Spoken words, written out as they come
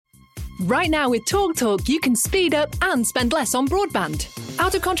Right now with TalkTalk, you can speed up and spend less on broadband.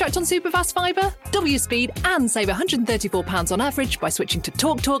 Out of contract on Superfast Fibre? Double your speed and save £134 on average by switching to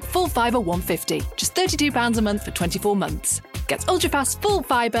TalkTalk Full Fibre 150. Just £32 a month for 24 months. Get ultra-fast full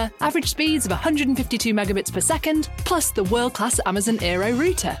fibre, average speeds of 152 megabits per second, plus the world-class Amazon Aero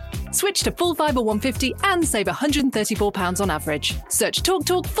router. Switch to Full Fibre 150 and save £134 on average. Search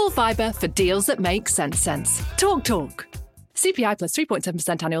TalkTalk Full Fibre for deals that make sense. TalkTalk. CPI plus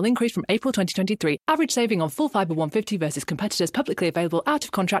 3.7% annual increase from April 2023. Average saving on Full Fibre 150 versus competitors publicly available out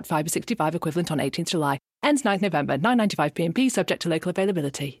of contract Fibre 65 equivalent on 18th July. Ends 9th November, 9.95 p.m. subject to local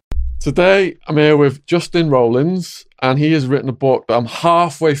availability. Today, I'm here with Justin Rowlands, and he has written a book that I'm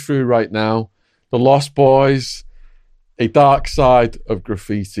halfway through right now, The Lost Boys, A Dark Side of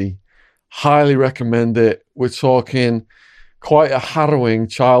Graffiti. Highly recommend it. We're talking quite a harrowing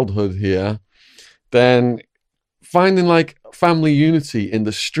childhood here. Then finding like family unity in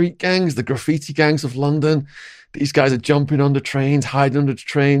the street gangs, the graffiti gangs of London. These guys are jumping under trains, hiding under the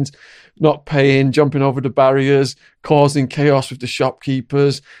trains, not paying, jumping over the barriers, causing chaos with the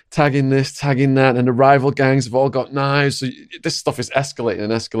shopkeepers, tagging this, tagging that, and the rival gangs have all got knives. So this stuff is escalating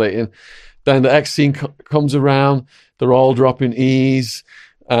and escalating. Then the X scene comes around, they're all dropping E's,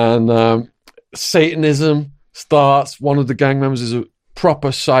 and Satanism starts. One of the gang members is a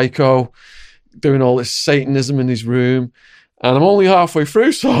proper psycho, doing all this Satanism in his room. And I'm only halfway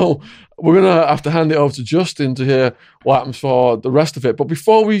through, so we're going to have to hand it over to Justin to hear what happens for the rest of it. But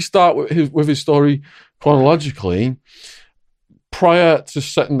before we start with his story chronologically, prior to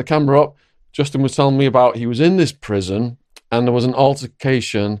setting the camera up, Justin was telling me about he was in this prison and there was an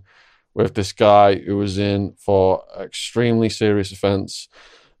altercation with this guy who was in for extremely serious offence.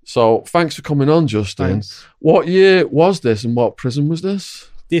 So thanks for coming on, Justin. Thanks. What year was this and what prison was this?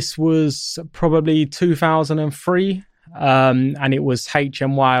 This was probably 2003, and it was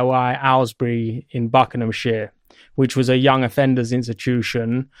HMYY Aylesbury in Buckinghamshire, which was a young offenders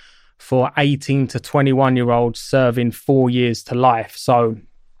institution for 18 to 21-year-olds serving 4 years to life. So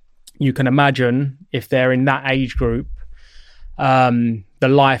you can imagine if they're in that age group, the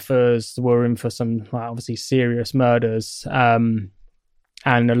lifers were in for some obviously serious murders,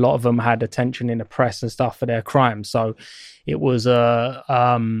 and a lot of them had attention in the press and stuff for their crimes. So it was a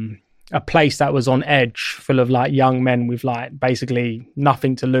place that was on edge, full of like young men with like basically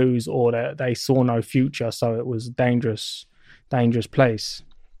nothing to lose, or they saw no future. So it was a dangerous place.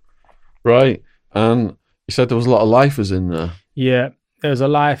 Right. And you said there was a lot of lifers in there. Yeah, there was a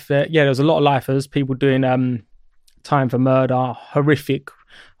lot of lifers, people doing time for murder, horrific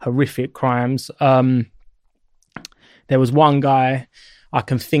crimes. There was one guy I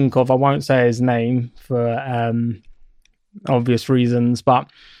can think of, I won't say his name for obvious reasons, but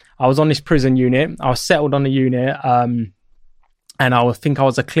I was on this prison unit. I was settled on the unit, and I think I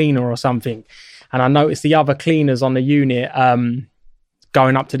was a cleaner or something. And I noticed the other cleaners on the unit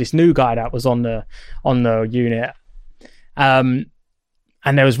going up to this new guy that was on the unit. And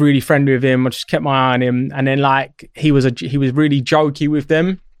they was really friendly with him. I just kept my eye on him. And then like he was really jokey with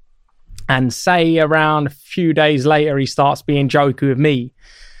them. And say around a few days later, he starts being jokey with me.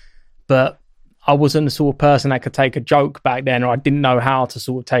 But I wasn't the sort of person that could take a joke back then, or I didn't know how to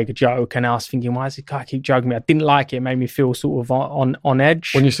sort of take a joke. And I was thinking, why does this guy keep joking me? I didn't like it. It made me feel sort of on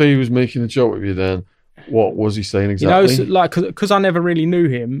edge. When you say he was making a joke with you then, what was he saying exactly? You know, like, because I never really knew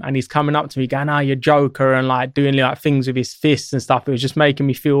him, and he's coming up to me going, you're a joker, and like doing like things with his fists and stuff. It was just making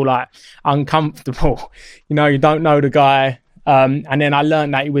me feel like uncomfortable. You know, you don't know the guy. And then I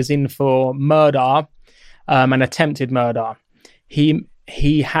learned that he was in for murder, an attempted murder.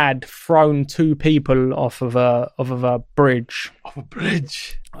 He had thrown two people off of a bridge. Off a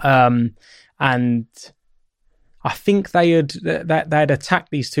bridge. And I think they had attacked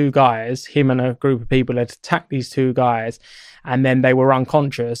these two guys. Him and a group of people had attacked these two guys, and then they were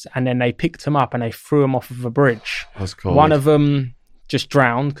unconscious. And then they picked him up and they threw him off of a bridge. That's cool. One of them just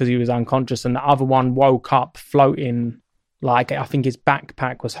drowned because he was unconscious, and the other one woke up floating. Like, I think his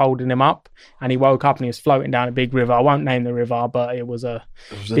backpack was holding him up, and he woke up and he was floating down a big river. I won't name the river, but it was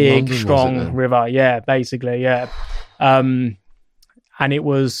big, London, strong river. Yeah, basically, yeah. And it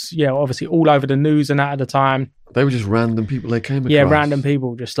was, obviously all over the news and that at the time. They were just random people they came across. Yeah, random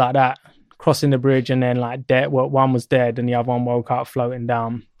people just like that, crossing the bridge, and then like dead. Well, one was dead and the other one woke up floating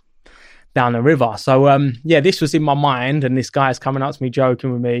down the river. So this was in my mind, and this guy's coming up to me,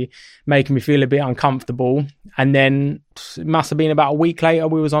 joking with me, making me feel a bit uncomfortable. And then it must have been about a week later,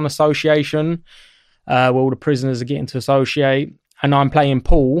 we was on association, where all the prisoners are getting to associate, and I'm playing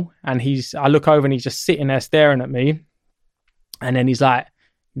pool, and I look over and he's just sitting there staring at me, and then he's like,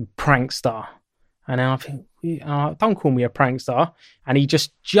 "You prankster." And then I think, don't call me a prankster. And he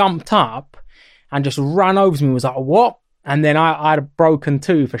just jumped up and just ran over to me and was like, what? And then I had a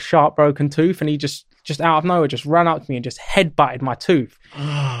sharp broken tooth, and he just out of nowhere just ran up to me and just headbutted my tooth.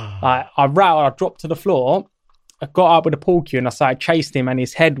 I rattled, I dropped to the floor. I got up with a pool cue and I started chasing him, and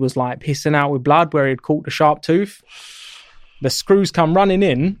his head was like pissing out with blood where he had caught the sharp tooth. The screws come running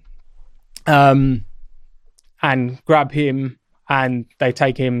in and grab him, and they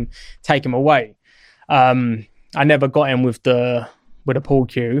take him away. I never got him with a pool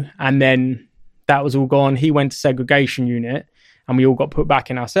cue, and then that was all gone. He went to segregation unit and we all got put back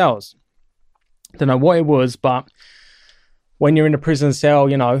in our cells. Don't know what it was, but when you're in a prison cell,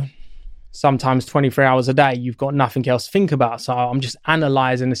 you know, sometimes 24 hours a day, you've got nothing else to think about. So I'm just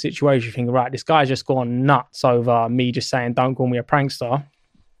analysing the situation, thinking, right, this guy's just gone nuts over me just saying, don't call me a prankster.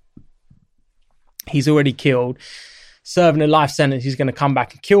 He's already killed, serving a life sentence. He's going to come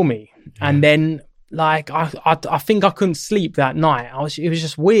back and kill me. And then, like, I think I couldn't sleep that night. It was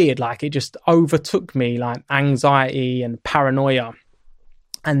just weird. Like, it just overtook me, like anxiety and paranoia.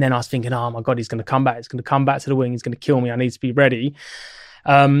 And then I was thinking, oh my God, he's going to come back. He's going to come back to the wing. He's going to kill me. I need to be ready.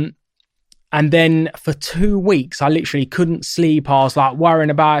 And then for 2 weeks, I literally couldn't sleep. I was like worrying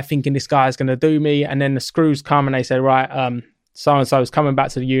about it, thinking this guy's going to do me. And then the screws come and they say, right, so-and-so is coming back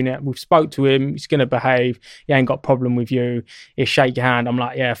to the unit. We've spoke to him. He's going to behave. He ain't got a problem with you. He'll shake your hand. I'm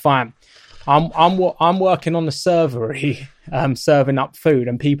like, yeah, fine. I'm working on the servery, serving up food,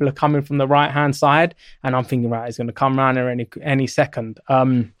 and people are coming from the right-hand side, and I'm thinking, right, he's going to come around here any second.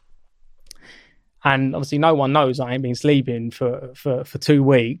 And obviously no one knows I ain't been sleeping for 2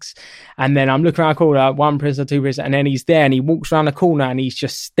 weeks. And then I'm looking around the corner, one prisoner, two prisoners, and then he's there, and he walks around the corner, and he's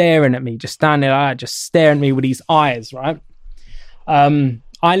just staring at me, just standing there like that, just staring at me with his eyes, right?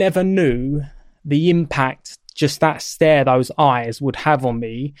 I never knew the impact just that stare, those eyes would have on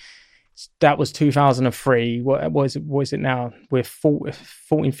me. That was 2003. What was it now? We're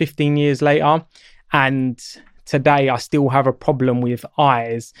 14, 15 years later. And today I still have a problem with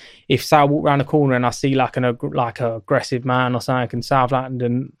eyes. If say I walk around the corner and I see like an aggressive man or something in South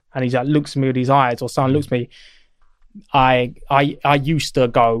London, and he like looks at me with his eyes, or someone looks at me, I used to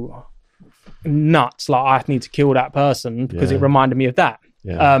go nuts. Like, I need to kill that person because it reminded me of that.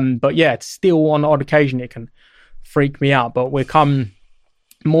 Yeah. But yeah, it's still on odd occasion it can freak me out. But we'll come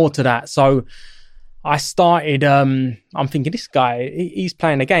more to that. So I started I'm thinking, this guy, he's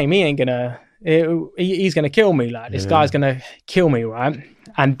playing a game. He's gonna kill me. Like, this guy's gonna kill me, right?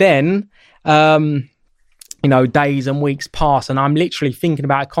 And then days and weeks pass, and I'm literally thinking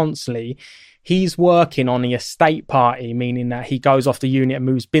about it constantly. He's working on the estate party, meaning that he goes off the unit and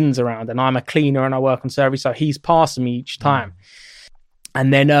moves bins around, and I'm a cleaner and I work on service, so he's passing me each time.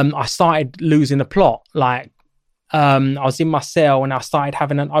 And then I started losing the plot. Like, I was in my cell and I started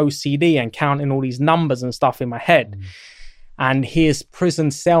having an OCD and counting all these numbers and stuff in my head. And his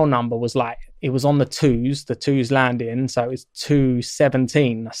prison cell number was like, it was on the twos landing. So it's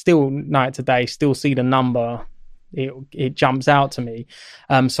 217. I still know it today, still see the number. It jumps out to me.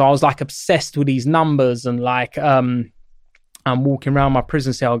 So I was like obsessed with these numbers, and like, I'm walking around my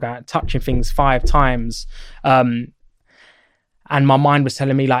prison cell, touching things 5 times. And my mind was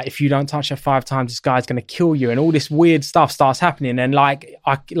telling me, like, if you don't touch it 5 times, this guy's going to kill you. And all this weird stuff starts happening. And like,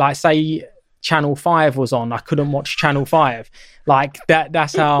 say Channel 5 was on, I couldn't watch Channel 5. Like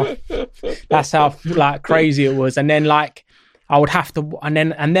that's how like crazy it was. And then like, I would have to, and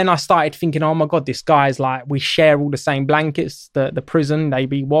then I started thinking, oh my God, this guy's like, we share all the same blankets, the prison, they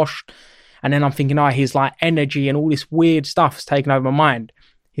be washed. And then I'm thinking, his like energy and all this weird stuff has taken over my mind.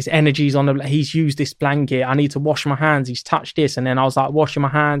 His energy's he's used this blanket. I need to wash my hands. He's touched this. And then I was like washing my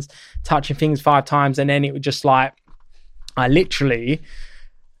hands, touching things 5 times. And then it was just like, I literally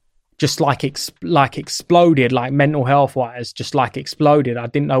just like exploded, like mental health wise, just like exploded. I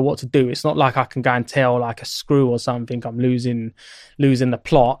didn't know what to do. It's not like I can go and tell like a screw or something I'm losing the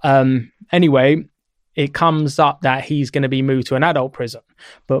plot. Anyway, it comes up that he's going to be moved to an adult prison.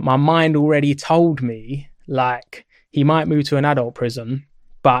 But my mind already told me, like, he might move to an adult prison,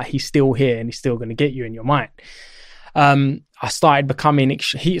 but he's still here and he's still going to get you in your mind. I started becoming,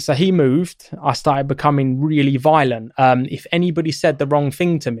 he moved, I started becoming really violent. If anybody said the wrong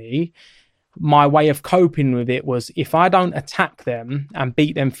thing to me, my way of coping with it was, if I don't attack them and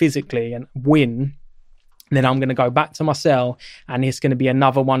beat them physically and win, then I'm going to go back to my cell and it's going to be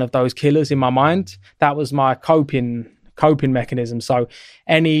another one of those killers in my mind. That was my coping mechanism. So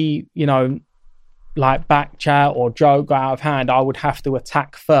any, like back chat or joke got out of hand, I would have to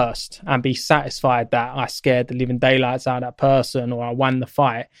attack first and be satisfied that I scared the living daylights out of that person or I won the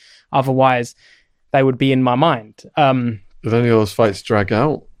fight. Otherwise, they would be in my mind. Did any of those fights drag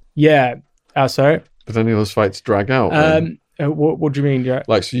out? Yeah. Sorry? But any of those fights drag out? What do you mean? Yeah.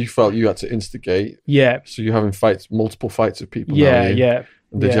 Like, so you felt you had to instigate. Yeah. So you're having multiple fights with people. Yeah, now, yeah.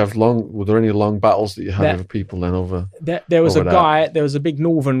 And did you have were there any long battles that you had with people then over? There was over a guy, there was a big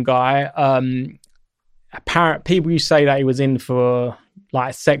northern guy. Apparent people used to say that he was in for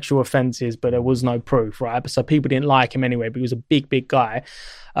like sexual offences, but there was no proof, right? So people didn't like him anyway, but he was a big guy.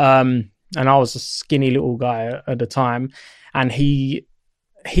 And I was a skinny little guy at the time. And he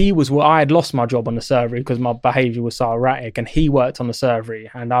was, well, I had lost my job on the servery because my behaviour was so erratic, and he worked on the servery.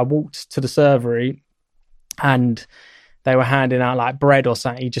 And I walked to the servery and they were handing out like bread or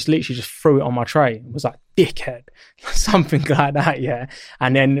something. He just literally just threw it on my tray. It was like, dickhead, something like that, yeah.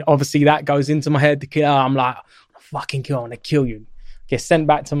 And then obviously that goes into my head to kill. I'm like, fucking kill, I want to kill you. Get sent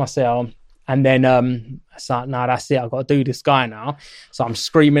back to my cell. And then it's like, no, that's it. I've got to do this guy now. So I'm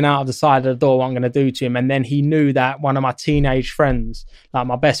screaming out of the side of the door what I'm going to do to him. And then he knew that one of my teenage friends, like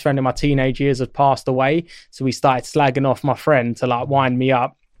my best friend in my teenage years, had passed away. So he started slagging off my friend to like wind me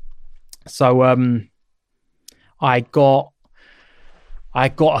up. So I got a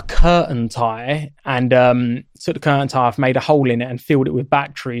curtain tie and took the curtain tie off, made a hole in it and filled it with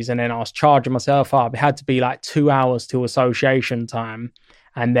batteries. And then I was charging myself up. It had to be like 2 hours till association time.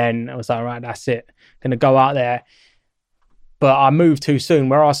 And then I was like, right, that's it. Going to go out there. But I moved too soon.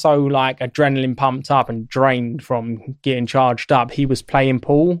 Where I was so like adrenaline pumped up and drained from getting charged up, he was playing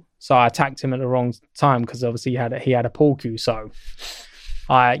pool. So I attacked him at the wrong time because obviously he had a pool cue. So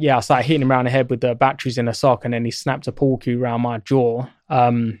I started hitting him around the head with the batteries in a sock, and then he snapped a pool cue around my jaw.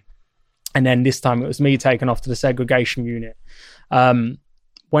 And then this time it was me taken off to the segregation unit.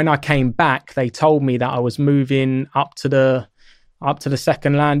 When I came back, they told me that I was moving up to the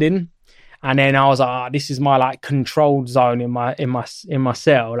second landing, and then I was like, this is my like controlled zone in my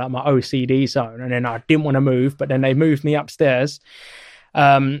cell, like my OCD zone. And then I didn't want to move, but then they moved me upstairs.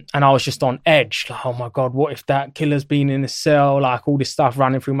 And I was just on edge, like, oh my God, what if that killer's been in the cell? Like all this stuff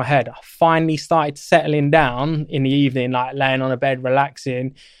running through my head. I finally started settling down in the evening, like laying on a bed,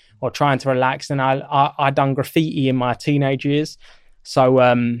 relaxing or trying to relax. And I done graffiti in my teenage years. So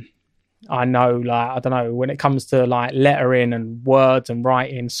I know, like, I don't know, when it comes to like lettering and words and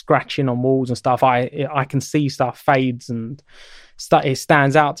writing, scratching on walls and stuff, I can see stuff fades and it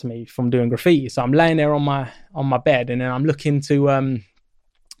stands out to me from doing graffiti. So I'm laying there on my bed, and then I'm looking to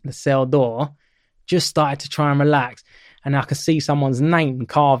the cell door, just started to try and relax, and I could see someone's name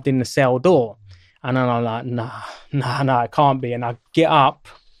carved in the cell door. And then I'm like, nah, it can't be. And I get up,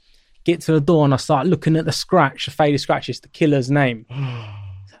 get to the door, and I start looking at the faded scratch. It's the killer's name.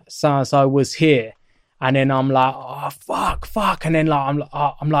 So was here. And then I'm like, oh, fuck. And then like,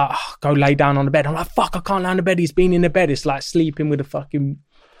 I'm like, oh, go lay down on the bed. I'm like, fuck, I can't lay on the bed. He's been in the bed. It's like sleeping with the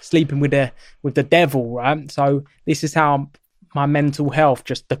devil, right? So this is how my mental health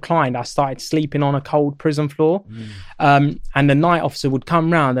just declined. I started sleeping on a cold prison floor. And the night officer would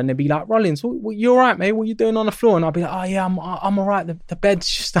come round and they'd be like, Rollins, you all right, mate? What are you doing on the floor? And I'd be like, oh yeah, I'm all right. The bed's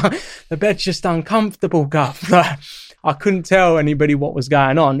just uncomfortable, Guff. I couldn't tell anybody what was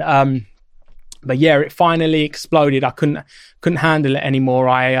going on. But yeah, it finally exploded. I couldn't handle it anymore.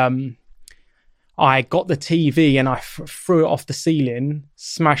 I got the TV and I threw it off the ceiling,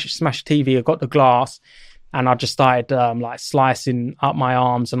 smashed the TV. I got the glass, and I just started like slicing up my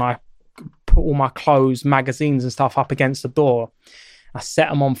arms, and I put all my clothes, magazines and stuff up against the door. I set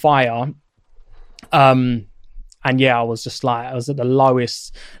them on fire. And yeah, I was at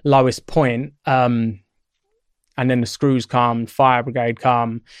the lowest point. And then the screws come, fire brigade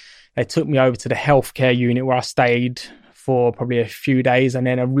come. They took me over to the healthcare unit where I stayed for probably a few days. And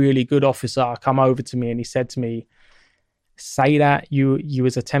then a really good officer come over to me and he said to me, say that you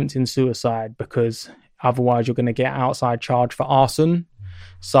was attempting suicide, because otherwise you're going to get outside charge for arson.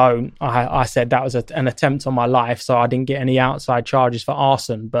 So I said that was an attempt on my life. So I didn't get any outside charges for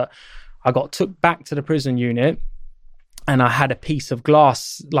arson, but I got took back to the prison unit and I had a piece of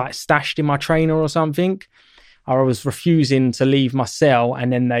glass like stashed in my trainer or something. I was refusing to leave my cell,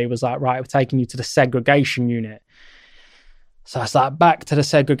 and then they was like, right, we're taking you to the segregation unit. So I was like, back to the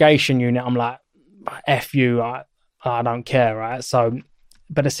segregation unit. I'm like, F you, I don't care, right? So,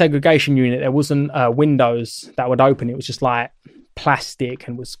 but the segregation unit, there wasn't windows that would open. It was just like plastic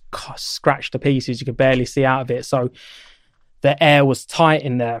and was scratched to pieces. You could barely see out of it. So the air was tight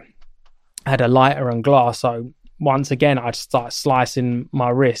in there. I had a lighter and glass, so once again, I'd start slicing my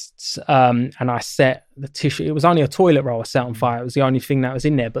wrists, and I set the tissue. It was only a toilet roll I set on fire. It was the only thing that was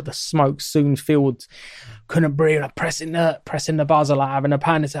in there, but the smoke soon filled. Couldn't breathe. Like pressing the buzzer, like having a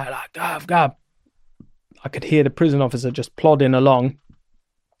panic attack. Like, God. I could hear the prison officer just plodding along.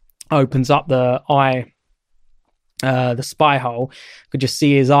 Opens up the eye the spy hole. I could just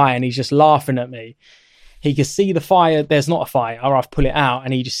see his eye, and he's just laughing at me. He could see the fire. There's not a fire, or I've pulled it out,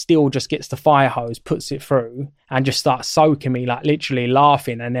 and he still just gets the fire hose, puts it through, and just starts soaking me, like literally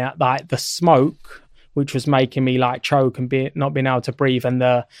laughing. And like the smoke, which was making me like choke and not being able to breathe, and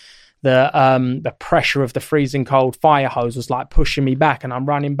the pressure of the freezing cold fire hose was like pushing me back, and I'm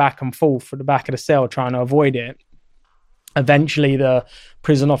running back and forth for the back of the cell trying to avoid it. Eventually, the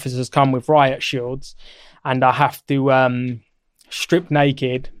prison officers come with riot shields, and I have to strip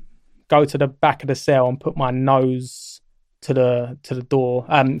naked, go to the back of the cell and put my nose to the door,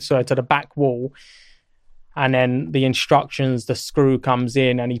 to the back wall. And then the instructions, the screw comes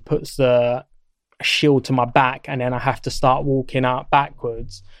in and he puts the shield to my back, and then I have to start walking out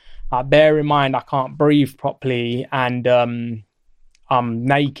backwards. Bear in mind, I can't breathe properly, and I'm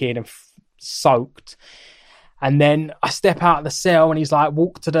naked and soaked. And then I step out of the cell, and he's like,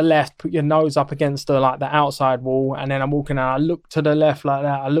 walk to the left, put your nose up against the outside wall. And then I'm walking out, I look to the left like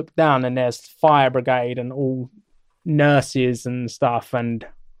that. I look down, and there's fire brigade and all nurses and stuff. And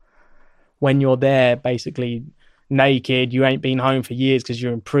when you're there, basically naked, you ain't been home for years because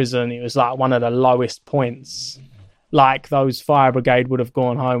you're in prison. It was like one of the lowest points. Like those fire brigade would have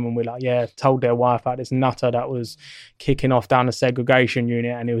gone home and we're like, yeah, told their wife about this nutter that was kicking off down the segregation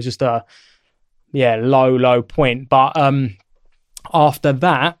unit. And it was just a, low point. But after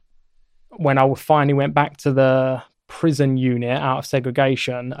that, when I finally went back to the prison unit out of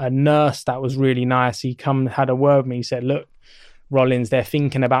segregation, a nurse that was really nice, he had a word with me. He said, look, Rollins, they're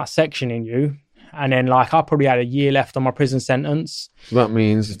thinking about sectioning you. And then I probably had a year left on my prison sentence. So that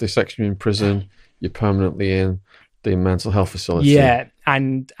means if they section you in prison, you're permanently in the mental health facility. Yeah,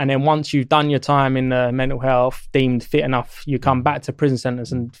 and then once you've done your time in the mental health, deemed fit enough, you come back to prison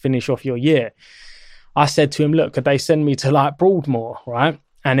sentence and finish off your year. I said to him, look, could they send me to Broadmoor, right?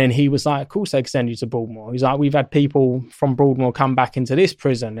 And then he was like, of course they can send you to Broadmoor. He's like, we've had people from Broadmoor come back into this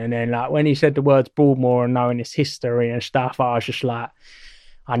prison. And then when he said the words Broadmoor and knowing its history and stuff, I was just like,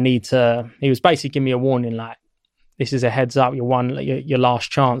 he was basically giving me a warning, like, this is a heads up, your last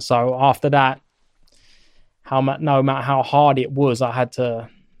chance. So after that, no matter how hard it was, I had to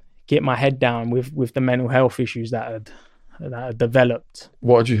get my head down with the mental health issues that had developed.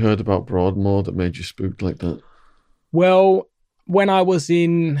 What had you heard about Broadmoor that made you spooked like that? Well, when I was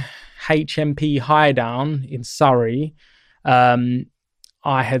in HMP Highdown in Surrey,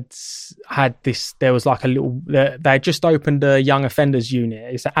 I had this, there was they had just opened a young offenders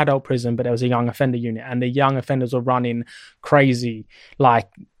unit. It's an adult prison, but there was a young offender unit, and the young offenders were running crazy.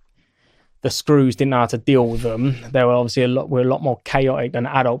 The screws didn't know how to deal with them. They were obviously a lot more chaotic than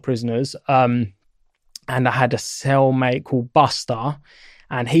adult prisoners. And I had a cellmate called Buster,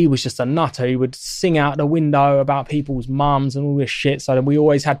 and he was just a nutter. He would sing out the window about people's mums and all this shit. So we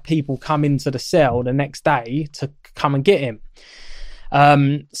always had people come into the cell the next day to come and get him.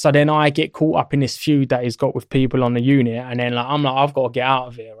 So then I get caught up in this feud that he's got with people on the unit, and then I'm like, I've got to get out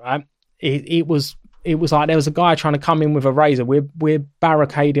of here, right? It was like there was a guy trying to come in with a razor. We're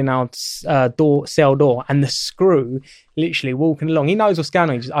barricading our cell door, and the screw literally walking along. He knows what's going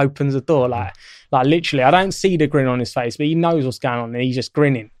on. He just opens the door like literally. I don't see the grin on his face, but he knows what's going on, and he's just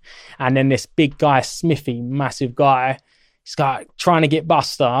grinning. And then this big guy, Smithy, massive guy, he's trying to get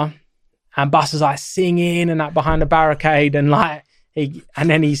Buster, and Buster's singing and that behind the barricade, and and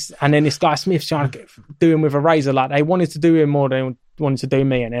then this guy Smith's trying to do him with a razor. They wanted to do him more than they wanted to do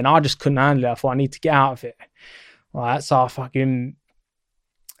me, and then I just couldn't handle it. I thought I need to get out of it. Right, so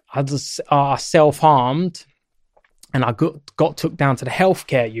I self-harmed, and I got took down to the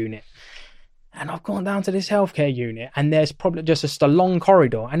healthcare unit. And I've gone down to this healthcare unit, and there's probably just a long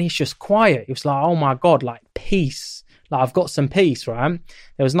corridor, and it's just quiet. It was oh my God, peace. I've got some peace, right?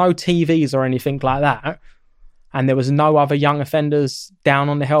 There was no TVs or anything like that. And there was no other young offenders down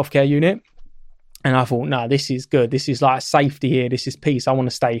on the healthcare unit. And I thought, no, this is good. This is safety here. This is peace. I want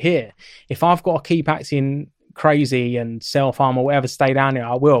to stay here. If I've got to keep acting crazy and self-harm or whatever, stay down here,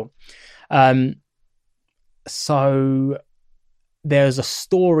 I will. So there's a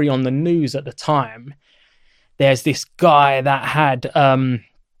story on the news at the time. There's this guy that had...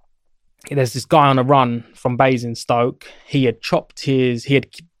 there's this guy on a run from Basingstoke. He had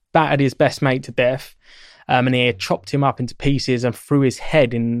battered his best mate to death. And he had chopped him up into pieces and threw his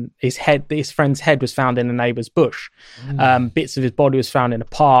friend's head was found in a neighbour's bush. Bits of his body was found in a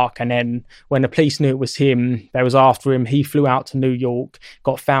park. And then when the police knew it was him, they was after him. He flew out to New York,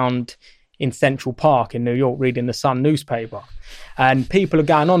 got found in Central Park in New York reading the Sun newspaper. And people are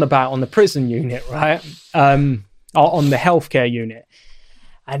going on the prison unit, right? On the healthcare unit.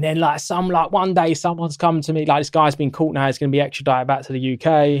 And then one day someone's come to me, this guy's been caught now, he's going to be extradited back to the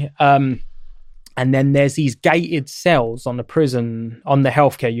UK. And then there's these gated cells on the prison, on the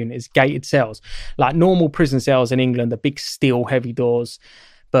healthcare units, gated cells. Like normal prison cells in England, the big steel heavy doors.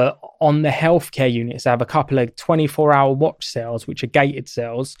 But on the healthcare units, they have a couple of 24-hour watch cells, which are gated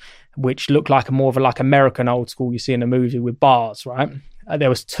cells, which look like more of a like American old school you see in a movie with bars, right? There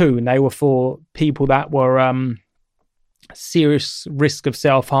was 2, and they were for people that were serious risk of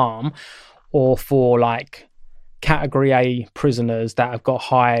self-harm, or for like category A prisoners that have got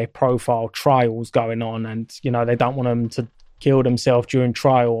high profile trials going on, and you know they don't want them to kill themselves during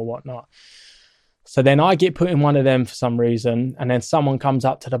trial or whatnot. So then I get put in one of them for some reason, and then someone comes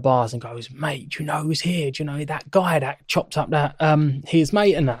up to the bars and goes, "Mate, do you know who's here? Do you know that guy that chopped up that his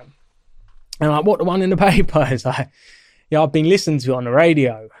mate and that?" And I'm like, "What, the one in the paper?" It's like, "Yeah, I've been listening to it on the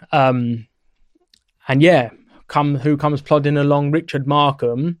radio." And yeah, who comes plodding along? Richard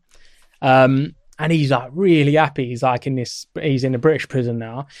Markham. And he's like really happy. He's like he's in a British prison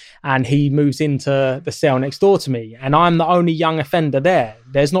now, and he moves into the cell next door to me. And I'm the only young offender there.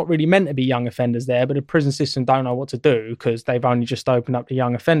 There's not really meant to be young offenders there, but the prison system don't know what to do because they've only just opened up the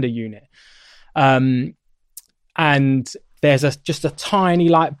young offender unit. And there's just a tiny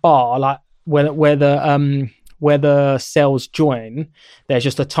like bar, like where the cells join. There's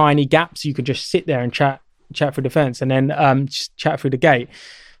just a tiny gap, so you can just sit there and chat through the fence, and then just chat through the gate.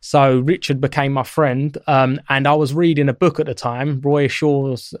 So Richard became my friend, and I was reading a book at the time, Roy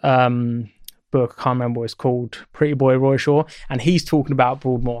Shaw's book, I can't remember what it's called, Pretty Boy Roy Shaw, and he's talking about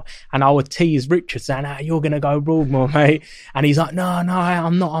Broadmoor, and I would tease Richard saying, "You're going to go Broadmoor, mate," and he's like, no,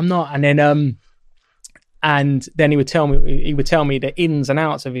 I'm not, and then he would tell me the ins and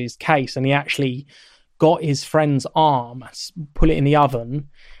outs of his case, and he actually got his friend's arm, put it in the oven,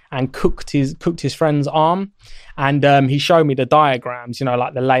 and cooked his friend's arm. And he showed me the diagrams, you know,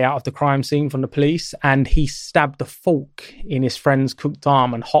 like the layout of the crime scene from the police. And he stabbed a fork in his friend's cooked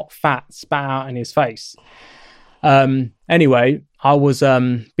arm, and hot fat spat out in his face. Anyway, I was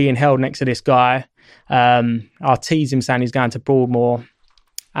being held next to this guy. I teased him saying he's going to Broadmoor.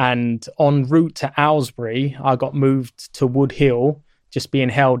 And en route to Aylesbury, I got moved to Wood Hill, just being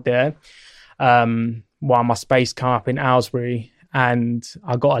held there, while my space came up in Aylesbury. And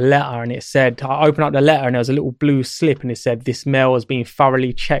I got a letter, and it said, I opened up the letter, and there was a little blue slip, and it said, "This mail has been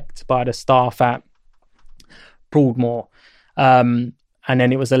thoroughly checked by the staff at Broadmoor." And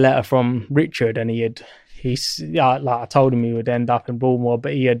then it was a letter from Richard, and like I told him he would end up in Broadmoor,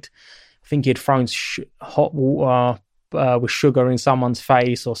 but I think he'd thrown hot water with sugar in someone's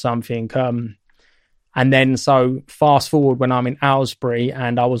face or something. And then, so fast forward when I'm in Aylesbury,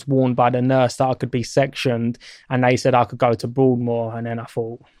 and I was warned by the nurse that I could be sectioned, and they said I could go to Broadmoor. And then I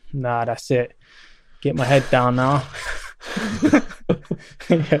thought, nah, that's it. Get my head down now.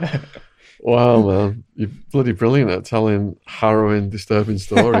 Yeah. Wow, man. You're bloody brilliant at telling harrowing, disturbing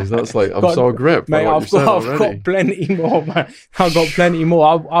stories. That's like, I'm so gripped. Mate, I've got plenty more, man. I've got plenty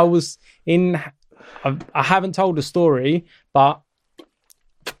more. I was in, I haven't told the story, but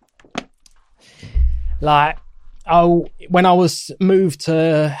like, when I was moved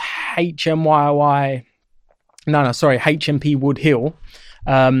to HMP Wood Hill,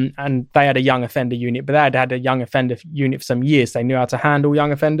 and they had a young offender unit, but they had a young offender unit for some years. They knew how to handle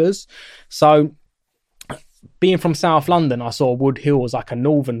young offenders. So being from South London, I saw Wood Hill as like a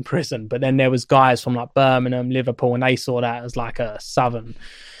northern prison, but then there was guys from like Birmingham, Liverpool, and they saw that as like a southern.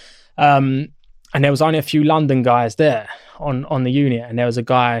 And there was only a few London guys there on the unit, and there was a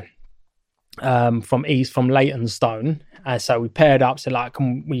guy from Leytonstone, and so we paired up. So like,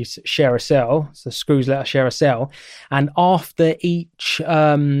 can we share a cell? So Screws let us share a cell, and after each,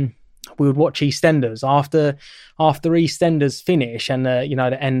 we would watch EastEnders. After EastEnders finish, and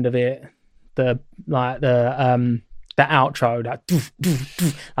the end of it, the outro, that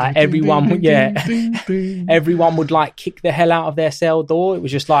like everyone would like kick the hell out of their cell door. It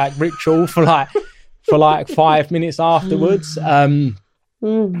was just like ritual for like 5 minutes afterwards.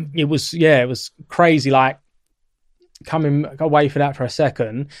 It was crazy. Like, coming away for that for a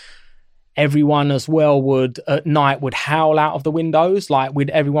second, everyone as well would at night would howl out of the windows. Like,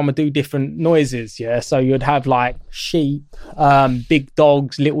 everyone would do different noises. Yeah, so you'd have like sheep, big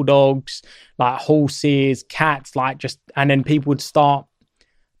dogs, little dogs, like horses, cats, and then people would start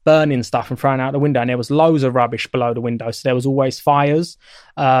burning stuff and throwing out the window. And there was loads of rubbish below the window, so there was always fires.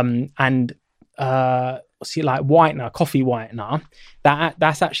 Like whitener, coffee whitener,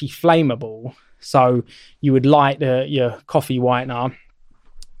 that's actually flammable. So you would light your coffee whitener.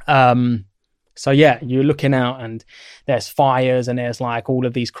 So yeah, you're looking out, and there's fires, and there's like all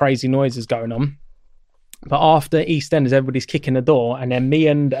of these crazy noises going on. But after EastEnders, everybody's kicking the door, and then me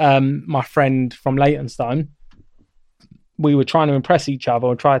and my friend from Leytonstone, we were trying to impress each other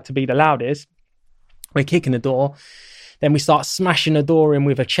and try to be the loudest. We're kicking the door. Then we start smashing the door in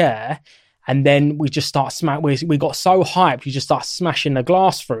with a chair. And then we just start we got so hyped, we just start smashing the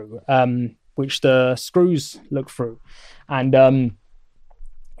glass through, which the screws look through. And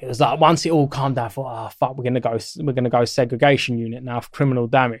it was like, once it all calmed down, I thought, oh, fuck, we're going to go segregation unit now for criminal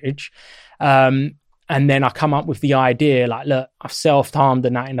damage. And then I come up with the idea, like, look, I've self-harmed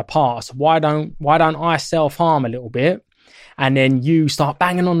and that in the past. Why don't I self-harm a little bit? And then you start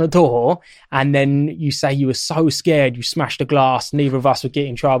banging on the door, and then you say you were so scared, you smashed the glass, neither of us would get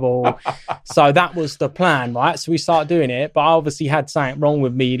in trouble. So that was the plan, right? So we start doing it, but I obviously had something wrong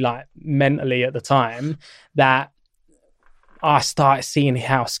with me, like mentally at the time, that I started seeing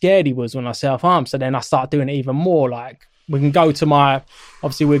how scared he was when I self-harmed. So then I started doing it even more. Like, we can go to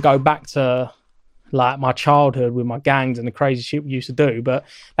we go back to like my childhood with my gangs and the crazy shit we used to do, but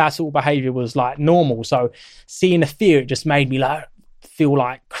that sort of behavior was like normal. So seeing the fear, it just made me like feel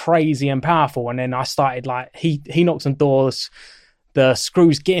like crazy and powerful. And then I started like, he knocks on doors, the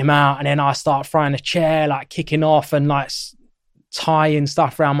screws get him out, and then I start throwing a chair, like kicking off and like tying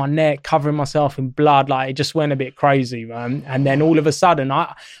stuff around my neck, covering myself in blood. Like, it just went a bit crazy, man. And then all of a sudden,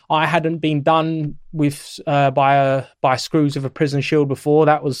 I hadn't been done with by screws of a prison shield before.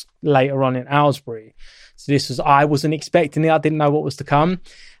 That was later on in Aylesbury. So I wasn't expecting it. I didn't know what was to come.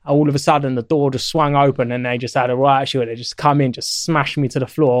 All of a sudden, the door just swung open, and they just had a riot shield. They just come in, just smashed me to the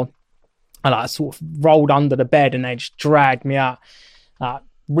floor. And I sort of rolled under the bed, and they just dragged me out,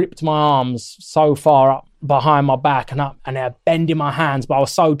 ripped my arms so far up behind my back and up, and they're bending my hands, but I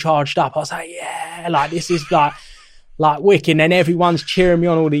was so charged up. I was like, yeah, like this is like wicked. And then everyone's cheering me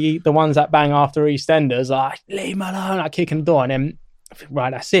on, all the ones that bang after EastEnders, like, leave me alone, like kicking the door. And then,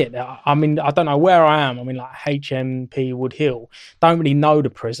 right, that's it. I mean, I don't know where I am. I mean, like HMP Wood Hill. Don't really know the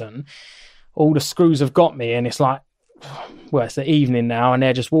prison. All the screws have got me, and it's like, well, it's the evening now, and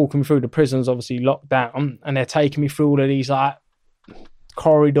they're just walking through the prisons, obviously locked down, and they're taking me through all of these like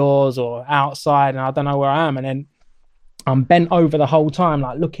corridors or outside, and I don't know where I am. And then I'm bent over the whole time,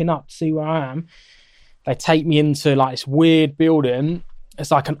 like looking up to see where I am. They take me into like this weird building. It's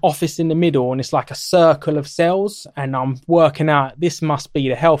like an office in the middle, and it's like a circle of cells, and I'm working out this must be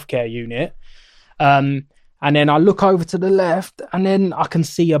the healthcare unit. And then I look over to the left, and then I can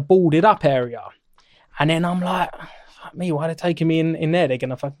see a boarded up area, and then I'm like, me, why are they taking me in there? They're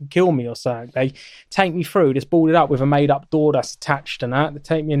gonna fucking kill me or something. They take me through this boarded up with a made up door that's attached and that. They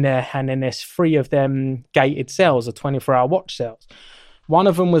take me in there, and then there's 3 of them gated cells, the 24-hour watch cells. One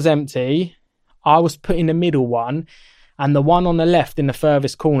of them was empty. I was put in the middle one, and the one on the left in the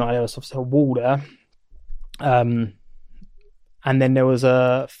furthest corner, there was obviously a wall there. And then there was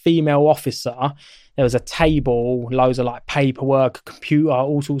a female officer. There was a table, loads of like paperwork, a computer,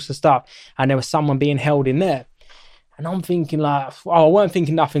 all sorts of stuff, and there was someone being held in there. And I'm thinking like, I weren't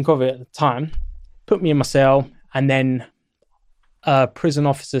thinking nothing of it at the time. Put me in my cell, and then a prison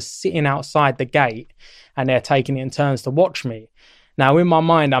officer sitting outside the gate, and they're taking it in turns to watch me. Now, in my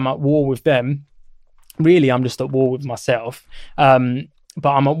mind, I'm at war with them. Really, I'm just at war with myself. But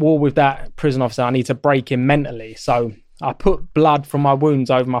I'm at war with that prison officer. I need to break him mentally. So I put blood from my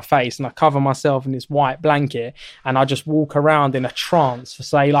wounds over my face, and I cover myself in this white blanket, and I just walk around in a trance for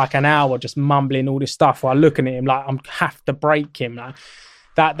say like an hour, just mumbling all this stuff while looking at him like I have to break him. Like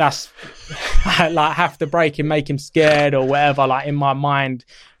that's like have to break him, make him scared or whatever. Like in my mind,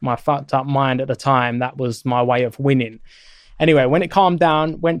 my fucked up mind at the time, that was my way of winning. Anyway, when it calmed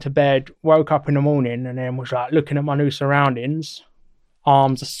down, went to bed, woke up in the morning, and then was like looking at my new surroundings.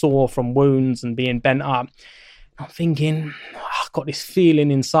 Arms are sore from wounds and being bent up. I'm thinking, I've got this feeling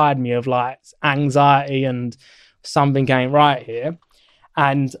inside me of like anxiety and something ain't right here.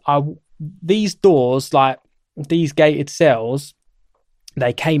 And these doors, like these gated cells,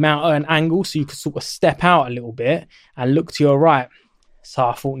 they came out at an angle so you could sort of step out a little bit and look to your right. So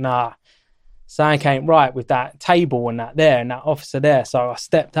I thought, nah, something ain't right with that table and that there and that officer there. So I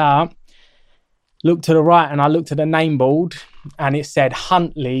stepped out, looked to the right, and I looked at the name board, and it said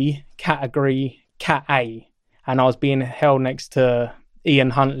Huntley, category Cat A. And I was being held next to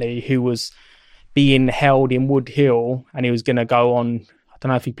Ian Huntley, who was being held in Wood Hill, and he was going to go on, I don't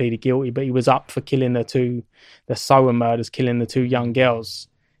know if he pleaded guilty, but he was up for killing the Sower murders, killing the 2 young girls.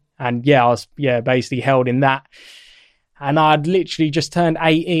 And I was basically held in that. And I'd literally just turned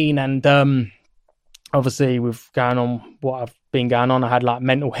 18, and obviously with going on what I've been going on, I had like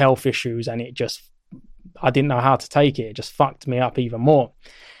mental health issues, and I didn't know how to take it. It just fucked me up even more.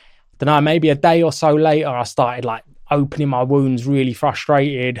 I don't know, maybe a day or so later, I started like opening my wounds, really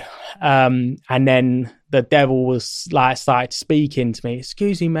frustrated. And then the devil was like, started speaking to me,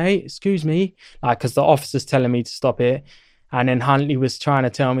 excuse me, mate, excuse me. Like, cause the officer's telling me to stop it. And then Huntley was trying to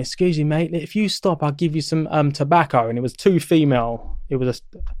tell me, excuse me, mate, if you stop, I'll give you some tobacco. And it was two female nurses.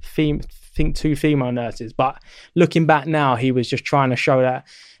 But looking back now, he was just trying to show that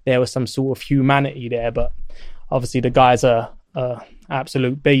there was some sort of humanity there. But obviously the guy's a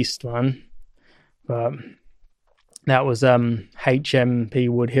absolute beast, man. But that was HMP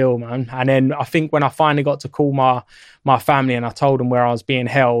Wood Hill, man. And then I think when I finally got to call my family and I told them where I was being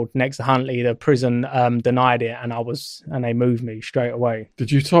held next to Huntley, the prison denied it, and they moved me straight away.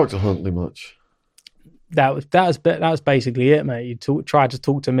 Did you talk to Huntley much? That was basically it, mate. He tried to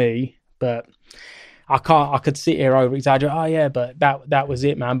talk to me, but I could sit here over exaggerate. Oh yeah, but that was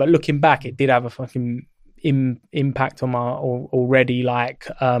it, man. But looking back, it did have a fucking impact on my already like.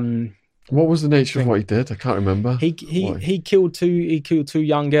 What was the nature of what he did? I can't remember. He killed two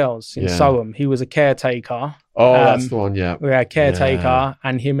young girls in Soham. He was a caretaker. Oh, that's the one. Yeah, caretaker,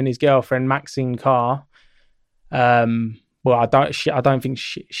 and him and his girlfriend Maxine Carr. Well, I don't think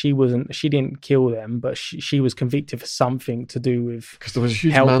she wasn't. She didn't kill them, but she was convicted for something to do with because there was a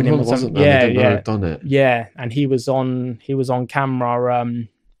huge manhunt, wasn't there? They didn't know who'd done it. Yeah, and he was on camera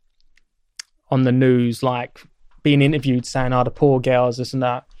on the news, like being interviewed, saying, "Oh, the poor girls, this and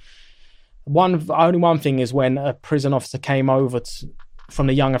that." Only one thing is when a prison officer came over from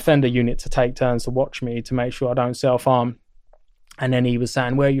the young offender unit to take turns to watch me to make sure I don't self-harm. And then he was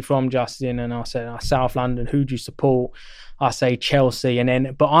saying, "Where are you from, Justin?" And I said, "South London. Who do you support?" I say Chelsea.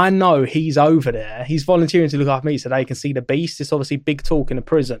 But I know he's over there. He's volunteering to look after me so they can see the beast. It's obviously big talk in the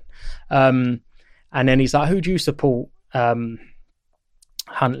prison. And then he's like, "Who do you support?"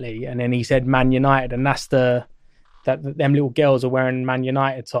 Huntley. And then he said Man United, and that's them little girls are wearing Man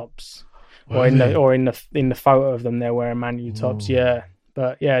United tops. Or in the photo of them, they're wearing Man U tops. Yeah,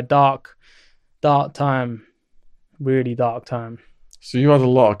 but yeah, dark time, really dark time. So you had a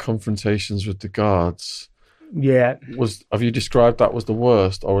lot of confrontations with the guards. Yeah. Have you described that was the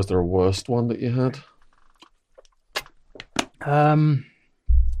worst, or was there a worst one that you had?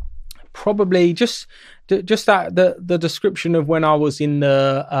 Probably just that the description of when I was in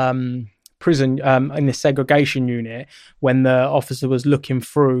the prison in the segregation unit, when the officer was looking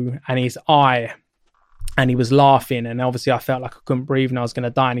through and his eye and he was laughing, and obviously I felt like I couldn't breathe and I was going to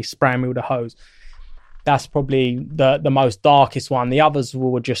die, and he sprayed me with a hose. That's probably the most darkest one. The others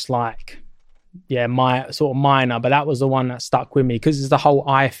were just like my sort of minor, but that was the one that stuck with me because it's the whole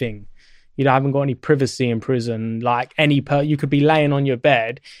eye thing. You haven't got any privacy in prison. Like you could be laying on your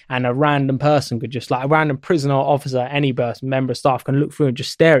bed and a random person could just, like a random prisoner officer, any person, member of staff can look through and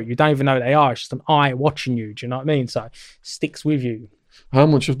just stare at you. You don't even know who they are. It's just an eye watching you. Do you know what I mean? So it sticks with you. How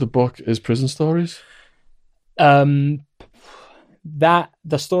much of the book is prison stories? The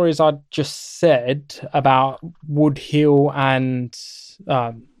stories I just said about Wood Hill and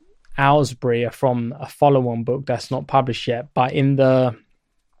Aylesbury are from a follow-on book that's not published yet. But in the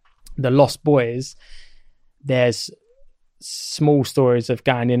Lost Boys, there's small stories of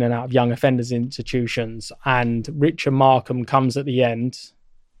going in and out of young offenders institutions, and Richard Markham comes at the end,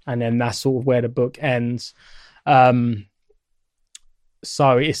 and then that's sort of where the book ends.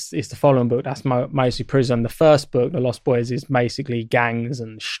 So it's the following book that's mostly prison. The first book, The Lost Boys, is basically gangs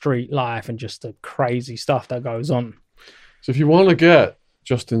and street life and just the crazy stuff that goes on. So if you want to get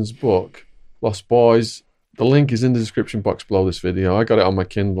Justin's book, Lost Boys, the link is in the description box below this video. I got it on my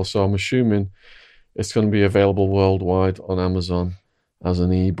Kindle, so I'm assuming it's going to be available worldwide on Amazon as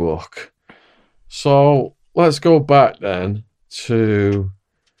an ebook. So let's go back then to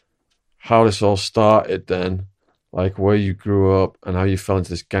how this all started then, like where you grew up and how you fell into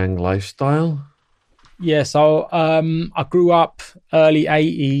this gang lifestyle. Yeah, so I grew up early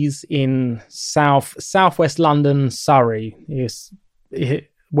 80s in southwest London, Surrey.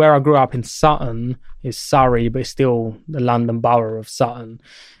 Where I grew up in Sutton is Surrey, but it's still the London borough of Sutton,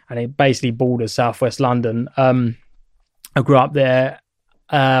 and it basically borders southwest London. I grew up there.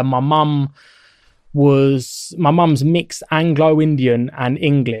 My mum's mixed Anglo-Indian and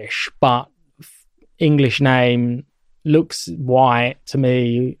English, but English name, looks white to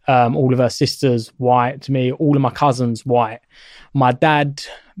me. All of her sisters white to me. All of my cousins white. My dad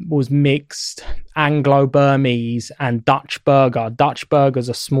was mixed Anglo-Burmese and Dutch Burgher. Dutch Burgher's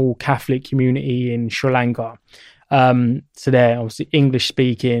a small Catholic community in Sri Lanka. So they're obviously English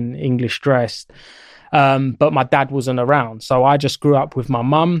speaking, English dressed. But my dad wasn't around. So I just grew up with my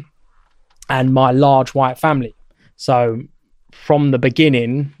mum and my large white family. So from the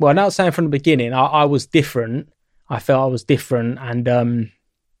beginning, well, not saying from the beginning, I was different. I felt I was different, and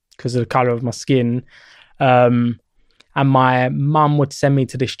because of the colour of my skin. And my mum would send me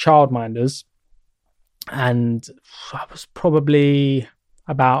to this childminders, and I was probably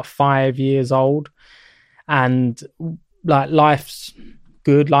about 5 years old. And like life's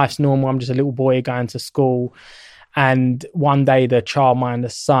good, life's normal. I'm just a little boy going to school. And one day the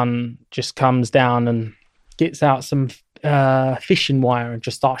childminder's son just comes down and gets out some fishing wire and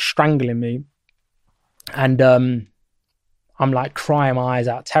just starts strangling me. And I'm like crying my eyes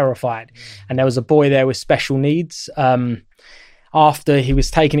out, terrified. And there was a boy there with special needs. After he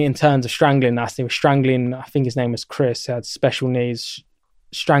was taking it in turns of strangling us, he was strangling, I think his name was Chris, he had special needs,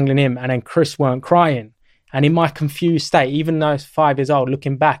 strangling him. And then Chris weren't crying. And in my confused state, even though I was 5 years old,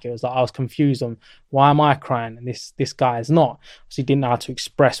 looking back, it was like I was confused on why am I crying and this guy is not. So he didn't know how to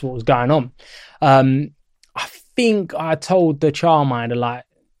express what was going on. I think I told the childminder, like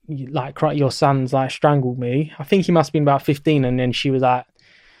your son's like strangled me. I think he must have been about 15, and then she was like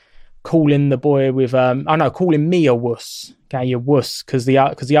calling the boy with calling me a wuss. Okay, you wuss, because the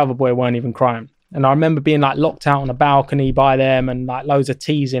other boy weren't even crying. And I remember being like locked out on a balcony by them and like loads of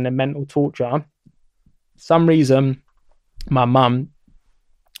teasing and mental torture. Some reason my mum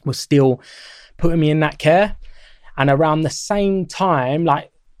was still putting me in that care. And around the same time,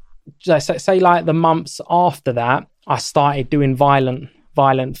 like say like the months after that, I started doing violent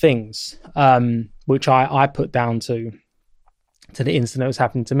things, which I put down to the incident that was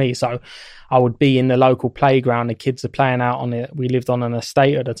happening to me. So I would be in the local playground, the kids are playing out on it. We lived on an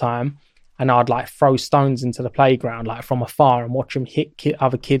estate at the time. And I'd like throw stones into the playground, like from afar, and watch them hit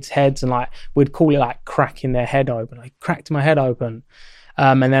other kids' heads. And like we'd call it like cracking their head open. I cracked my head open.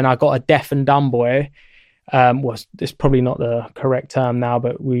 And then I got a deaf and dumb boy. It's probably not the correct term now,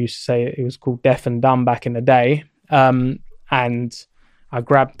 but we used to say it was called deaf and dumb back in the day. And I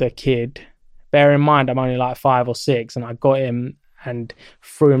grabbed the kid. Bear in mind, I'm only like 5 or 6, and I got him and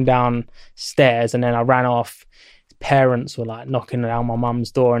threw him downstairs. And then I ran off. Parents were like knocking down my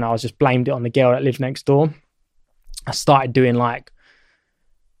mum's door, and I was just blamed it on the girl that lived next door. I started doing I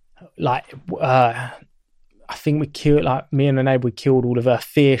think we killed, like me and the neighbour, we killed all of her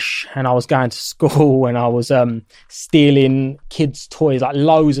fish, and I was going to school and I was stealing kids' toys, like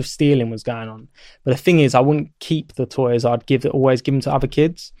loads of stealing was going on. But the thing is, I wouldn't keep the toys, I'd always give them to other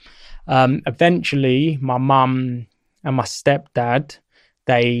kids. Eventually my mum and my stepdad,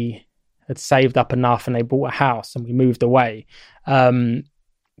 they had saved up enough and they bought a house and we moved away. But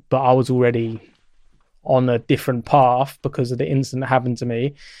I was already on a different path because of the incident that happened to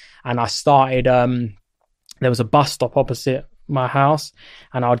me. And I started, there was a bus stop opposite my house,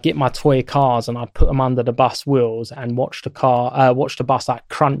 and I'd get my toy cars and I'd put them under the bus wheels and watch the bus like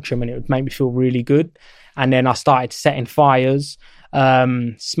crunch them, and it would make me feel really good. And then I started setting fires,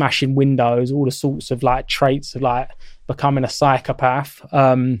 smashing windows, all the sorts of like traits of like becoming a psychopath.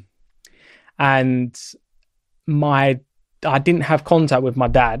 And I didn't have contact with my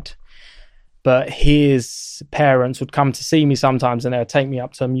dad, but his parents would come to see me sometimes, and they would take me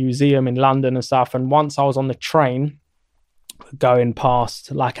up to a museum in London and stuff. And once I was on the train going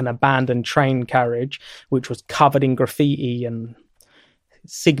past like an abandoned train carriage, which was covered in graffiti and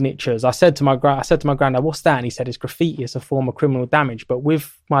signatures, I said to my granddad, "What's that?" And he said, "It's graffiti. It's a form of criminal damage." But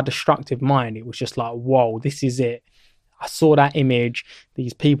with my destructive mind, it was just like, whoa, this is it. I saw that image,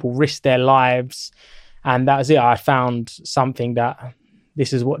 these people risked their lives, and that was it. I found something that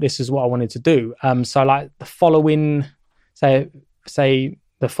this is what I wanted to do. So like the following, say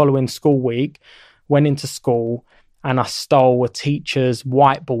the following school week, went into school and I stole a teacher's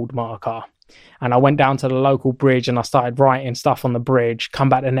whiteboard marker. And I went down to the local bridge and I started writing stuff on the bridge, come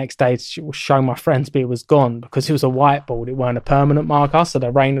back the next day to show my friends, but it was gone because it was a whiteboard. It weren't a permanent marker, so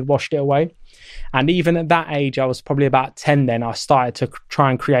the rain had washed it away. And even at that age, I was probably about 10 then, I started to try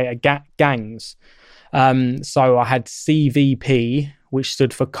and create gangs. So I had CVP, which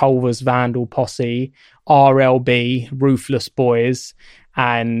stood for Culver's Vandal Posse, RLB, Ruthless Boys,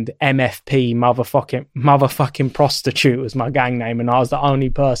 and MFP, motherfucking prostitute was my gang name, and I was the only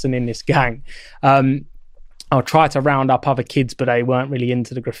person in this gang. I'll try to round up other kids, but they weren't really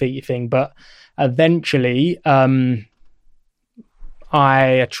into the graffiti thing. But eventually, I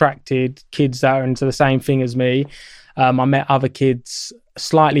attracted kids that are into the same thing as me. I met other kids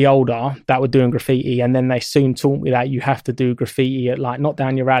slightly older that were doing graffiti, and then they soon taught me that you have to do graffiti at like not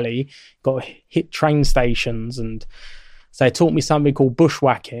down your alley, got to hit train stations. And so they taught me something called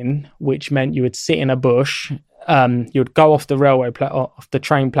bushwhacking, which meant you would sit in a bush, you'd go off the off the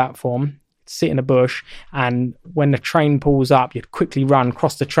train platform, sit in a bush, and when the train pulls up, you'd quickly run,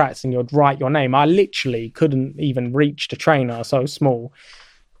 cross the tracks, and you'd write your name. I literally couldn't even reach the train, I was so small.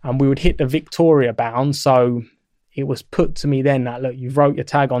 And we would hit the Victoria bound, so it was put to me then that, look, you wrote your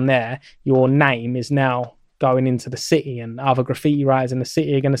tag on there, your name is now going into the city, and other graffiti writers in the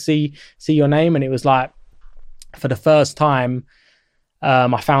city are going to see your name. And it was like, for the first time,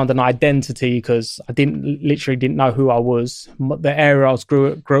 I found an identity because I literally didn't know who I was. The area I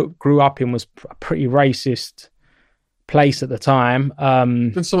grew up in was a pretty racist place at the time.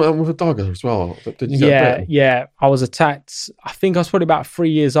 Did something happen with a dog as well? Didn't you get bitten? Yeah. I was attacked. I think I was probably about 3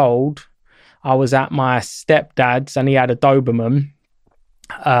 years old. I was at my stepdad's and he had a Doberman.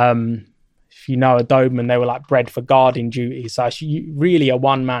 If you know a Doberman, they were like bred for guarding duty. So it's really a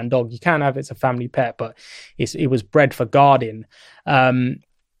one-man dog. You can have it's a family pet, but it was bred for guarding. And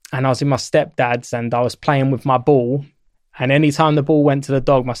I was in my stepdad's and I was playing with my ball. And anytime the ball went to the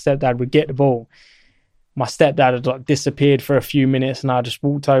dog, my stepdad would get the ball. My stepdad had like disappeared for a few minutes and I just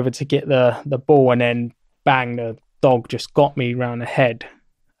walked over to get the ball and then bang, the dog just got me around the head.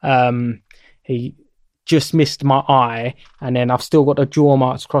 He just missed my eye, and then I've still got the jaw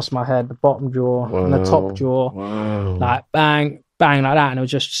marks across my head, the bottom jaw and the top jaw. Wow. Like bang, bang like that, and it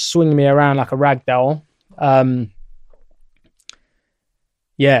was just swinging me around like a rag doll.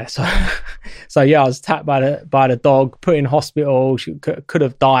 Yeah, so yeah, I was attacked by the dog, put in hospital. She could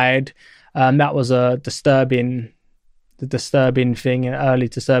have died. That was a disturbing thing, an early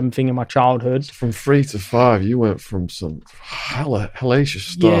disturbing thing in my childhood. From 3 to 5, you went from some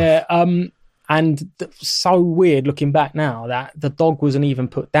hellacious stuff. Yeah, and so weird looking back now that the dog wasn't even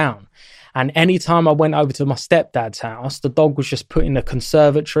put down. And anytime I went over to my stepdad's house, the dog was just put in the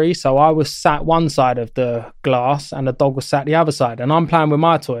conservatory. So I was sat one side of the glass and the dog was sat the other side. And I'm playing with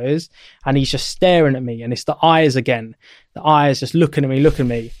my toys and he's just staring at me. And it's the eyes again. The eyes just looking at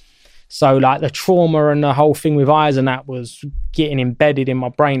me. So like the trauma and the whole thing with eyes and that was getting embedded in my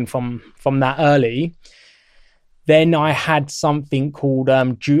brain from that early. Then I had something called, I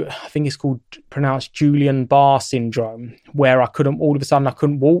think it's pronounced Guillain-Barré syndrome, where all of a sudden I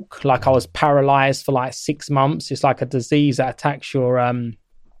couldn't walk. Like I was paralyzed for like 6 months. It's like a disease that attacks your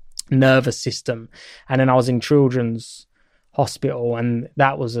nervous system. And then I was in children's hospital, and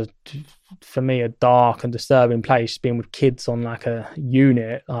that was for me a dark and disturbing place, being with kids on like a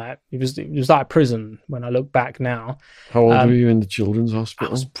unit. Like it was like prison when I look back now. How old were you in the children's hospital?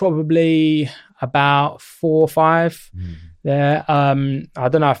 I was probably about 4 or 5 there. I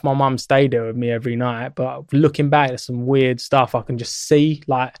don't know if my mum stayed there with me every night, but looking back at some weird stuff, I can just see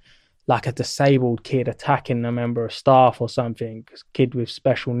like a disabled kid attacking a member of staff or something, a kid with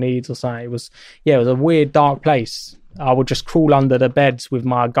special needs or something. It was a weird, dark place. I would just crawl under the beds with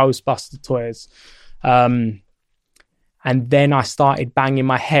my Ghostbuster toys. And then I started banging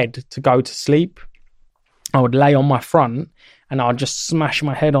my head to go to sleep. I would lay on my front and I'd just smash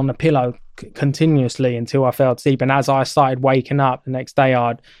my head on the pillow continuously until I fell asleep. And as I started waking up the next day,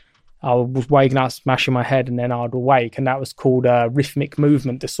 I was waking up, smashing my head, and then I'd awake. And that was called a rhythmic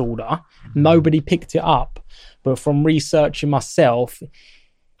movement disorder. Nobody picked it up. But from researching myself,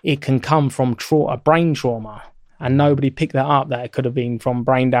 it can come from a brain trauma. And nobody picked that up, that it could have been from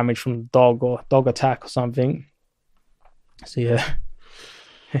brain damage from the dog or dog attack or something. So, yeah.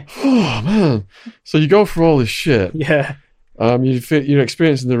 Oh, man. So you go through all this shit. Yeah. You're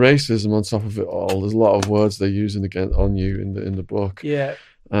experiencing the racism on top of it all. There's a lot of words they're using again on you in the book. Yeah.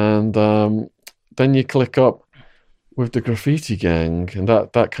 And then you click up with the graffiti gang, and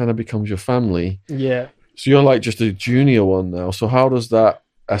that kind of becomes your family. Yeah. So you're like just a junior one now. So how does that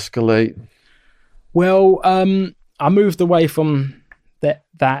escalate? Well, I moved away from that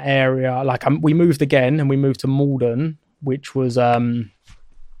area. Like we moved again, and we moved to Malden, which was like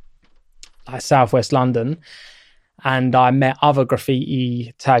southwest London. And I met other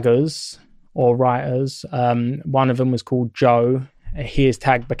graffiti taggers or writers. One of them was called Joe. His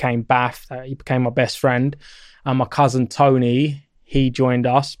tag became Bath. He became my best friend. And my cousin Tony, he joined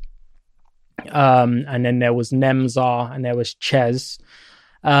us. And then there was Nemza and there was Ches.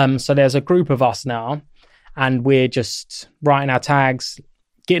 So there's a group of us now, and we're just writing our tags,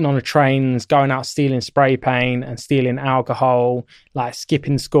 getting on the trains, going out stealing spray paint and stealing alcohol, like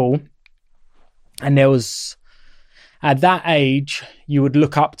skipping school. And there was, at that age, you would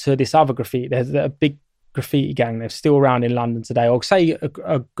look up to this other graffiti. There's a big graffiti gang. They're still around in London today. Or say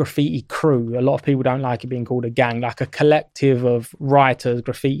a graffiti crew. A lot of people don't like it being called a gang, like a collective of writers,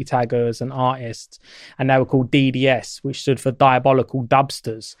 graffiti taggers and artists. And they were called DDS, which stood for Diabolical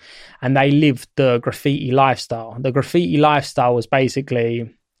Dubsters. And they lived the graffiti lifestyle. The graffiti lifestyle was basically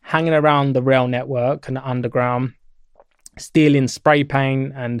hanging around the rail network and the underground, stealing spray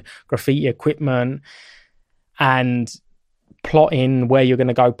paint and graffiti equipment, and plotting where you're going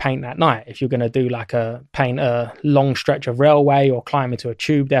to go paint that night. If you're going to do like paint a long stretch of railway or climb into a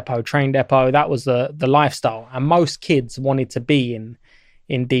tube depot, train depot, that was the lifestyle. And most kids wanted to be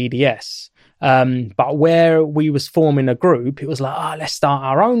in DDS. But where we was forming a group, it was like, let's start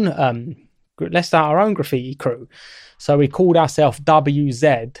our own start our own graffiti crew. So we called ourselves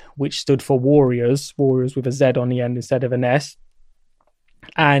WZ, which stood for Warriors with a Z on the end instead of an S,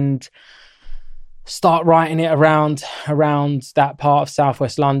 and start writing it around that part of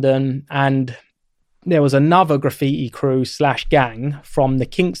southwest London. And there was another graffiti crew / gang from the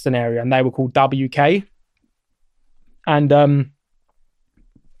Kingston area, and they were called WK. And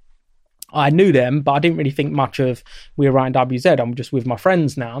I knew them, but I didn't really think much of we were writing WZ. I'm just with my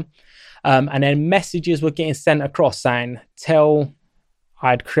friends now. And then messages were getting sent across saying,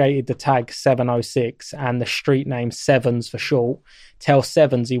 I'd created the tag 706 and the street name Sevens for short. Tell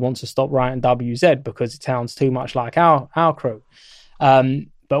Sevens he wants to stop writing WZ because it sounds too much like our crew.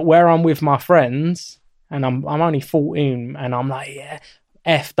 But where I'm with my friends, and I'm only 14, and I'm like, yeah,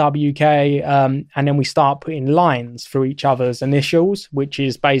 FWK, and then we start putting lines through each other's initials, which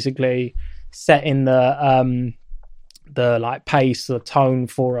is basically setting the like pace, the tone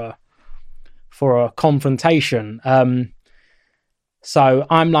for a confrontation. So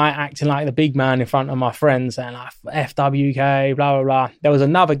I'm like acting like the big man in front of my friends, and like FWK, blah blah blah. There was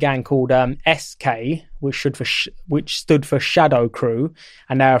another gang called SK, which stood for Shadow Crew,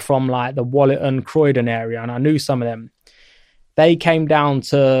 and they were from like the Wallerton, Croydon area, and I knew some of them. They came down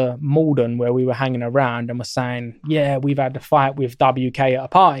to Malden where we were hanging around and were saying, yeah, we've had to fight with WK at a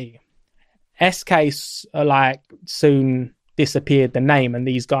party. SK like soon disappeared the name, and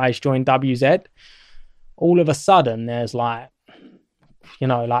these guys joined WZ. All of a sudden there's like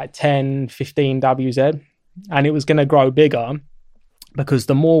 10, 15 WZ, and it was going to grow bigger because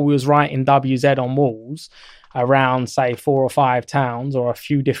the more we was writing WZ on walls around, say, 4 or 5 towns or a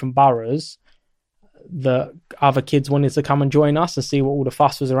few different boroughs, the other kids wanted to come and join us and see what all the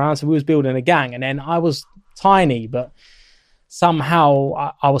fuss was around. So we was building a gang, and then I was tiny, but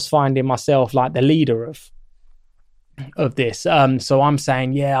somehow I was finding myself like the leader of this. So I'm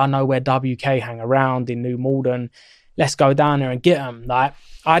saying, yeah, I know where WK hang around in New Malden. Let's go down there and get them. Like,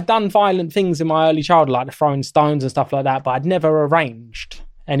 I'd done violent things in my early childhood, like throwing stones and stuff like that, but I'd never arranged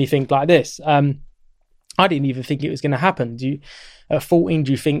anything like this. I didn't even think it was going to happen. At 14,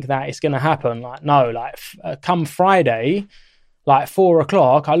 do you think that it's going to happen? Like, no, like come Friday, like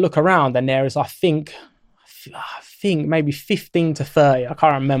 4:00, I look around and there is, I think maybe 15 to 30. I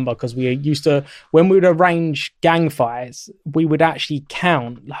can't remember, because we used to, when we would arrange gang fights, we would actually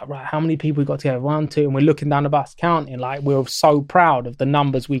count, like, right, how many people we got together? 1, 2, and we're looking down the bus counting. Like, we were so proud of the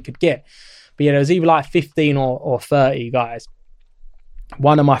numbers we could get. But yeah, there was either like 15 or 30 guys.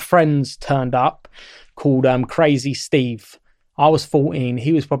 One of my friends turned up called Crazy Steve. I was 14.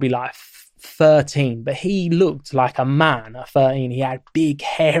 He was probably like 13, but he looked like a man at 13. He had big,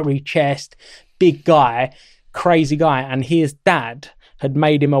 hairy chest, big guy, crazy guy. And his dad had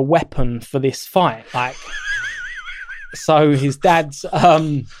made him a weapon for this fight. Like, so his dad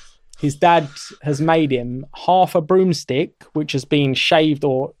has made him half a broomstick, which has been shaved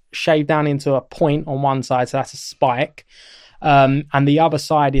down into a point on one side. So that's a spike. And the other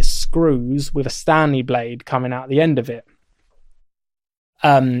side is screws with a Stanley blade coming out the end of it.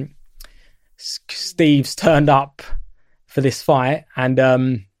 Steve's turned up for this fight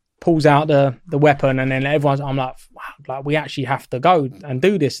and pulls out the weapon, and then I'm like, wow, we actually have to go and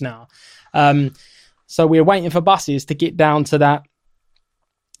do this now. So we're waiting for buses to get down to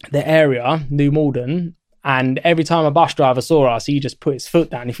the area, New Malden, and every time a bus driver saw us, he just put his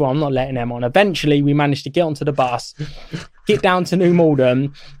foot down. He thought, I'm not letting them on. Eventually, we managed to get onto the bus, get down to New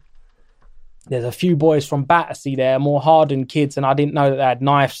Malden. There's a few boys from Battersea there, more hardened kids, and I didn't know that they had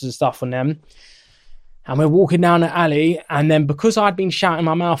knives and stuff on them. And we're walking down the alley, and then because I'd been shouting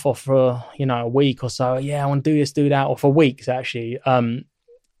my mouth off for, a week or so, yeah, I want to do this, do that, or for weeks actually,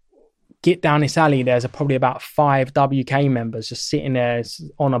 get down this alley, there's probably about 5 WK members just sitting there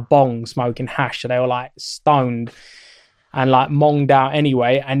on a bong smoking hash. So they were like stoned and like monged out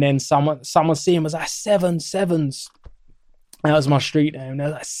anyway. And then someone see him was like, Sevens. That was my street name. They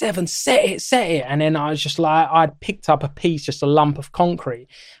were like, Sevens, set it. And then I was just like, I'd picked up a piece, just a lump of concrete.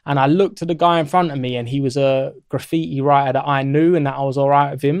 And I looked at the guy in front of me, and he was a graffiti writer that I knew and that I was all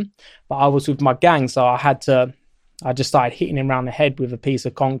right with him. But I was with my gang, so I just started hitting him around the head with a piece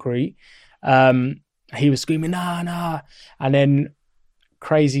of concrete. He was screaming, nah. And then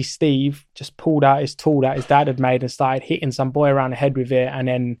Crazy Steve just pulled out his tool that his dad had made and started hitting some boy around the head with it. And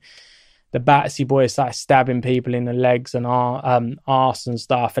then the Battersea boys started stabbing people in the legs and arse and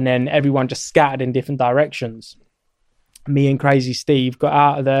stuff. And then everyone just scattered in different directions. Me and Crazy Steve got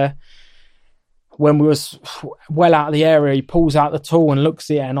out of there. When we was well out of the area, he pulls out the tool and looks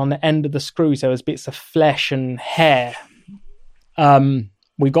at it, and on the end of the screws there was bits of flesh and hair.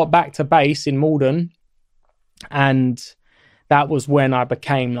 We got back to base in Malden, and that was when I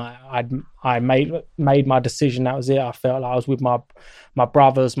became like, I made my decision. That was it. I felt like I was with my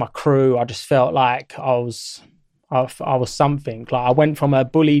brothers, my crew. I just felt like I was something. Like I went from a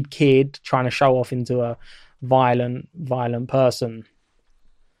bullied kid trying to show off into a violent person.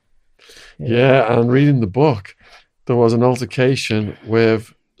 Yeah, and reading the book, there was an altercation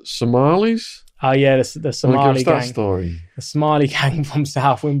with Somalis. Oh yeah, the Somali gang. That story. The Somali gang from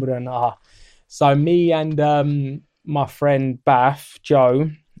South Wimbledon. So me and my friend Bath,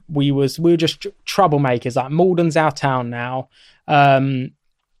 Joe, we were just troublemakers. Like Malden's our town now.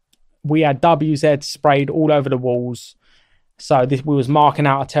 We had WZ sprayed all over the walls. So we was marking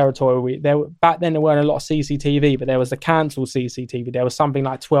out a territory. Back then there weren't a lot of CCTV, but there was the cancelled CCTV. There was something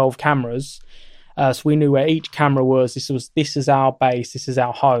like 12 cameras. So we knew where each camera was. This is our base. This is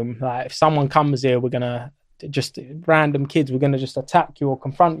our home. Like if someone comes here, we're gonna just random kids. We're gonna just attack you or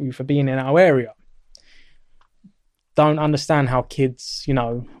confront you for being in our area. Don't understand how kids,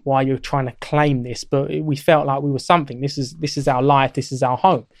 why you're trying to claim this, but we felt like we were something. This is our life. This is our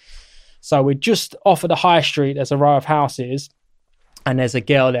home. So we're just off of the high street. There's a row of houses, and there's a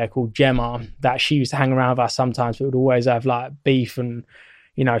girl there called Gemma that she used to hang around with us sometimes. But would always have like beef and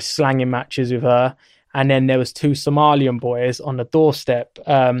slanging matches with her. And then there was 2 Somalian boys on the doorstep.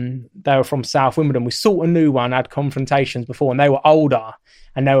 They were from South Wimbledon. We sort of knew one, had confrontations before, and they were older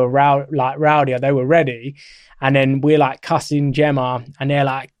and they were rowdier. They were ready. And then we're like cussing Gemma, and they're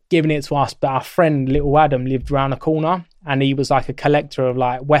like giving it to us. But our friend Little Adam lived around the corner, and he was like a collector of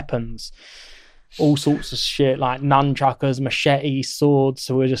like weapons, all sorts of shit, like nunchuckers, machetes, swords.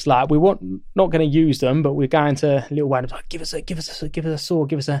 So we're just like, we weren't not going to use them, but we're going to Little Adam's like, give us a sword,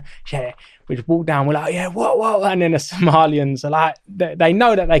 give us a shit. We just walk down, we're like, yeah, what? And then the Somalians are like, they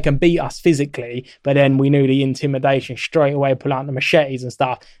know that they can beat us physically, but then we knew the intimidation straight away, pull out the machetes and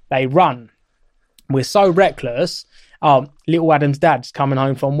stuff. They run. We're so reckless. Little Adam's dad's coming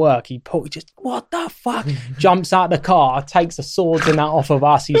home from work. He just, what the fuck? Jumps out the car, takes the swords and that off of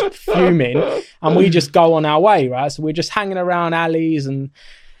us. He's fuming, and we just go on our way, right? So we're just hanging around alleys and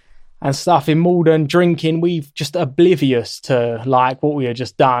stuff in Malden, drinking. We've just oblivious to like what we had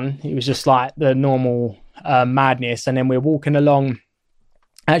just done. It was just like the normal madness. And then we're walking along.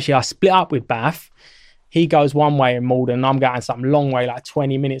 Actually, I split up with Bath. He goes one way in Malden, and I'm going some long way, like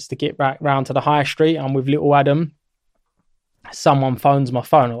 20 minutes to get back round to the high street. I'm with Little Adam. Someone phones my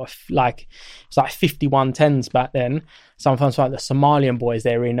phone, or like it's like 5110s back then. Someone phones like the Somalian boys.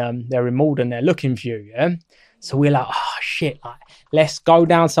 They're in Malden. They're looking for you. Yeah. So we're like, oh shit! Like let's go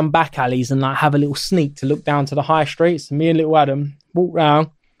down some back alleys and like have a little sneak to look down to the high street. So me and Little Adam walk round,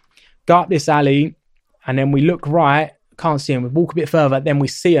 go up this alley, and then we look right. Can't see them. We walk a bit further, then we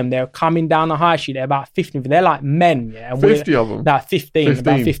see them. They're coming down the high street. They're about 15. They're like men. Yeah. And 50 of them. About 15.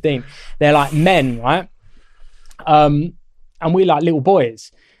 About 15. They're like men, right? And we're like little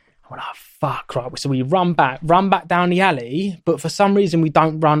boys. We're like, fuck, right? So we run back down the alley, but for some reason we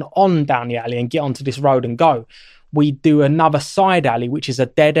don't run on down the alley and get onto this road and go. We do another side alley, which is a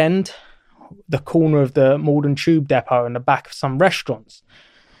dead end, the corner of the Malden Tube Depot and the back of some restaurants.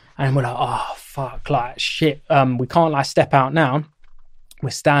 And we're like, oh, fuck, like, shit. We can't, like, step out now. We're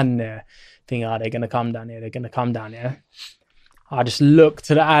standing there thinking, they're going to come down here. They're going to come down here. I just look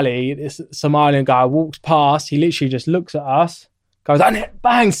to the alley. This Somalian guy walks past. He literally just looks at us, goes,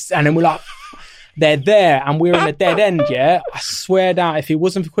 bangs. And then we're like, they're there. And we're in a dead end, yeah? I swear down, if it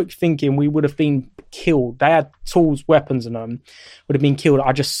wasn't for quick thinking, we would have been killed. They had tools, weapons on them, would have been killed.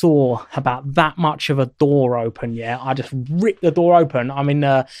 I just saw about that much of a door open, yeah? I just ripped the door open. I'm in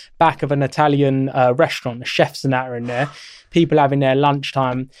the back of an Italian restaurant. The chefs and that are in there. People having their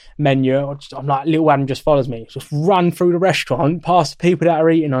lunchtime menu. I'm like, Little Adam just follows me. Just run through the restaurant, past the people that are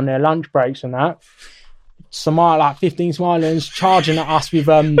eating on their lunch breaks and that. Like 15 Somalians charging at us with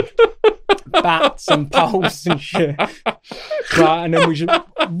bats and poles and shit. Right, and then we just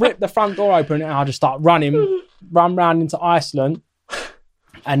rip the front door open, and I just start run round into Iceland.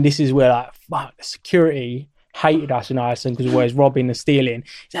 And this is where, like, fuck, the security hated us in Iceland because we were always robbing and stealing.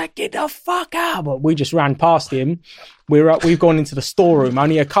 He's like, get the fuck out. But we just ran past him. We've gone into the storeroom.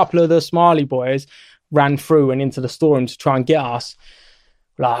 Only a couple of the Somali boys ran through and into the storeroom to try and get us.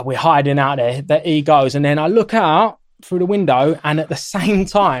 Like, we're hiding out there. There he goes. And then I look out through the window, and at the same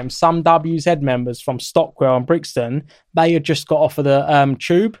time, some WZ members from Stockwell and Brixton, they had just got off of the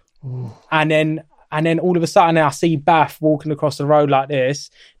tube. Ooh. And then all of a sudden I see Bath walking across the road like this.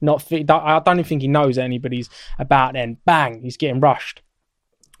 I don't even think he knows anybody's about then. Bang, he's getting rushed.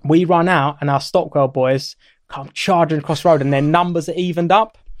 We run out, and our Stockwell boys come charging across the road, and their numbers are evened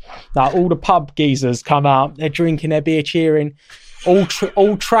up. Like, all the pub geezers come out, they're drinking their beer, cheering.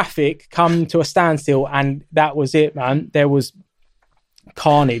 all traffic come to a standstill, and that was it, man. There was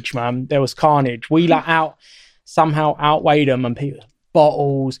carnage, man. There was carnage. We somehow outweighed them, and people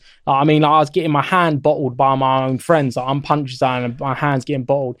bottles. I was getting my hand bottled by my own friends. Like, I'm punching down and my hand's getting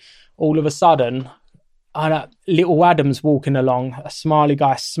bottled. All of a sudden, little Adam's walking along, a smiley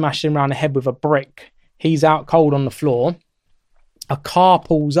guy smashing around the head with a brick. He's out cold on the floor. A car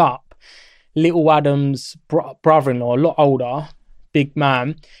pulls up. Little Adam's brother-in-law, a lot older, big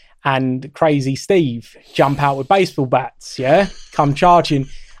man, and Crazy Steve jump out with baseball bats, come charging.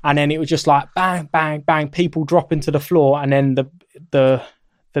 And then it was just like bang, bang, bang, people dropping to the floor. And then the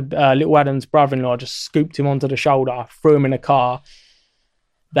little Adam's brother-in-law just scooped him onto the shoulder, threw him in a car.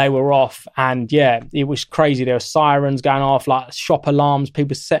 They were off. And it was crazy. There were sirens going off, like shop alarms,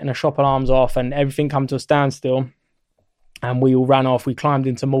 people setting the shop alarms off, and everything come to a standstill. And we all ran off. We climbed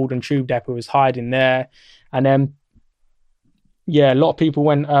into Malden Tube Depot, was hiding there. And then, a lot of people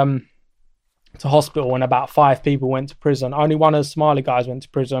went to hospital, and about 5 people went to prison. Only one of the Smiley guys went to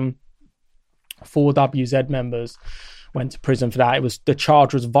prison. 4 WZ members went to prison for that. The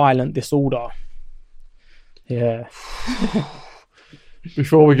charge was violent disorder. Yeah.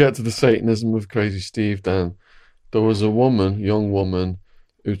 Before we get to the Satanism of Crazy Steve, Dan, there was a young woman,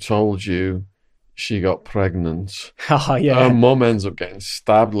 who told you she got pregnant. Oh, yeah. Her mum ends up getting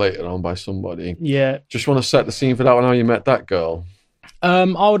stabbed later on by somebody. Yeah. Just want to set the scene for that one, how you met that girl.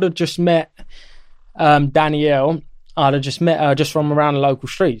 I would have just met Danielle. I'd have just met her just from around the local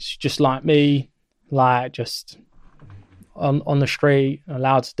streets, just like me, like just on the street,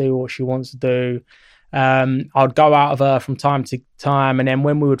 allowed to do what she wants to do. I'd go out of her from time to time, and then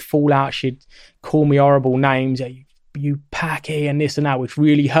when we would fall out, she'd call me horrible names, you packy and this and that, which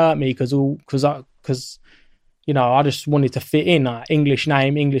really hurt me because I just wanted to fit in, English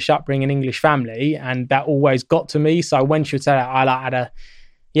name, English upbringing, English family, and that always got to me. So when she would say that, I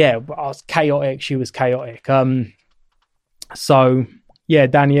was chaotic, she was chaotic.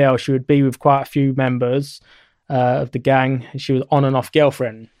 Danielle, she would be with quite a few members of the gang. She was on and off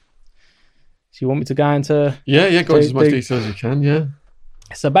girlfriend. So you want me to go into... go into as much detail as you can, yeah.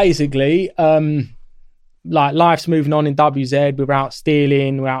 So basically, life's moving on in WZ. We're out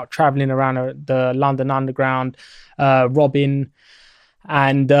stealing, we're out travelling around the London Underground, robbing.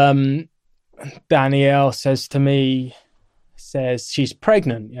 And Danielle says she's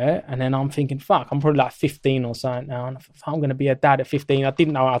pregnant, and then I'm thinking, fuck, I'm probably like 15 or something now, and I'm going to be a dad at 15. I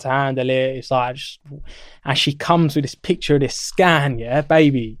didn't know how to handle it. It's like, and she comes with this picture of this scan,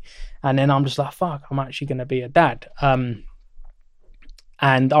 baby. And then I'm just like, fuck, I'm actually going to be a dad. And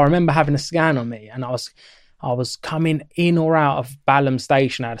I remember having a scan on me, and I was coming in or out of Balham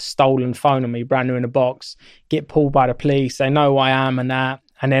Station. I had a stolen phone on me, brand new in a box, get pulled by the police. They know who I am and that.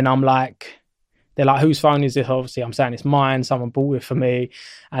 And then I'm like, they're like, whose phone is this? Obviously, I'm saying it's mine. Someone bought it for me.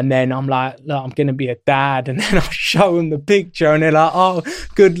 And then I'm like, look, I'm going to be a dad. And then I show them the picture, and they're like, oh,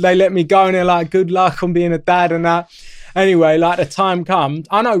 good. They let me go. And they're like, good luck on being a dad and that. Anyway, like the time comes,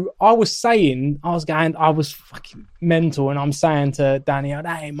 I know I was fucking mental, and I'm saying to Danny,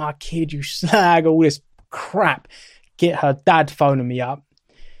 that ain't my kid, you slag, all this crap. Get her dad phoning me up.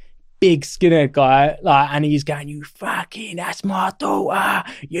 Big skinhead guy, and he's going, you fucking, that's my daughter.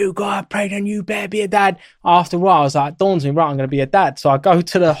 You got pregnant, you better be a dad. After a while, I was like, dawns me, right, I'm going to be a dad. So I go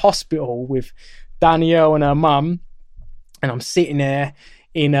to the hospital with Danielle and her mum, and I'm sitting there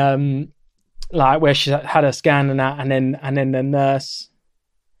in, where she had a scan and that, and then the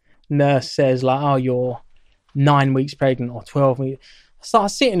nurse says like, oh, you're 9 weeks pregnant or 12 weeks. I started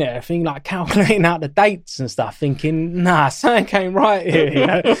sitting there thinking, like, calculating out the dates and stuff, thinking, nah, something ain't right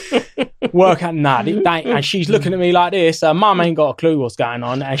here. Work out, nah, and she's looking at me like this. Her mum ain't got a clue what's going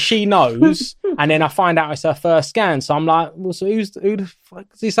on, and she knows. And then I find out it's her first scan, so I'm like, well, so who the fuck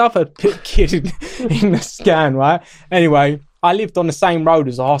is this other kid in the scan, right? Anyway, I lived on the same road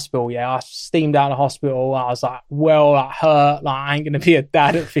as the hospital, I steamed out of the hospital. I was like, hurt, I ain't going to be a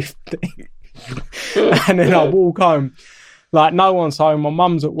dad at 15. And then I walk home, no one's home. My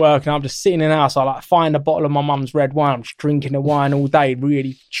mum's at work, and I'm just sitting in the house. I find a bottle of my mum's red wine. I'm just drinking the wine all day,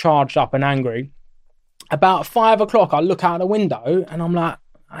 really charged up and angry. About 5 o'clock, I look out the window, and I'm like,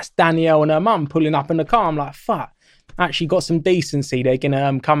 that's Danielle and her mum pulling up in the car. I'm like, fuck. Actually got some decency. They're going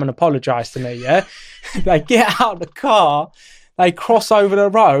to come and apologise to me, They get out of the car, they cross over the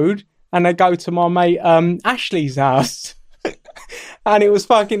road, and they go to my mate Ashley's house. And it was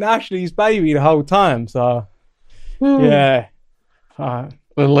fucking Ashley's baby the whole time, so... Yeah. Then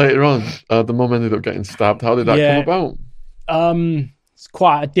later on, the mum ended up getting stabbed. How did that come about? It's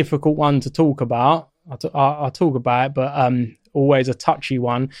quite a difficult one to talk about. I'll talk about it, but always a touchy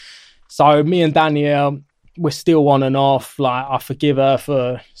one. So me and Danielle, we're still on and off. Like, I forgive her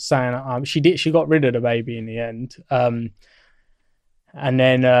for saying she got rid of the baby in the end. And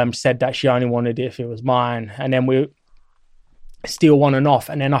then said that she only wanted it if it was mine. And then we're still on and off.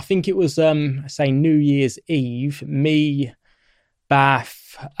 And then I think it was, say, New Year's Eve, me,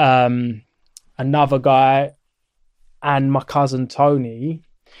 Bath, another guy, and my cousin Tony,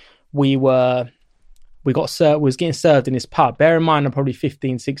 we was getting served in this pub. Bear in mind, I'm probably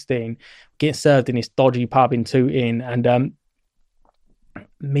 15, 16, getting served in this dodgy pub in Tooting. And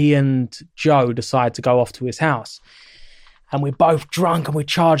me and Joe decide to go off to his house. And we're both drunk and we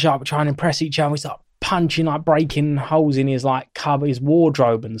charge up, we're trying to impress each other. We start punching, like breaking holes in his like cupboard, his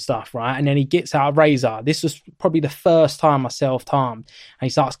wardrobe and stuff, right? And then he gets out a razor. This was probably the first time I self-harmed. And he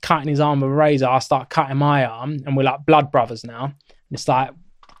starts cutting his arm with a razor. I start cutting my arm, and we're like blood brothers now. And it's like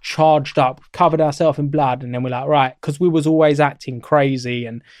charged up, covered ourselves in blood. And then we're like, right, because we was always acting crazy,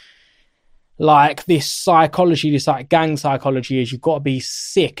 and like this psychology, this like gang psychology is you've got to be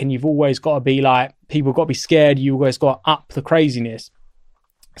sick, and you've always got to be like, people got to be scared. You always got to up the craziness.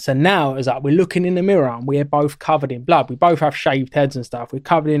 So now it's like we're looking in the mirror and we're both covered in blood. We both have shaved heads and stuff. We're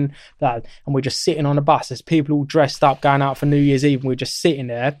covered in blood, and we're just sitting on a bus. There's people all dressed up going out for New Year's Eve, and we're just sitting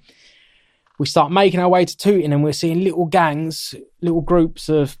there. We start making our way to Tooting, and we're seeing little gangs, little groups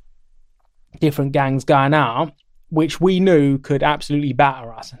of different gangs going out, which we knew could absolutely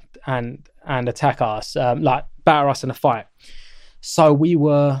batter us and attack us, like batter us in a fight. So we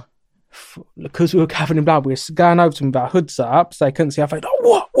were, because we were covered in blood, we were going over to them with our hoods up so they couldn't see our face.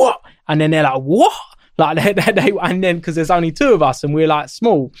 Oh, what? And then they're like, what? Like they and then because there's only two of us and we're like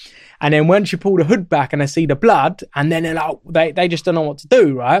small. And then once you pull the hood back and they see the blood, and then they're like, they just don't know what to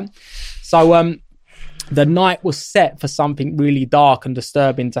do, right? So the night was set for something really dark and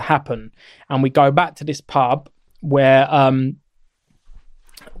disturbing to happen. And we go back to this pub where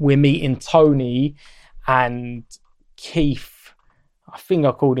we're meeting Tony and Keith. I think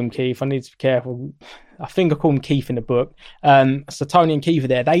I called him Keith. I need to be careful. I think I called him Keith in the book. So Tony and Keith are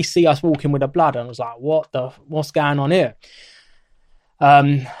there. They see us walking with the blood, and I was like, what's going on here?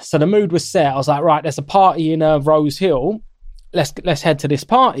 So the mood was set. I was like, right, there's a party in Rose Hill. Let's head to this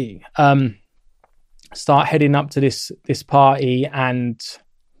party. Start heading up to this party, and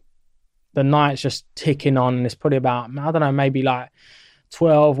the night's just ticking on. And it's probably about, I don't know, maybe like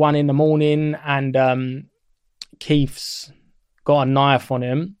 12, 1 in the morning, and Keith's got a knife on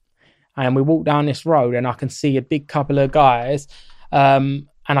him, and we walk down this road, and I can see a big couple of guys, and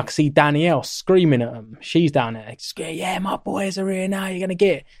I can see Danielle screaming at them. She's down there, yeah, my boys are here now, you're gonna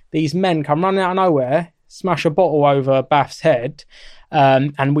get it. These men come running out of nowhere, smash a bottle over Bath's head,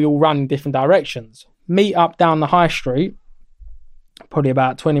 and we all run in different directions. Meet up down the high street. Probably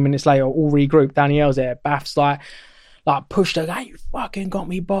about 20 minutes later, all regrouped. Danielle's there. Bath's like pushed her, hey, you fucking got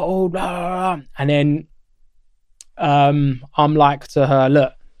me bottled, blah, blah, blah. And then I'm like to her,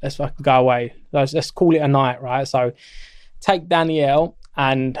 look, let's fucking go away. Let's call it a night, right? So take Danielle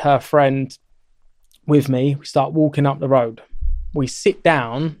and her friend with me. We start walking up the road. We sit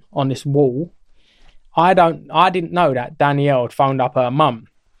down on this wall. I didn't know that Danielle had phoned up her mum.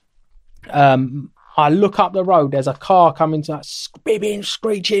 I look up the road. There's a car coming to us, bibbing,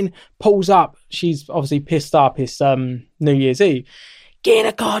 screeching, pulls up. She's obviously pissed up. It's New Year's Eve. Get in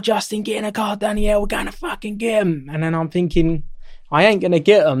a car, Justin, get in a car, Danielle, we're going to fucking get him. And then I'm thinking, I ain't going to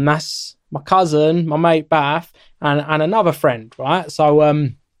get him. That's my cousin, my mate Bath, and another friend, right? So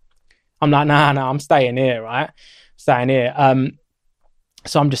I'm like, nah, I'm staying here, right? Staying here.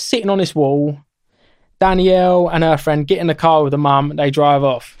 So I'm just sitting on this wall. Danielle and her friend get in the car with the mum. They drive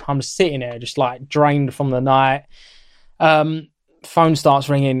off. I'm just sitting there, just like drained from the night. Phone starts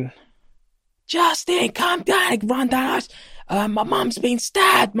ringing. Justin, come down, run down. My mum's been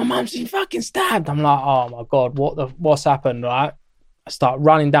stabbed. My mum's been fucking stabbed. I'm like, oh my God, what's happened, right? I start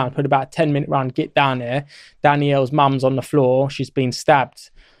running down, put about a 10-minute run, get down there. Danielle's mum's on the floor. She's been stabbed.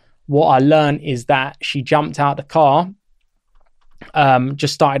 What I learned is that she jumped out the car,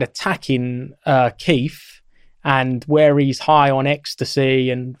 just started attacking Keith, and where he's high on ecstasy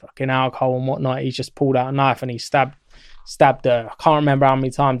and fucking alcohol and whatnot, he's just pulled out a knife and he stabbed her. I can't remember how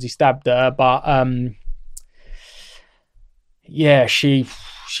many times he stabbed her, but yeah, she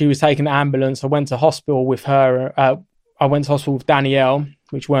was taking the ambulance. I went to hospital with her. I went to hospital with Danielle,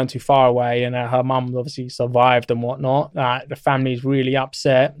 which weren't too far away, and her mum obviously survived and whatnot. The family's really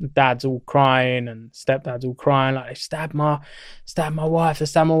upset. The dad's all crying and stepdad's all crying, like, they stabbed my wife.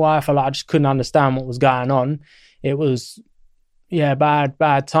 I just couldn't understand what was going on. It was, yeah,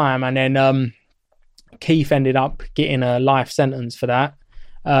 bad time. And then Keith ended up getting a life sentence for that.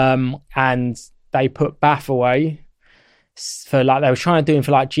 And they put Bath away. for like, they were trying to do him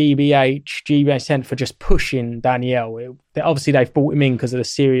for like GBH sent for just pushing Danielle. Obviously they've brought him in because of the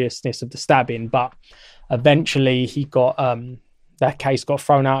seriousness of the stabbing, but eventually he got, that case got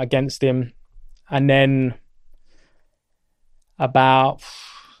thrown out against him. And then about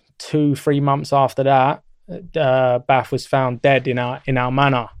 2-3 months after that, Bath was found dead in our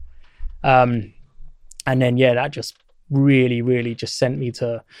manor. And then, yeah, that just really, really just sent me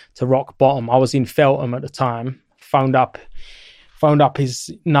to rock bottom. I was in Feltham at the time, phoned up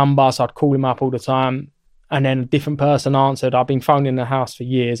his number, so I'd call him up all the time. And then a different person answered. I've been phoning the house for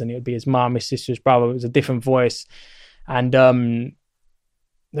years, and it would be his mum, his sister's brother. It was a different voice. And there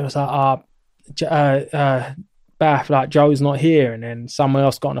was like, Bath, like, Joe's not here. And then someone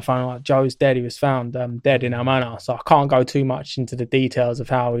else got on the phone, like, Joe's dead. He was found dead in our manor. So I can't go too much into the details of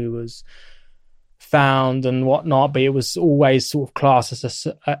how he was found and whatnot, but it was always sort of classed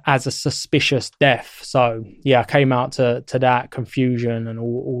as a suspicious death. So yeah, I came out to that confusion and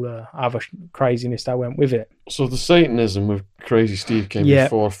all the other craziness that went with it. So the Satanism with Crazy Steve came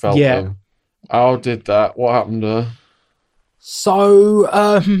before Feltham. Yeah. How did that? What happened there? So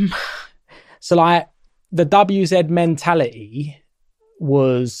like the WZ mentality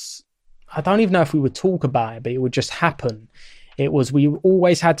was, I don't even know if we would talk about it, but it would just happen. It was, we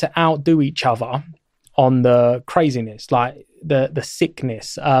always had to outdo each other on the craziness, like the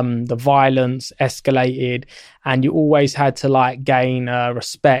sickness, the violence escalated, and you always had to like gain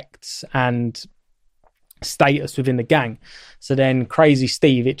respect and status within the gang. So then Crazy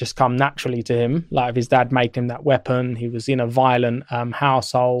Steve, it just come naturally to him. Like if his dad made him that weapon, he was in a violent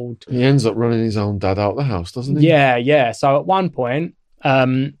household. He ends up running his own dad out of the house, doesn't he? Yeah. So at one point,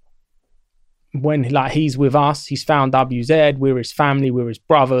 when like he's with us, he's found WZ, we're his family, we're his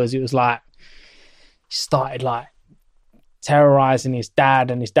brothers. It was like he started like terrorizing his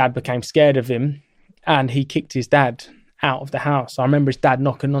dad, and his dad became scared of him, and he kicked his dad out of the house. I remember his dad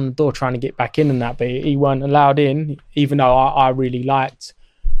knocking on the door trying to get back in and that, but he weren't allowed in, even though I really liked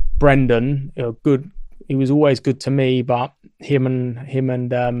Brendan. He was always good to me, but him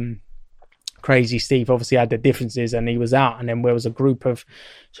and Crazy Steve obviously had their differences, and he was out. And then there was a group of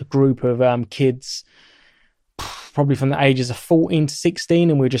kids, probably from the ages of 14 to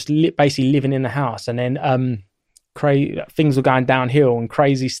 16, and we were just basically living in the house. And then things were going downhill, and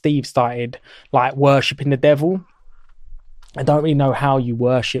Crazy Steve started like worshipping the devil. I don't really know how you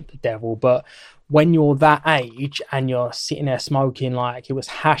worship the devil, but when you're that age and you're sitting there smoking, like it was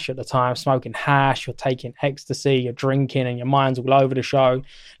hash at the time, smoking hash, you're taking ecstasy, you're drinking, and your mind's all over the show.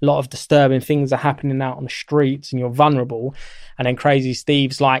 A lot of disturbing things are happening out on the streets, and you're vulnerable. And then Crazy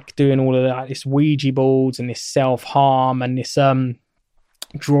Steve's like doing all of that, this Ouija boards and this self-harm and this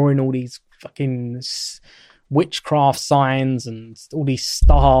drawing all these fucking witchcraft signs and all these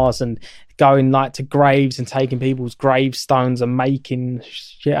stars, and going like to graves and taking people's gravestones and making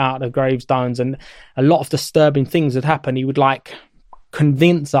shit out of gravestones, and a lot of disturbing things would happen. He would like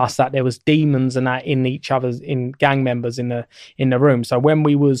convince us that there was demons and that in gang members in the room. So when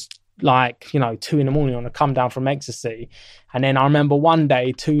we was like, 2 a.m. on a come down from ecstasy, and then I remember one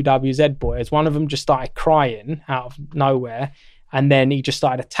day 2 WZ boys, one of them just started crying out of nowhere, and then he just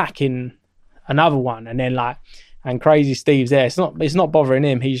started attacking another one, and then and Crazy Steve's there. It's not bothering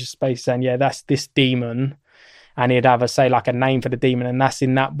him. He's just basically saying, yeah, that's this demon, and he'd have say like a name for the demon, and that's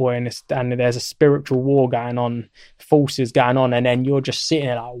in that boy, and there's a spiritual war going on, forces going on, and then you're just sitting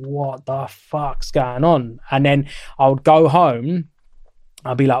there like, what the fuck's going on? And then I would go home.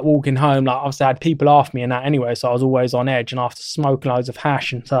 I'd be like walking home, like obviously I had people after me and that anyway, so I was always on edge, and after smoking loads of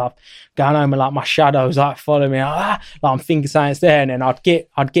hash and stuff, going home and like my shadows like follow me, like I'm thinking something's there, and then I'd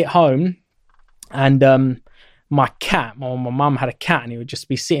get home. And my mum had a cat, and he would just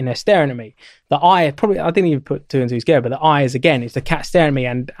be sitting there staring at me. The eye, probably, I didn't even put 2 and 2 together, but the eyes again, it's the cat staring at me.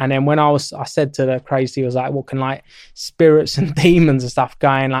 And then when I said to the Crazy, he was like, what can like spirits and demons and stuff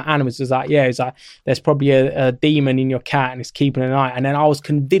going, like animals? He was like, yeah, he's like, there's probably a demon in your cat and it's keeping an eye. And then I was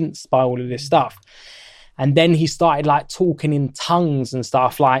convinced by all of this stuff. And then he started like talking in tongues and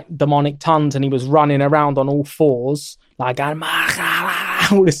stuff, like demonic tongues, and he was running around on all fours, like going,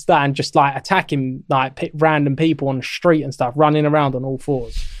 all this stuff, and just like attacking like random people on the street and stuff, running around on all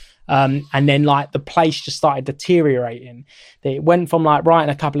fours. And then like the place just started deteriorating. It went from like writing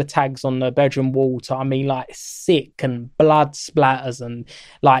a couple of tags on the bedroom wall to, like sick and blood splatters and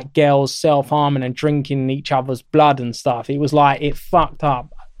like girls self-harming and drinking each other's blood and stuff. It was like, it fucked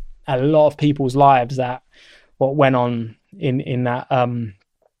up a lot of people's lives, that what went on in that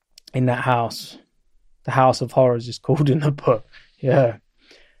house. The House of Horrors is called in the book. Yeah.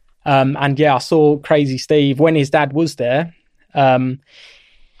 And yeah, I saw Crazy Steve when his dad was there.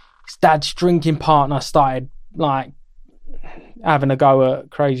 His dad's drinking partner started like having a go at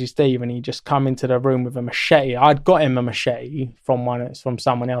Crazy Steve, and he just come into the room with a machete. I'd got him a machete from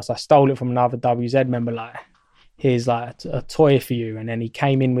someone else. I stole it from another WZ member. Like, here's like a toy for you. And then he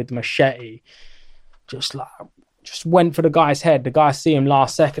came in with the machete, just went for the guy's head. The guy see him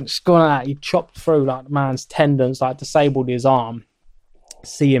last second, just gone out. He chopped through like the man's tendons, like disabled his arm.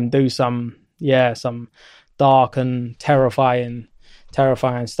 See him do some dark and terrifying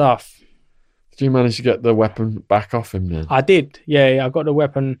stuff. Did you manage to get the weapon back off him then? I did. Yeah, I got the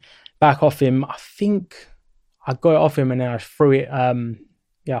weapon back off him. I think I got it off him and then I threw it.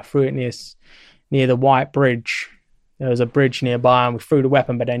 I threw it near the White Bridge. There was a bridge nearby and we threw the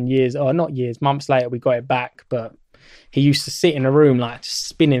weapon, but then months later, we got it back. But he used to sit in a room, like just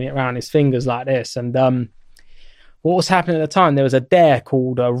spinning it around his fingers like this. And what was happening at the time, there was a dare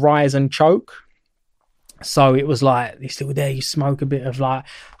called Rise and Choke. So it was like this little dare, you smoke a bit of like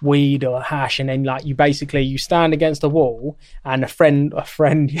weed or hash, and then like you stand against a wall and a friend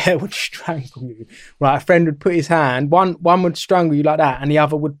would strangle you. Right, a friend would put his hand, one would strangle you like that, and the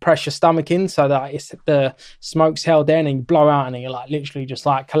other would press your stomach in so that the smoke's held there, and then you blow out and you're like literally just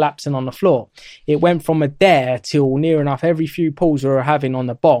like collapsing on the floor. It went from a dare till near enough every few pulls we were having on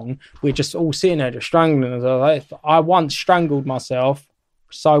the bong, we're just all sitting there just strangling us. I once strangled myself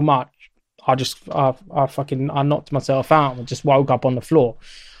so much, I knocked myself out and just woke up on the floor.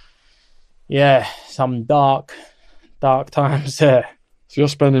 Yeah, some dark times there. So you're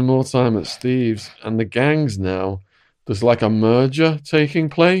spending more time at Steve's, and the gangs now, there's like a merger taking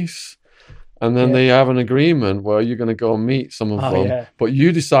place, and then they have an agreement where you're going to go and meet some of them. Yeah. But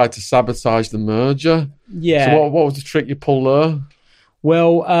you decide to sabotage the merger. Yeah. So what was the trick you pulled there?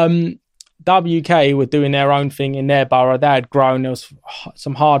 Well, WK were doing their own thing in their borough. They had grown. There was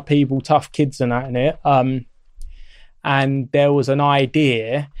some hard people, tough kids and that in it. And there was an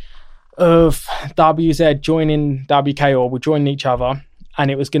idea of WZ joining WK, or we're joining each other,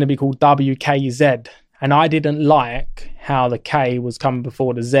 and it was going to be called WKZ. And I didn't like how the K was coming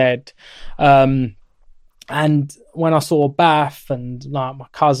before the Z. And when I saw Bath and like my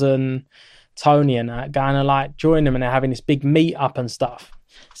cousin Tony and that going to like join them, and they're having this big meet up and stuff.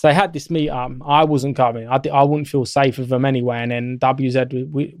 So they had this meet up. I wasn't coming. I wouldn't feel safe with them anyway. And then WZ,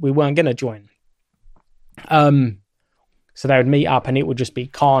 we weren't going to join. So they would meet up and it would just be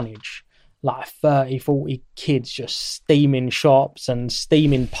carnage. Like 30, 40 kids just steaming shops and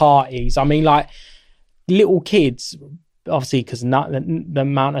steaming parties. I mean, like little kids, obviously because the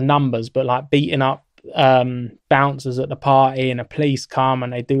amount of numbers, but like beating up bouncers at the party, and the police come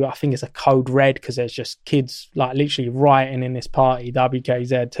and they do, I think it's a code red, because there's just kids like literally rioting in this party.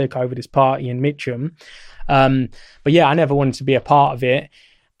 WKZ took over this party in Mitcham. But yeah, I never wanted to be a part of it.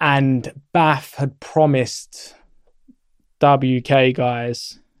 And Bath had promised WK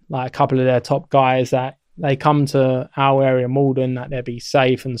guys, like a couple of their top guys, that they come to our area, Malden, that they'd be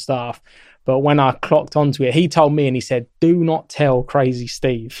safe and stuff. But when I clocked onto it, he told me and he said, do not tell Crazy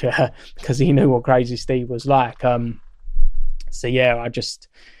Steve, because he knew what Crazy Steve was like. So yeah,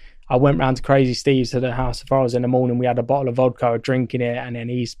 I went round to Crazy Steve's to the house. If I was in the morning, we had a bottle of vodka, drinking it, and then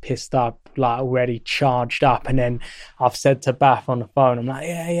he's pissed up, like already charged up. And then I've said to Bath on the phone, I'm like,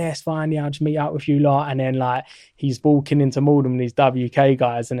 yeah, it's fine. Yeah, I'll just meet up with you lot. And then like he's walking into Malden with these WK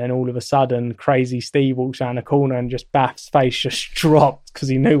guys, and then all of a sudden Crazy Steve walks around the corner and just Bath's face just dropped because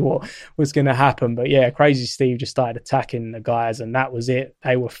he knew what was going to happen. But yeah, Crazy Steve just started attacking the guys, and that was it.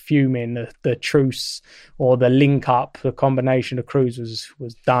 They were fuming. The truce, or the link up, the combination of crews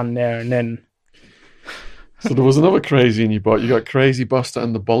was done there and then. So there was another crazy in your boat. You got Crazy Buster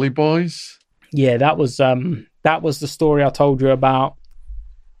and the Bolly Boys. Yeah, that was the story I told you about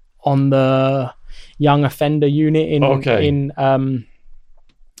on the young offender unit in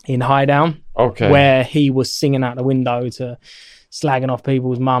Highdown. Okay. Where he was singing out the window to slagging off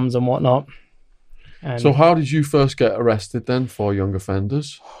people's mums and whatnot. And so how did you first get arrested then for young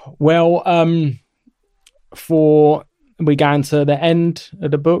offenders? Well, we go into the end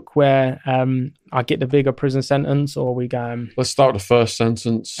of the book where I get the bigger prison sentence, or we go... Let's start with the first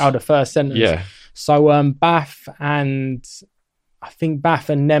sentence. Oh, the first sentence. Yeah. So Bath and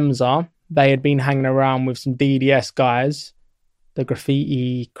Nemza, they had been hanging around with some DDS guys, the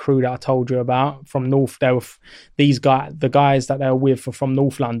graffiti crew that I told you about from North. They were the guys that they were with were from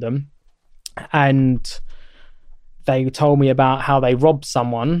North London, and they told me about how they robbed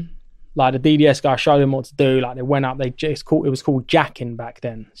someone. Like the DDS guy showed them what to do. Like they went up, it was called jacking back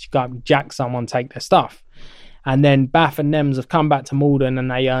then. So you go up and jack someone, take their stuff. And then Bath and Nems have come back to Malden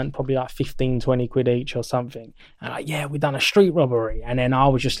and they earned probably like 15, 20 quid each or something. And like, yeah, we've done a street robbery. And then I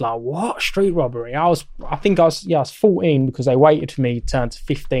was just like, what? Street robbery? I was 14 because they waited for me to turn to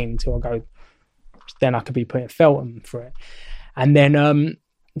 15 until I go, then I could be putting Feltham for it. And then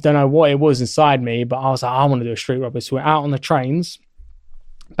don't know what it was inside me, but I was like, I want to do a street robbery. So we're out on the trains.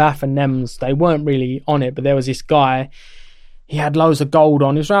 Bath and Nems, they weren't really on it, but there was this guy. He had loads of gold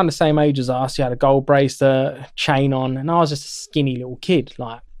on. He was around the same age as us. He had a gold bracelet, chain on, and I was just a skinny little kid,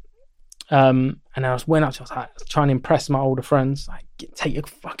 like. And I went up to him, I was like trying to impress my older friends, like, take your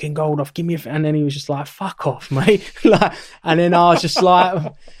fucking gold off, give me and then he was just like, fuck off, mate. Like, and then I was just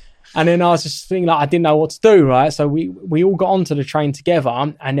thinking, like, I didn't know what to do, right? So we all got onto the train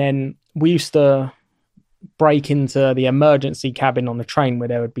together, and then we used to break into the emergency cabin on the train where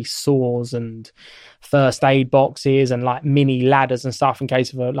there would be saws and first aid boxes and like mini ladders and stuff in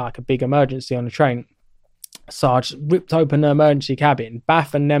case of a big emergency on the train. So I just ripped open the emergency cabin.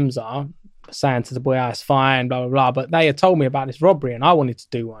 Bath and Nemza saying to the boy, it's fine, blah, blah, blah. But they had told me about this robbery and I wanted to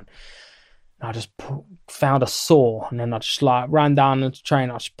do one. And I just found a saw, and then I just like ran down the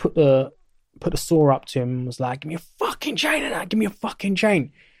train. I just put the saw up to him and was like, give me a fucking chain and that, give me a fucking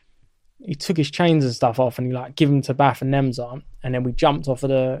chain. He took his chains and stuff off and he like give them to Bath and Nemza. And then we jumped off of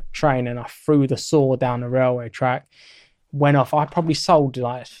the train and I threw the saw down the railway track. Went off. I probably sold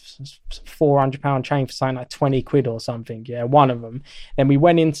like £400 chain for something like 20 quid or something. Yeah, one of them. Then we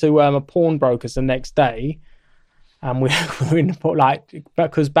went into a pawnbroker's the next day, and we were in the, like,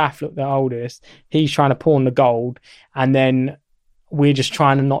 because Bath looked the oldest, he's trying to pawn the gold, and then we're just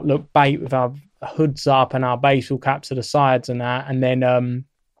trying to not look bait with our hoods up and our baseball caps to the sides and that. And then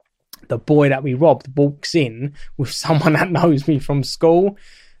the boy that we robbed walks in with someone that knows me from school.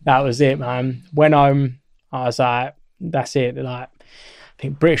 That was it, man. Went home. I was like, that's it. Like, I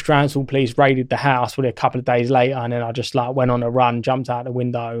think British Transport Police raided the house a couple of days later, and then I just like went on a run, jumped out the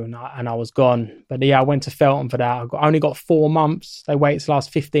window, and I was gone. But yeah, I went to Feltham for that. I only got 4 months. They waited till I was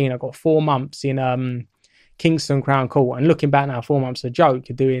 15. I got 4 months in Kingston Crown Court. And looking back now, 4 months is a joke.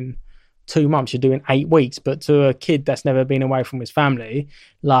 You're doing 2 months, you're doing 8 weeks. But to a kid that's never been away from his family,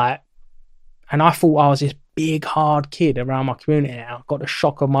 like, and I thought I was this big hard kid around my community. I got the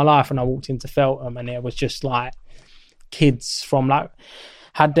shock of my life when I walked into Feltham, and it was just like kids from like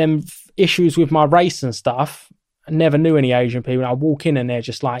had them issues with my race and stuff. I never knew any Asian people. I walk in and they're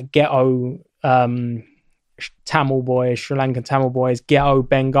just like ghetto Tamil boys, Sri Lankan Tamil boys, ghetto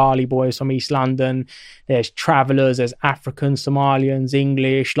Bengali boys from East London. There's travellers, there's Africans, Somalians,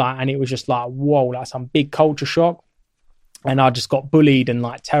 English, like, and it was just like, whoa, like some big culture shock. And I just got bullied and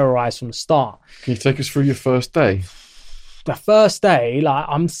like terrorized from the start. Can you take us through your first day? The first day, like,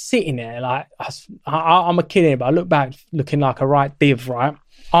 I'm sitting there, like, I'm a kid here, but I look back looking like a right div, right?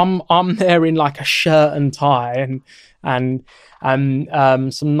 I'm there in like a shirt and tie and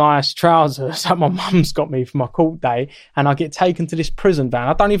some nice trousers that my mum's got me for my court day, and I get taken to this prison van.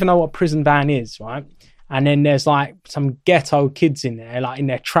 I don't even know what a prison van is, right? And then there's like some ghetto kids in there, like in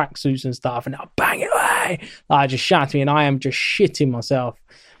their tracksuits and stuff, and they'll bang it away. Like, just shout to me, and I am just shitting myself.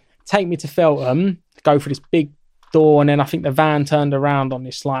 Take me to Feltham, go for this big door, and then I think the van turned around on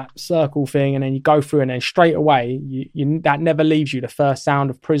this like circle thing, and then you go through, and then straight away you that never leaves you, the first sound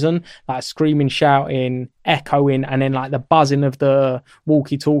of prison, like screaming, shouting, echoing, and then like the buzzing of the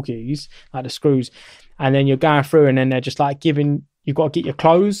walkie-talkies, like the screws. And then you're going through, and then they're just like you've got to get your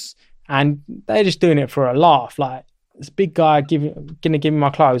clothes, and they're just doing it for a laugh. Like, this big guy gonna give me my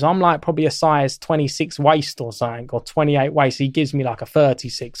clothes. I'm like probably a size 26 waist or something, or 28 waist. He gives me like a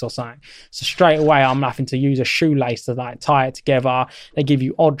 36 or something. So straight away I'm having to use a shoelace to like tie it together. They give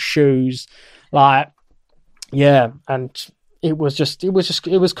you odd shoes, like, yeah. And it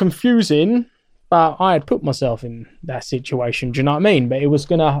was confusing, but I had put myself in that situation. Do you know what I mean? But it was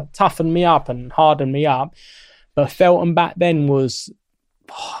gonna toughen me up and harden me up. But Feltham back then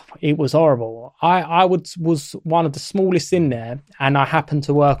it was horrible. I was one of the smallest in there, and I happened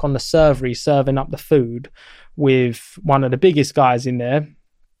to work on the servery serving up the food with one of the biggest guys in there.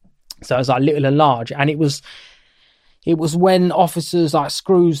 So it was like little and large, and it was when officers like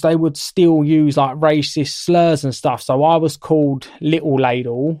Screws, they would still use like racist slurs and stuff. So I was called Little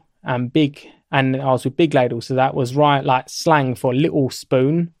Ladle and Big, and I was with Big Ladle, so that was right like slang for little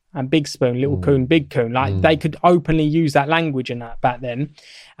spoon. And big spoon, little coon, big coon. Like, they could openly use that language in that back then.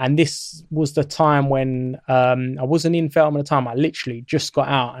 And this was the time when I wasn't in Feltham at the time. I literally just got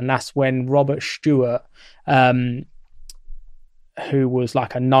out. And that's when Robert Stewart, who was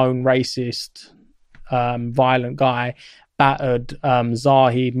like a known racist, violent guy, battered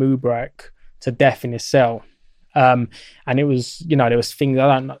Zahid Mubarak to death in his cell. And it was, there was things,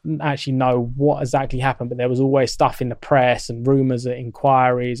 I don't actually know what exactly happened, but there was always stuff in the press and rumours at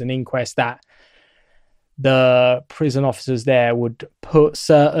inquiries and inquests that the prison officers there would put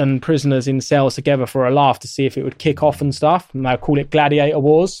certain prisoners in cells together for a laugh to see if it would kick off and stuff. And they'll call it gladiator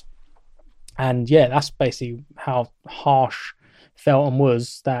wars. And yeah, that's basically how harsh Feltham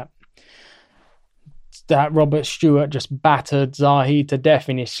was that Robert Stewart just battered Zahi to death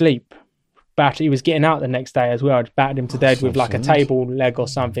in his sleep. He was getting out the next day as well. I just battered him to death with like a table leg or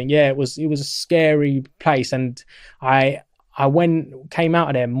something. Yeah, it was a scary place, and I came out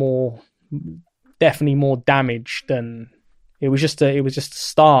of there definitely more damaged than it was just a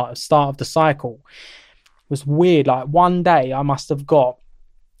start of the cycle. It was weird. Like one day I must have got,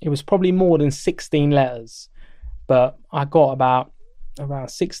 it was probably more than 16 letters, but I got around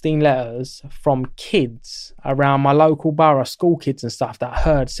 16 letters from kids around my local borough, school kids and stuff, that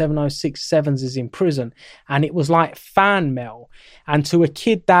heard 706-7s is in prison, and it was like fan mail. And to a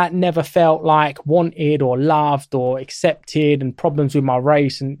kid that never felt like wanted or loved or accepted, and problems with my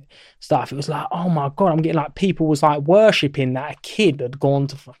race and stuff, it was like, oh my god, I'm getting like, people was like worshipping that a kid had gone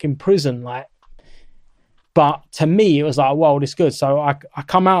to fucking prison. Like, but to me it was like, well, this is good. So I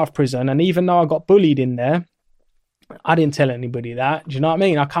come out of prison, and even though I got bullied in there, I didn't tell anybody that. Do you know what I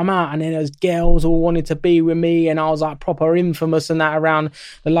mean? I come out, and then there's girls all wanted to be with me, and I was like proper infamous and that around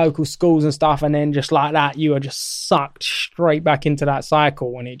the local schools and stuff. And then just like that, you are just sucked straight back into that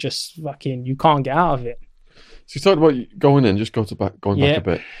cycle, and it just fucking, you can't get out of it. So you talked about going in, just going back a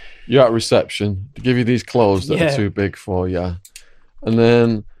bit. You're at reception. They give you these clothes that are too big for you. And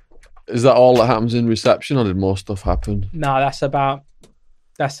then, is that all that happens in reception, or did more stuff happen? No, that's about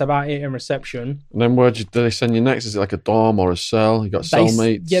it in reception. And then where do they send you next? Is it like a dorm or a cell? You got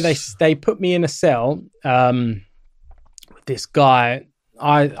cellmates? Yeah, they put me in a cell with this guy.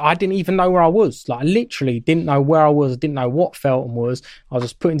 I didn't even know where I was. Like, I literally didn't know where I was. I didn't know what Feltham was. I was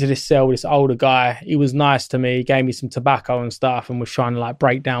just put into this cell with this older guy. He was nice to me, gave me some tobacco and stuff, and was trying to like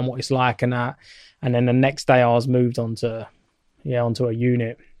break down what it's like and that. And then the next day I was moved onto a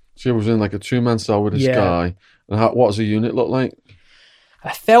unit. So you was in like a 2-man cell with this guy. And what does a unit look like?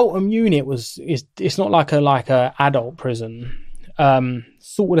 A Feltham unit it's not like a adult prison.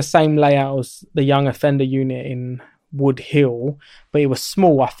 Sort of the same layout as the young offender unit in Wood Hill, but it was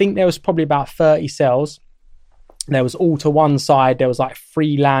small. I think there was probably about 30 cells. There was all to one side. There was like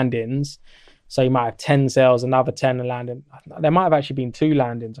 3 landings. So you might have 10 cells, another 10 landing. There might have actually been 2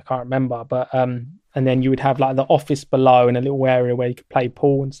 landings. I can't remember. But and then you would have like the office below and a little area where you could play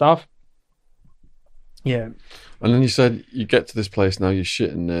pool and stuff. Yeah. And then you said you get to this place now, you're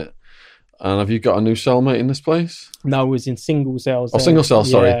shitting it. And have you got a new cellmate in this place? No, it was in single cells. Oh, single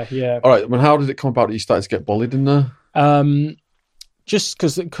cells, sorry. Yeah. All right. How did it come about that you started to get bullied in there? Just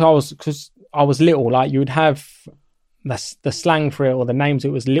because I was little. Like, you would have the slang for it, or the names. It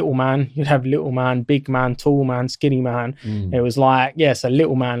was little man. You'd have little man, big man, tall man, skinny man. It was like, so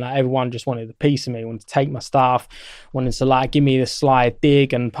little man. Like, everyone just wanted a piece of me, wanted to take my stuff, wanted to like give me the sly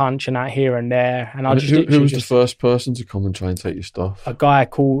dig and punch and that here and there. And who was the first person to come and try and take your stuff? A guy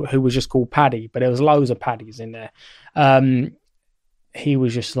who was just called Paddy, but there was loads of Paddies in there. He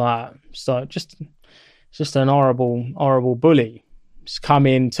was just like, just an horrible bully. Just come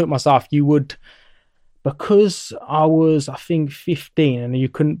in, took my stuff. You would. Because I was, I think, 15, and you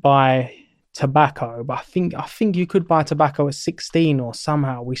couldn't buy tobacco, but I think you could buy tobacco at 16, or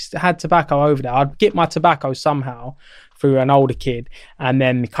somehow we had tobacco over there. I'd get my tobacco somehow through an older kid, and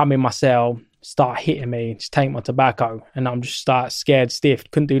then come in my cell, start hitting me, just take my tobacco, and I'm just start scared stiff.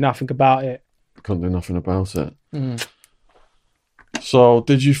 Couldn't do nothing about it. Couldn't do nothing about it. So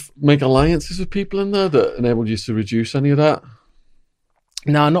did you make alliances with people in there that enabled you to reduce any of that?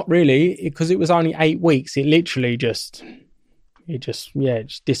 No, not really, because it was only 8 weeks. It literally just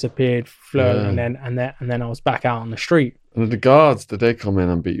disappeared, and then I was back out on the street. And the guards, did they come in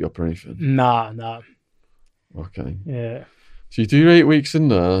and beat you up or anything? No. Okay. Yeah. So you do your 8 weeks in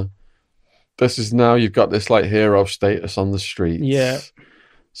there. This is now you've got this like hero status on the streets. Yeah.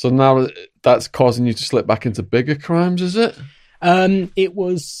 So now that's causing you to slip back into bigger crimes, is it? It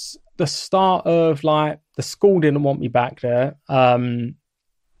was the start of like the school didn't want me back there.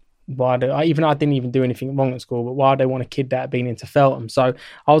 I didn't even do anything wrong at school, but why they want a kid that had been into Feltham? So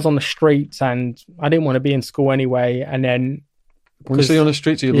I was on the streets, and I didn't want to be in school anyway. And then, when you say on the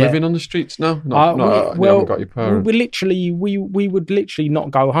streets, are you living on the streets now? You haven't got your parents. We would literally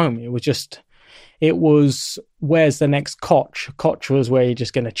not go home. It was where's the next Koch? Koch was where you're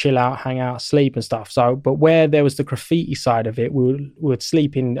just going to chill out, hang out, sleep and stuff. So, but where there was the graffiti side of it, we would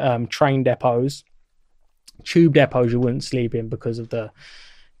sleep in train depots, tube depots. You wouldn't sleep in because of the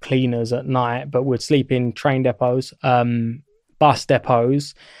cleaners at night, but we'd sleep in train depots, bus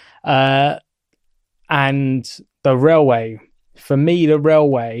depots, and the railway. For me, the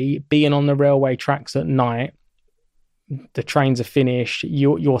railway, being on the railway tracks at night, the trains are finished,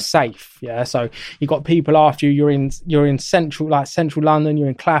 you're safe. Yeah, so you got people after you. You're in central London. You're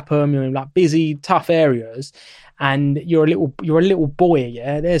in Clapham. You're in like busy, tough areas, and you're a little boy.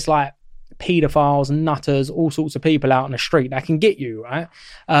 Yeah, there's like paedophiles and nutters, all sorts of people out on the street that can get you, right?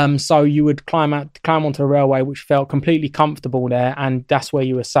 So you would climb onto the railway, which felt completely comfortable there, and that's where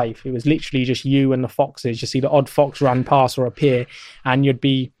you were safe. It was literally just you and the foxes. You see the odd fox run past or appear, and you'd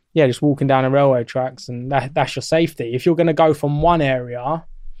be just walking down the railway tracks, and that's your safety. If you're going to go from one area,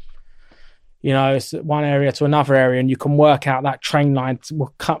 it's one area to another area, and you can work out that train line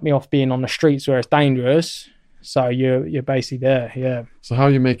will cut me off being on the streets where it's dangerous. So you're basically there, yeah. So how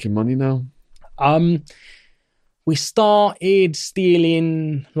are you making money now? We started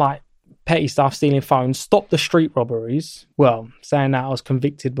stealing like petty stuff, stealing phones, stopped the street robberies. Well, saying that I was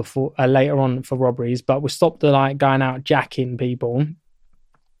convicted before later on for robberies, but we stopped the like going out jacking people.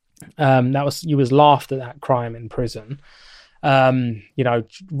 You was laughed at that crime in prison.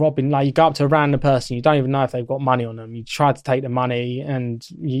 Robbing, like you go up to a random person, you don't even know if they've got money on them. You try to take the money and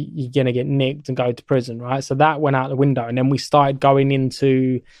you're going to get nicked and go to prison, right? So that went out the window. And then we started going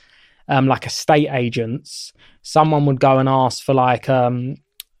into like estate agents. Someone would go and ask for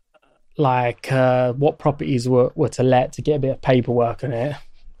what properties were to let, to get a bit of paperwork on it.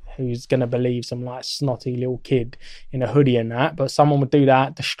 Who's going to believe some like snotty little kid in a hoodie and that? But someone would do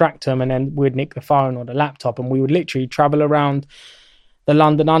that, distract them, and then we'd nick the phone or the laptop, and we would literally travel around the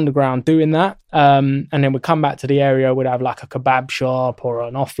London Underground doing that. And then we'd come back to the area, we'd have like a kebab shop or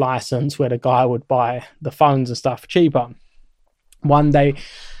an off license where the guy would buy the phones and stuff cheaper. One day,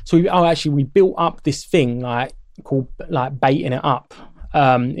 we built up this thing called baiting it up.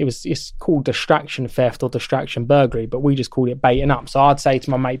 It's called distraction theft or distraction burglary, but we just called it baiting up. So I'd say to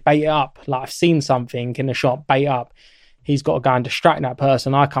my mate, bait it up. Like, I've seen something in the shop, bait up. He's got to go and distract that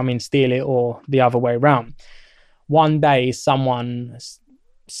person. I come in, steal it, or the other way around. One day, a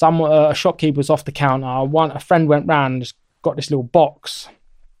shopkeeper was off the counter. A friend went round and just got this little box.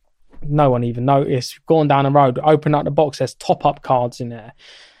 No one even noticed. Gone down the road, opened up the box. There's top-up cards in there.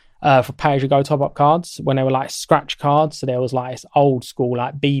 For pay-as-you-go top-up cards, when they were like scratch cards. So there was like this old school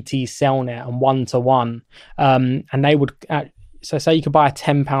like BT Cellnet and 1-to-1. And they would, so say you could buy a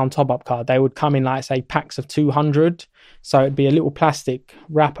 £10 top-up card, they would come in like, say, packs of 200. So it'd be a little plastic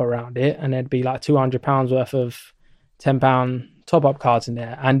wrap around it, and there'd be like £200 worth of £10 top-up cards in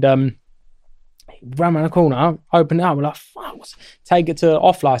there. And ran around the corner, opened it up, we're like, fuck, take it to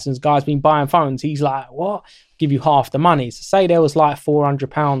off license, guy's been buying phones. He's like, what? Give you half the money. So say there was like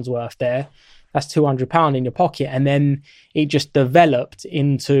 £400 worth there, that's £200 in your pocket. And then it just developed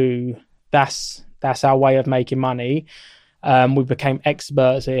into that's our way of making money. We became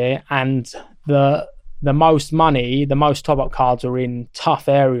experts here, and the most money, the most top-up cards are in tough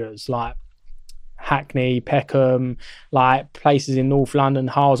areas like Hackney, Peckham, like places in North London,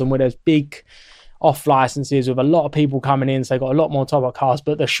 Harlesden, where there's big off licenses with a lot of people coming in, so they got a lot more top-up cards.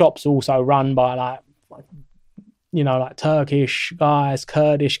 But the shop's also run by like Turkish guys,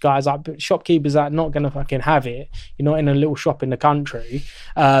 Kurdish guys, like shopkeepers that are not going to fucking have it. You're not in a little shop in the country.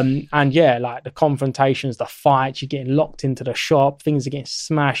 And yeah, like the confrontations, the fights, you're getting locked into the shop, things are getting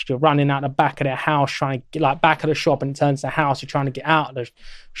smashed, you're running out the back of their house, trying to get like back of the shop, and it turns to the house, you're trying to get out of the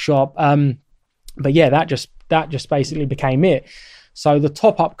shop. But yeah, that just basically became it. So the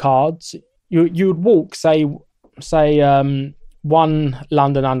top-up cards, you would walk, say one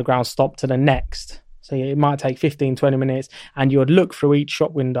London Underground stop to the next. So it might take 15, 20 minutes, and you would look through each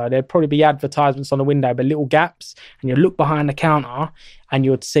shop window. There'd probably be advertisements on the window, but little gaps, and you'd look behind the counter and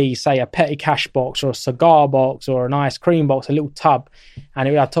you would see, say, a petty cash box or a cigar box or an ice cream box, a little tub, and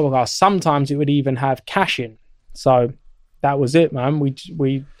it would have top-up cards. Sometimes it would even have cash in. So that was it, man. I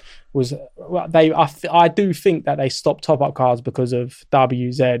do think that they stopped top-up cards because of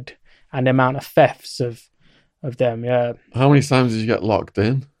WZ and the amount of thefts of them, yeah. How many times did you get locked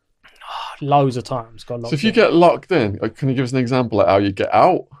in? Loads of times got locked in. So if you get locked in, can you give us an example of how you get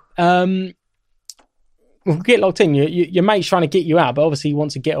out? Well, get locked in, your mate's trying to get you out, but obviously you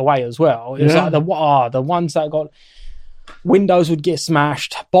want to get away as well. It was like the ones that got... Windows would get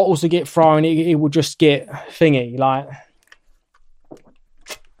smashed, bottles would get thrown, it would just get thingy, like...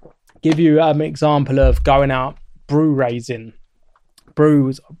 Give you an example of going out brew raising. Brew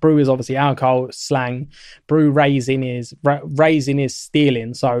is obviously alcohol slang. Brew raising is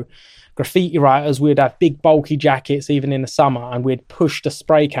stealing. So graffiti writers would have big bulky jackets even in the summer, and we'd push the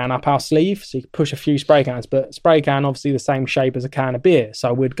spray can up our sleeve. So you could push a few spray cans, but spray can obviously the same shape as a can of beer.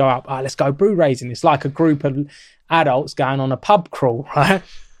 So we'd go up, let's go brew raising. It's like a group of adults going on a pub crawl, right?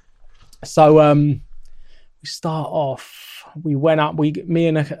 So we start off. We went up, me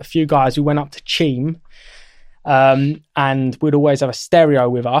and a few guys, we went up to Cheam, And we'd always have a stereo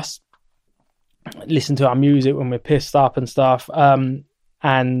with us, listen to our music when we're pissed up and stuff.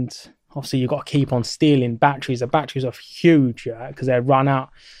 And obviously you've got to keep on stealing batteries. The batteries are huge, because they run out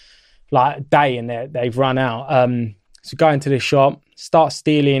like a day and they've run out. So go into the shop, start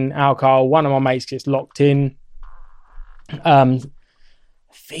stealing alcohol. One of my mates gets locked in. I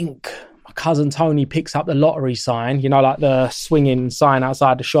think my cousin Tony picks up the lottery sign, like the swinging sign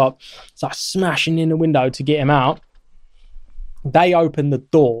outside the shop. Starts smashing in the window to get him out. They open the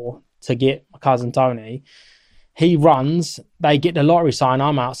door to get my cousin Tony. He runs, they get the lottery sign,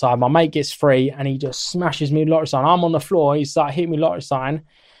 I'm outside, my mate gets free and he just smashes me with the lottery sign. I'm on the floor, he's like hitting me with the lottery sign.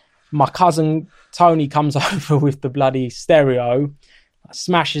 My cousin Tony comes over with the bloody stereo,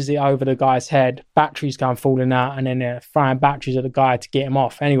 smashes it over the guy's head, batteries go falling out, and then they're throwing batteries at the guy to get him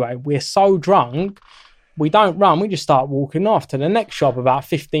off. Anyway, we're so drunk, we don't run, we just start walking off to the next shop about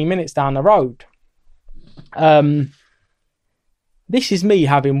 15 minutes down the road. This is me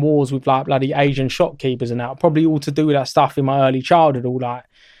having wars with like bloody Asian shopkeepers and that, probably all to do with that stuff in my early childhood, all like.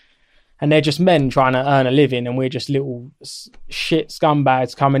 And they're just men trying to earn a living, and we're just little shit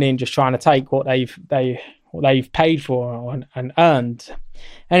scumbags coming in, just trying to take what they've paid for and earned.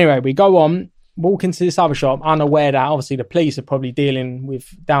 Anyway, we go on, walk into this other shop, unaware that obviously the police are probably dealing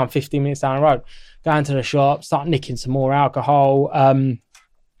with down 15 minutes down the road. Go into the shop, start nicking some more alcohol,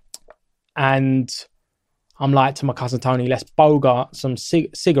 and I'm like to my cousin Tony, let's bogart some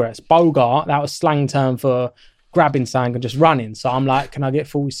cigarettes. Bogart, that was slang term for grabbing something and just running. So I'm like, can I get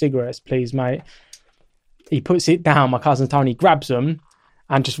 40 cigarettes, please, mate? He puts it down. My cousin Tony grabs them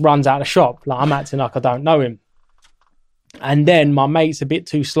and just runs out of the shop. Like, I'm acting like I don't know him. And then my mate's a bit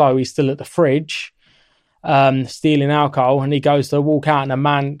too slow. He's still at the fridge, stealing alcohol, and he goes to walk out, and the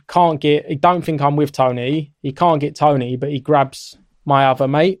man he don't think I'm with Tony. He can't get Tony, but he grabs my other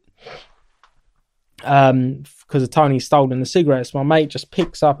mate. Because of Tony stolen the cigarettes. My mate just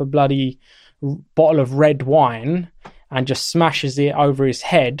picks up a bloody bottle of red wine and just smashes it over his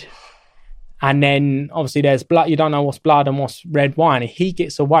head, and then obviously there's blood. You don't know what's blood and what's red wine. He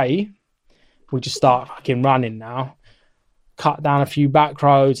gets away. We just start fucking running now, cut down a few back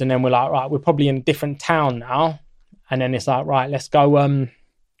roads, and then we're like, right, we're probably in a different town now. And then it's like, right, let's go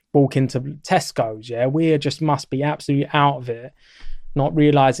walk into Tesco's. We just must be absolutely out of it, not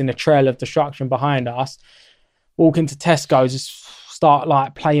realizing the trail of destruction behind us. Walk into Tesco's, start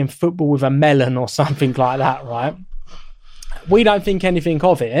like playing football with a melon or something like that, right? We don't think anything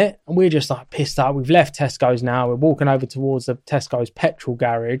of it, and we're just like pissed out. We've left Tesco's now. We're walking over towards the Tesco's petrol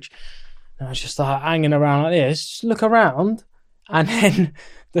garage, and I just start hanging around like this. Just look around, and then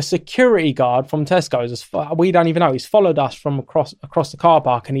the security guard from Tesco's, we don't even know, he's followed us from across the car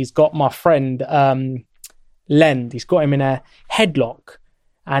park, and he's got my friend Len. He's got him in a headlock,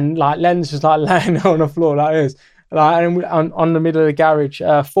 and like Len's just like laying on the floor like this. Like, and on the middle of the garage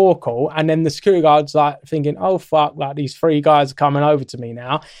forecourt, and then the security guard's like thinking, oh fuck, like these three guys are coming over to me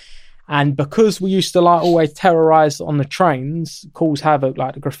now. And because we used to like always terrorize on the trains, cause havoc,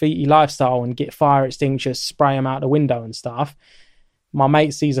 like the graffiti lifestyle, and get fire extinguishers, spray them out the window and stuff, my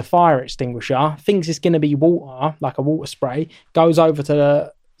mate sees a fire extinguisher, thinks it's going to be water, like a water spray, goes over to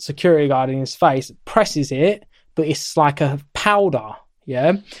the security guard in his face, presses it, but it's like a powder,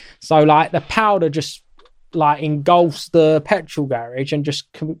 so like the powder just like engulfs the petrol garage and just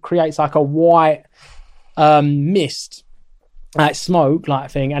creates like a white mist, like smoke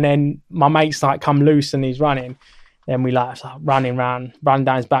like thing. And then my mate's like come loose and he's running. Then we like run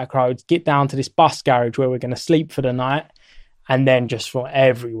down his back roads, get down to this bus garage where we're going to sleep for the night. And then just from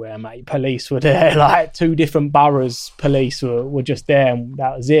everywhere, mate, police were there. Like 2 different boroughs police were just there, and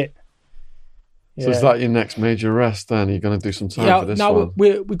that was it. So is that your next major arrest then? You're going to do some time for this one? No,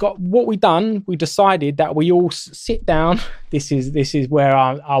 we got what we done. We decided that we all sit down. This is where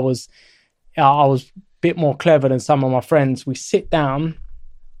I was a bit more clever than some of my friends. We sit down.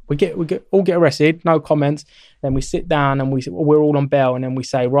 We all get arrested. No comments. Then we sit down and we're all on bail. And then we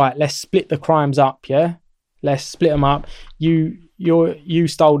say, right, let's split the crimes up. Yeah, let's split them up. You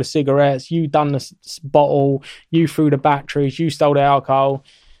stole the cigarettes. You done the bottle. You threw the batteries. You stole the alcohol.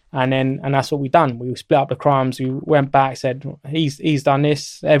 And that's what we done. We split up the crimes. We went back, said he's done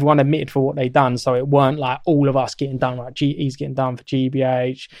this. Everyone admitted for what they done, so it weren't like all of us getting done. Like he's getting done for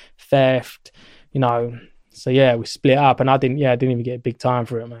GBH, theft, So yeah, we split up, and I didn't even get a big time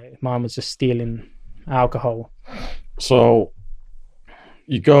for it, mate. Mine was just stealing alcohol. So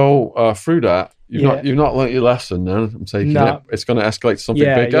you go through that. You've not learnt your lesson. Then I'm taking it. It's going to escalate to something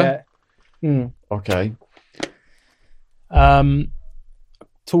bigger. Yeah. Okay.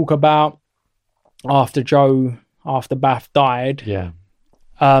 Talk about after Bath died. Yeah.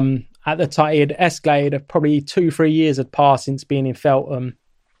 at the time, it had escalated. Probably 2-3 years had passed since being in Feltham.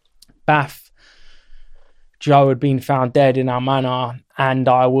 Bath, Joe had been found dead in our manor, and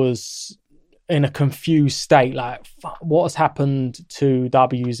I was in a confused state, like, what has happened to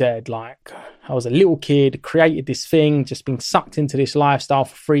WZ? Like, I was a little kid, created this thing, just been sucked into this lifestyle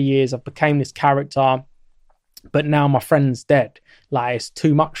for 3 years. I became this character, but now my friend's dead. Like, it's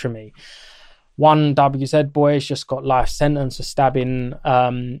too much for me. One WZ boy has just got life sentence for stabbing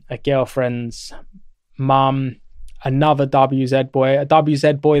a girlfriend's mum. Another WZ boy, a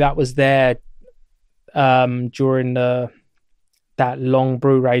WZ boy that was there during that long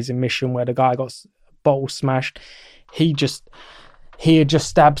brew raising mission where the guy got bottle smashed. He had just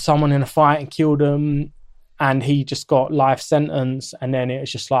stabbed someone in a fight and killed him, and he just got life sentence. And then it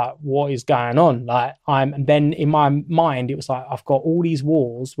was just like, what is going on? Like, then in my mind, it was like, I've got all these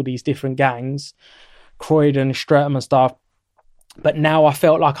wars with these different gangs, Croydon, Streatham and stuff. But now I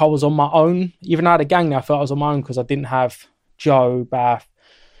felt like I was on my own. Even though I had a gang now, I felt I was on my own because I didn't have Joe Bath,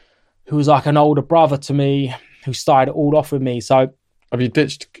 who was like an older brother to me, who started it all off with me. So, have you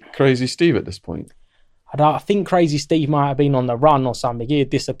ditched Crazy Steve at this point? I think Crazy Steve might have been on the run or something. He had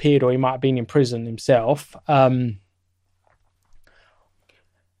disappeared, or he might have been in prison himself.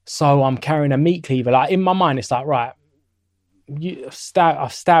 So I'm carrying a meat cleaver. Like, in my mind, it's like, right,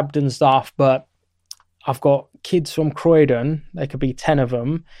 I've stabbed and stuff, but I've got kids from Croydon. There could be 10 of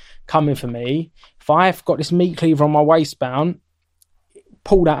them coming for me. If I've got this meat cleaver on my waistband,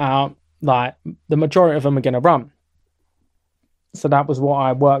 pull that out, like, the majority of them are going to run. So that was what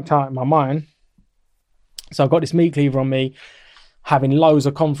I worked out in my mind. So I got this meat cleaver on me, having loads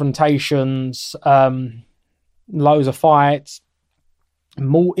of confrontations, loads of fights.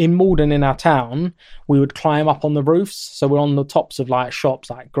 In Malden, in our town, we would climb up on the roofs. So we're on the tops of like shops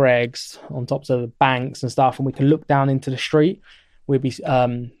like Greg's, on tops of the banks and stuff, and we can look down into the street. We'd be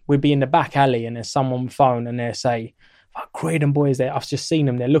in the back alley, and there's someone on the phone, and they say, Croydon boys there, I've just seen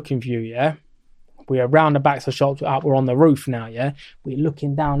them, they're looking for you, yeah? We're around the backs of shops, we're on the roof now, yeah? We're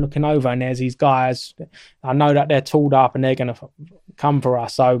looking down, looking over, and there's these guys. I know that they're tooled up and they're going to come for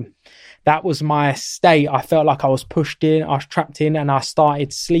us. So that was my state. I felt like I was pushed in, I was trapped in, and I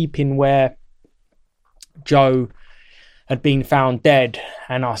started sleeping where Joe had been found dead.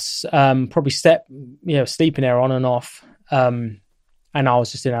 And I probably sleeping there on and off. And I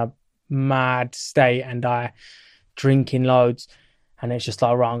was just in a mad state, and I drinking loads. And it's just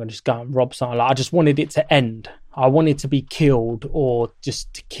like, right, I'm going to just go and rob something. Like, I just wanted it to end. I wanted to be killed, or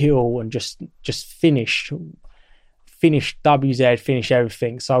just to kill and just finish WZ, finish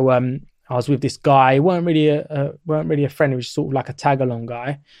everything. So I was with this guy. He weren't really a friend. He was sort of like a tag-along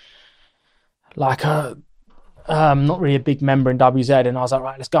guy. Like not really a big member in WZ. And I was like,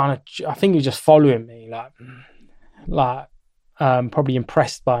 right, let's go on. I think he was just following me, like probably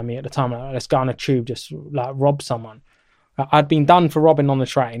impressed by me at the time. Like, let's go on a tube, just like rob someone. I'd been done for robbing on the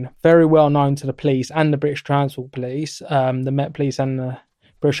train, very well known to the police and the British Transport Police, the Met Police and the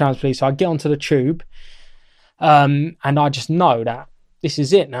British Transport Police. So I get onto the tube, and I just know that this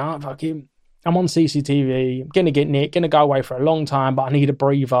is it now. I'm on CCTV, I'm going to get nicked, going to go away for a long time, but I need a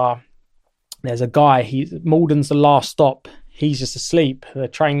breather. There's a guy, Malden's the last stop. He's just asleep. The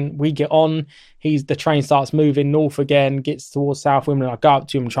train, we get on, the train starts moving north again, gets towards South Wimbledon. I go up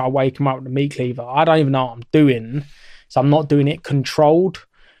to him and try to wake him up with the meat cleaver. I don't even know what I'm doing. So I'm not doing it controlled.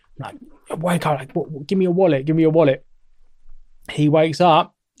 Like, wake up, like, give me a wallet. He wakes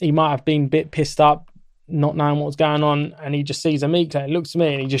up. He might have been a bit pissed up, not knowing what's going on, and he just sees a meat cleaver, looks at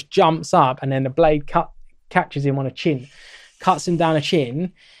me, and he just jumps up, and then the blade catches him on a chin, cuts him down a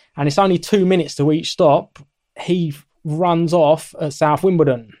chin, and it's only 2 minutes to each stop. He runs off at South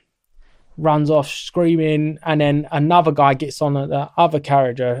Wimbledon, runs off screaming, and then another guy gets on at the other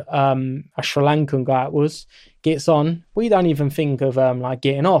carriage, a Sri Lankan guy it was, gets on. We don't even think of like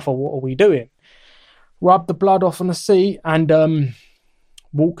getting off, or what are we doing? Rub the blood off on the seat and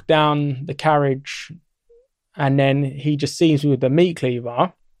walk down the carriage, and then he just sees me with the meat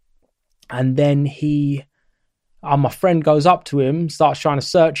cleaver, and then my friend goes up to him, starts trying to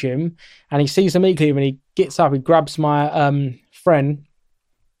search him, and he sees the meat cleaver, and he gets up, he grabs my friend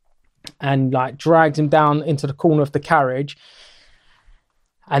and like drags him down into the corner of the carriage,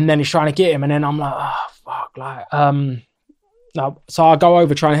 and then he's trying to get him, and then I'm like, oh fuck, like no. So I go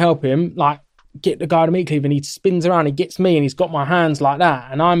over trying to help him, like get the guy to meat cleaver, and he spins around, he gets me, and he's got my hands like that,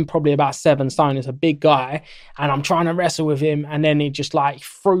 and I'm probably about 7 stone. It's a big guy, and I'm trying to wrestle with him, and then he just like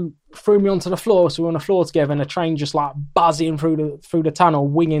threw me onto the floor. So we're on the floor together, and the train just like buzzing through the tunnel,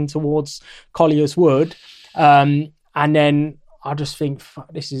 winging towards Collier's Wood, and then I just think,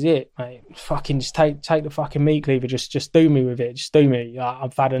 fuck, this is it, mate. Fucking just take the fucking meat cleaver. Just do me with it. Just do me.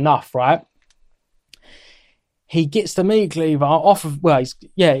 I've had enough, right? He gets the meat cleaver off of,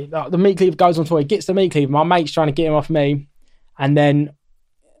 the meat cleaver goes on tour. He gets the meat cleaver. My mate's trying to get him off me. And then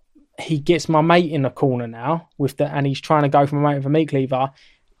he gets my mate in the corner now and he's trying to go for my mate with a meat cleaver.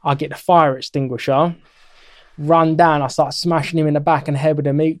 I get the fire extinguisher, run down. I start smashing him in the back and head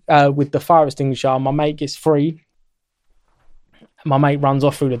with the fire extinguisher. My mate gets free. My mate runs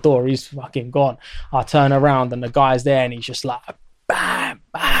off through the door. He's fucking gone. I turn around and the guy's there and he's just like, bam,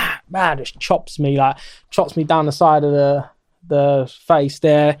 bam, bam, just chops me down the side of the face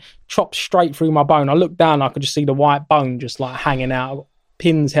there, chops straight through my bone. I look down, I could just see the white bone just like hanging out,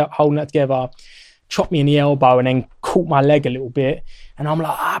 pins holding that together, chopped me in the elbow and then caught my leg a little bit. And I'm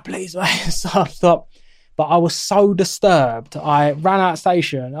like, please, mate, stop. But I was so disturbed. I ran out of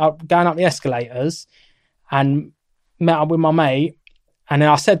station, going up the escalators and met up with my mate. And then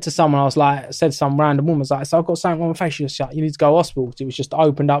I said to someone, some random woman, I was like, so I've got something on my face. She was like, you need to go to hospital. It was just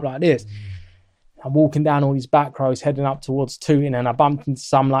opened up like this. I'm walking down all these back roads, heading up towards Tooting, and I bumped into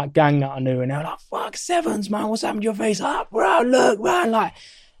some like gang that I knew, and they were like, fuck, Sevens, man, what's happened to your face? Oh, bro, look, man. Like,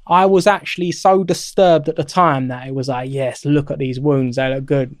 I was actually so disturbed at the time that it was like, yes, look at these wounds, they look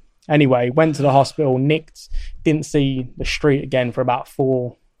good. Anyway, went to the hospital, nicked, didn't see the street again for about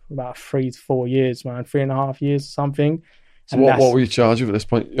 3 to 4 years, man, 3.5 years or something. So what were you charged with at this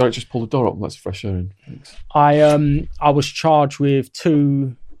point? You just pull the door up and let's fresh air in. Thanks. I was charged with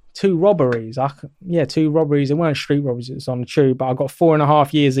two robberies. 2 robberies. It weren't street robberies, it was on the tube, but I got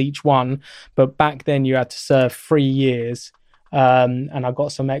 4.5 years each one. But back then you had to serve 3 years. And I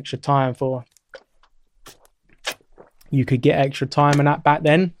got some extra time you could get extra time and that back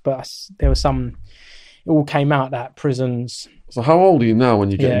then, but there was it all came out that prisons. So how old are you now when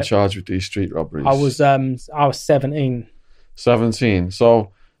you're getting charged with these street robberies? I was 17. 17.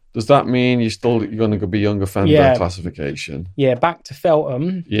 So does that mean you're going to be young offender classification? Yeah, back to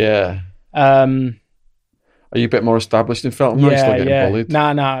Feltham. Yeah. Are you a bit more established in Feltham? Are you still getting bullied? No,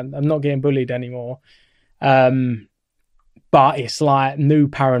 I'm not getting bullied anymore. But it's like new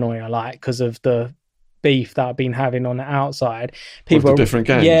paranoia, like because of the beef that I've been having on the outside. People with the different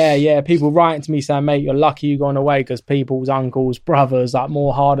gangs. Yeah. People writing to me saying, mate, you're lucky you gone away because people's uncles, brothers, like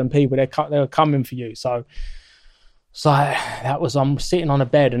more hardened people, they're coming for you. So I'm sitting on a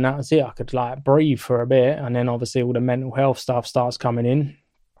bed and that was it. I could like breathe for a bit, and then obviously all the mental health stuff starts coming in.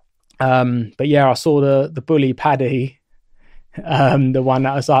 But yeah, I saw the bully Paddy, the one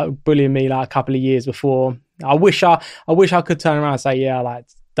that was like bullying me like a couple of years before. I wish I could turn around and say, yeah, I like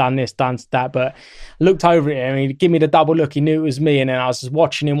done this, done that, but I looked over at him and he'd give me the double look. He knew it was me, and then I was just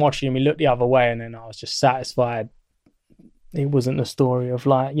watching him. He looked the other way, and then I was just satisfied. It wasn't the story of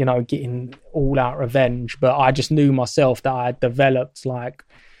like, getting all out revenge, but I just knew myself that I had developed like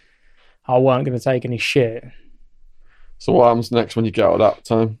I weren't going to take any shit. So what happens next when you get out of that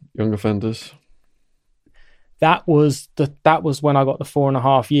time, young offenders? That was when I got the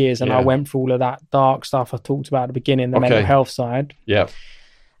 4.5 years, and I went through all of that dark stuff I talked about at the beginning, the mental health side. Yeah.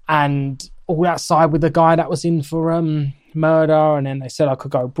 And all that side with the guy that was in for murder, and then they said I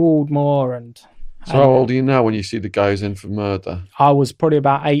could go Broadmoor. So how old are you now when you see the guys in for murder? I was probably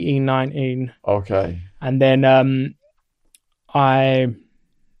about 18, 19. Okay. And then I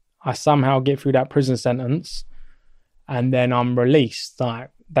somehow get through that prison sentence, and then I'm released. Like,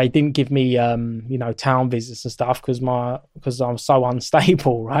 they didn't give me town visits and stuff because I'm so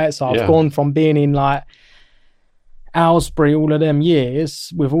unstable, right? So I've gone from being in like Aylesbury all of them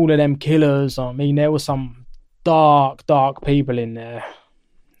years with all of them killers. I mean, there were some dark people in there.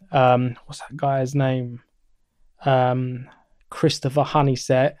 What's that guy's name? Christopher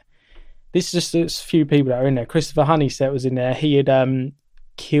Honeysett. This is just a few people that are in there. Christopher Honeysett was in there. He had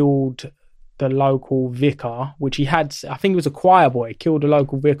killed the local vicar, which he had, I think it was a choir boy, killed a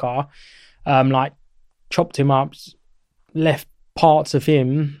local vicar, chopped him up, left parts of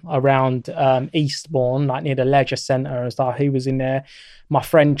him around Eastbourne, like near the leisure centre and stuff. He was in there. My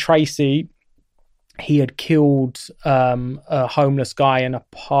friend Tracy, he had killed a homeless guy in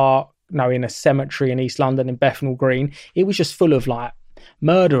a cemetery in East London in Bethnal Green. It was just full of like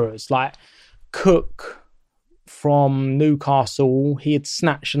murderers, like Cook from Newcastle. He had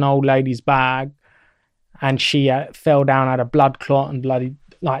snatched an old lady's bag, and she fell down, had a blood clot, and bloody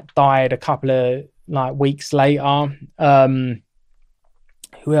like died a couple of like weeks later.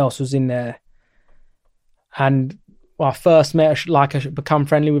 Who else was in there? And I first met become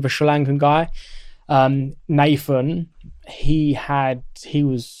friendly with a Sri Lankan guy, Nathan. He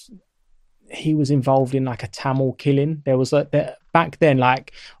he was involved in like a Tamil killing. There was back then,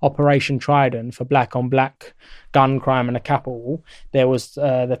 like Operation Trident for black on black gun crime in the capital. There was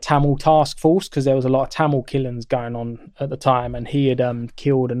the Tamil task force, because there was a lot of Tamil killings going on at the time, and he had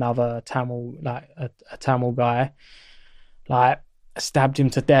killed another Tamil, like a Tamil guy, like stabbed him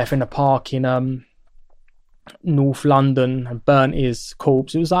to death in a park in North London and burnt his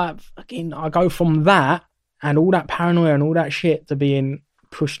corpse. It was like fucking, I go from that and all that paranoia and all that shit to being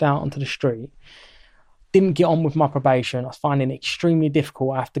pushed out onto the street. Didn't get on with my probation. I was finding it extremely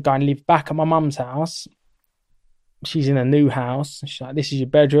difficult. I have to go and live back at my mum's house. She's in a new house. She's like, this is your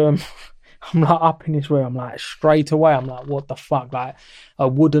bedroom. I'm like up in this room. I'm like, straight away, I'm like, what the fuck? Like a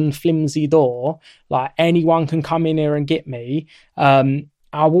wooden flimsy door. Like anyone can come in here and get me.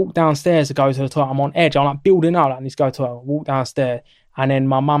 I walk downstairs to go to the toilet. I'm on edge. I'm like building up. Like, I need to go to the toilet. I walk downstairs. And then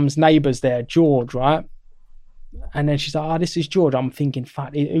my mum's neighbour's there, George, right? And then she's like, oh, this is George. I'm thinking,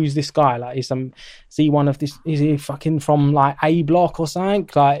 fuck, who's this guy? Like, is he one of this? Is he fucking from like A block or something?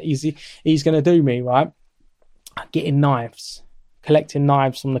 Like, he's going to do me, right? Getting knives, collecting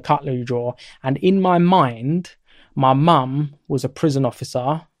knives from the cutlery drawer. And in my mind, my mum was a prison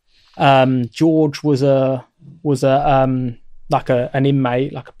officer. George was like an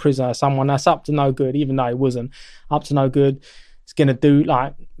inmate, like a prisoner, someone that's up to no good, even though he wasn't up to no good. It's going to do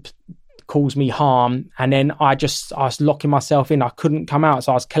like, cause me harm. And then I was locking myself in. I couldn't come out.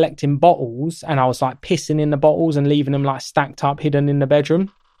 So I was collecting bottles and I was like pissing in the bottles and leaving them like stacked up, hidden in the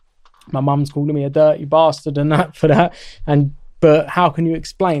bedroom. My mum's calling me a dirty bastard and that for that. But how can you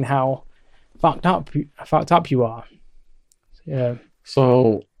explain how fucked up you are? Yeah.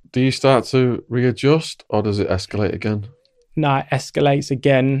 So do you start to readjust or does it escalate again? No, it escalates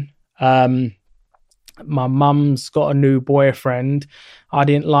again. My mum's got a new boyfriend. I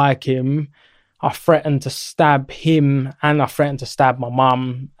didn't like him. I threatened to stab him and I threatened to stab my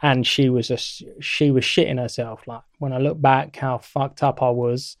mum, and she was shitting herself. Like, when I look back how fucked up I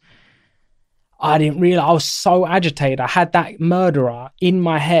was, I didn't realize. I was so agitated. I had that murderer in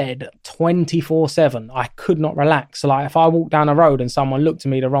my head 24/7. I could not relax. So like, if I walked down the road and someone looked at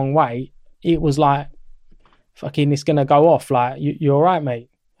me the wrong way, it was like, fucking, it's gonna go off. Like, you all right, mate?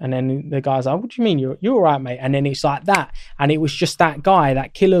 And then the guy's like, what do you mean? You're all right, mate? And then it's like that. And it was just that guy,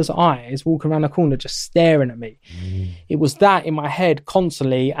 that killer's eyes walking around the corner just staring at me. It was that in my head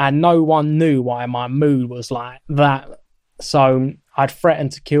constantly, and no one knew why my mood was like that. So I'd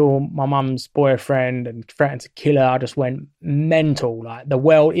threatened to kill my mum's boyfriend and threatened to kill her. I just went mental. Like, the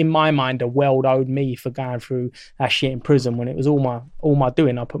world, in my mind, the world owed me for going through that shit in prison when it was all my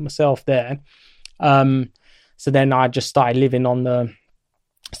doing. I put myself there. So then I just started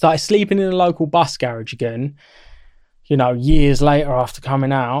sleeping in a local bus garage again, years later after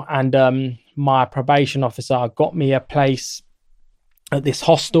coming out. And my probation officer got me a place at this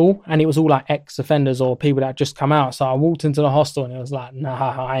hostel, and it was all like ex-offenders or people that had just come out. So I walked into the hostel and it was like,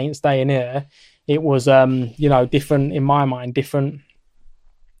 nah, I ain't staying here. It was, different in my mind, different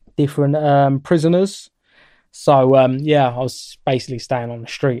prisoners. So, I was basically staying on the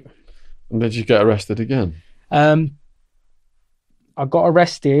street. And did you get arrested again? I got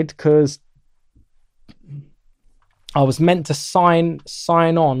arrested because I was meant to sign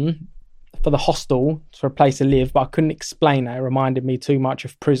on for the hostel for a place to live, but I couldn't explain that. It reminded me too much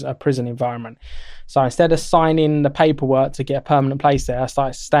of a prison environment. So instead of signing the paperwork to get a permanent place there, I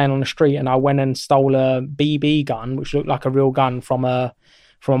started staying on the street, and I went and stole a BB gun, which looked like a real gun from a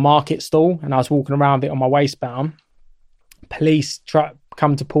market stall, and I was walking around with it on my waistband. Police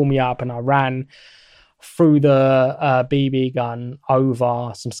come to pull me up, and I ran threw the BB gun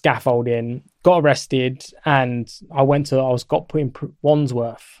over some scaffolding, got arrested, and I got put in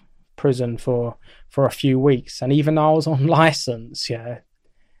Wandsworth prison for a few weeks. And even though I was on license,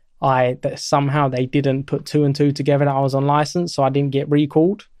 somehow they didn't put two and two together that I was on license, so I didn't get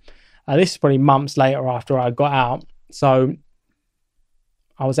recalled. This is probably months later after I got out. So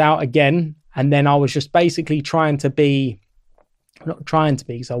I was out again, and then I was just basically not trying to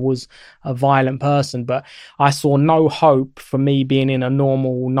be, because I was a violent person, but I saw no hope for me being in a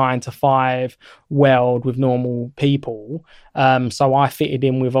normal 9-to-5 world with normal people. So I fitted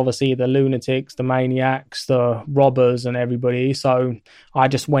in with obviously the lunatics, the maniacs, the robbers and everybody. So I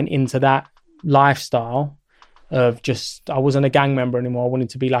just went into that lifestyle of I wasn't a gang member anymore. I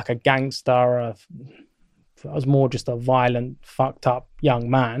wanted to be like a gangster. I was more just a violent, fucked up young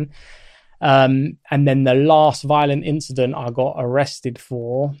man. And then the last violent incident I got arrested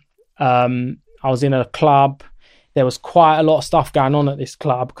for, I was in a club. There was quite a lot of stuff going on at this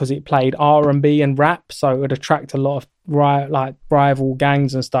club because it played R&B and rap, so it would attract a lot of rival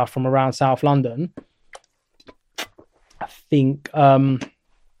gangs and stuff from around South London. I think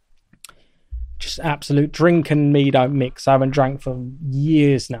just absolute drink and me don't mix. I haven't drank for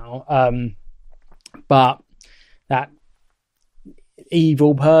years now. But that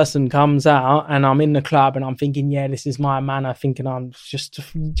evil person comes out and I'm in the club and I'm thinking, yeah, this is my manner, thinking I'm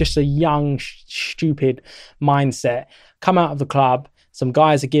just a young, stupid mindset. Come out of the club, some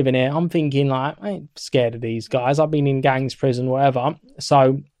guys are giving it. I'm thinking like, I ain't scared of these guys. I've been in gangs, prison, whatever.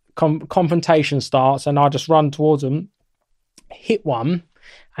 So confrontation starts and I just run towards them, hit one,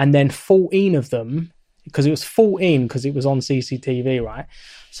 and then 14 of them, because it was 14 because it was on CCTV, right?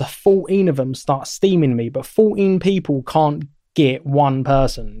 So 14 of them start steaming me, but 14 people can't get one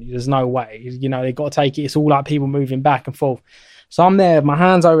person. There's no way. You know, they got to take it. It's all like people moving back and forth. So I'm there, my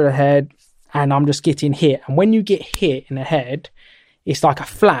hands over the head, and I'm just getting hit. And when you get hit in the head, it's like a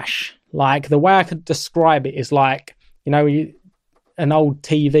flash. Like the way I could describe it is like, you know, an old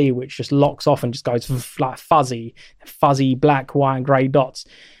TV which just locks off and just goes like fuzzy black, white, and grey dots.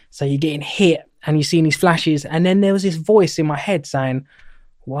 So you're getting hit and you're seeing these flashes. And then there was this voice in my head saying,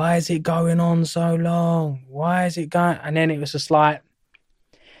 why is it going on so long? Why is it going? And then it was just like,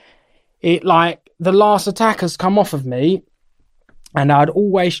 the last attackers come off of me. And I'd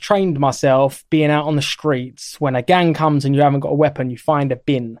always trained myself being out on the streets. When a gang comes and you haven't got a weapon, you find a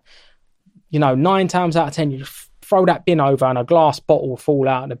bin. You know, 9 times out of 10, you just throw that bin over and a glass bottle will fall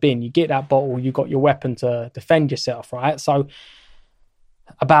out of the bin. You get that bottle, you got your weapon to defend yourself, right? So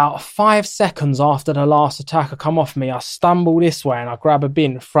about 5 seconds after the last attacker come off me, I stumble this way and I grab a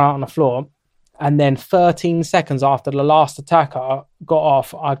bin, throw it on the floor. And then 13 seconds after the last attacker got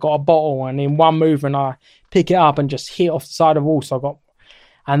off, I got a bottle and in one movement, I pick it up and just hit off the side of the wall.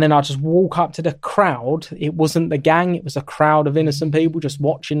 And then I just walk up to the crowd. It wasn't the gang. It was a crowd of innocent people just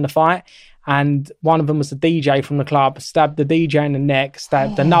watching the fight. And one of them was the DJ from the club, stabbed the DJ in the neck,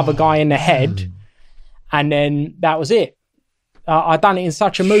 stabbed another guy in the head. And then that was it. I'd done it in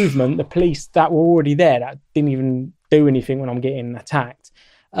such a movement, the police that were already there, that didn't even do anything when I'm getting attacked,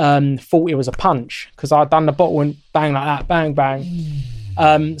 thought it was a punch because I'd done the bottle and bang like that, bang,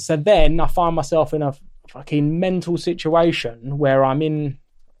 bang. So then I find myself in a fucking mental situation where I'm in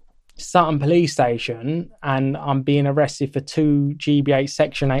Sutton police station and I'm being arrested for 2 GBH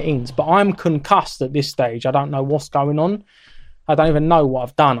Section 18s, but I'm concussed at this stage. I don't know what's going on. I don't even know what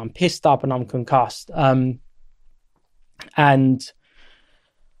I've done. I'm pissed up and I'm concussed. And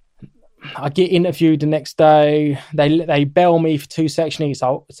I get interviewed the next day. They bail me for 2 Section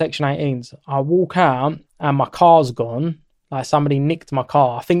 18s. I walk out and my car's gone. Like somebody nicked my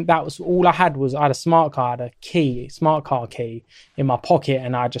car. I think that was all I had. I had a smart car, I had a smart car key in my pocket,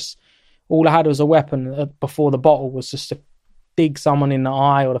 and all I had was a weapon before the bottle was just to dig someone in the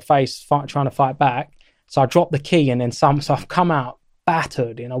eye or the face trying to fight back. So I dropped the key and then so I've come out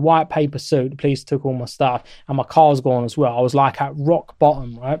battered in a white paper suit. The police took all my stuff and my car's gone as well. I was like at rock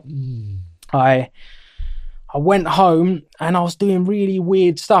bottom, right? I went home and I was doing really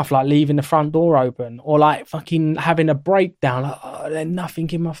weird stuff, like leaving the front door open or like fucking having a breakdown. Like, there's nothing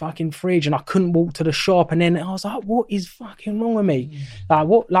in my fucking fridge and I couldn't walk to the shop. And then I was like, what is fucking wrong with me?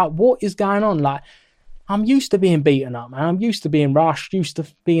 What is going on? Like, I'm used to being beaten up, man. I'm used to being rushed, used to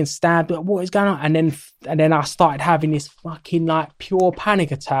being stabbed. What is going on? And then I started having this fucking like pure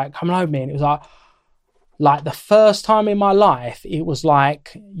panic attack coming over me. And it was like the first time in my life, it was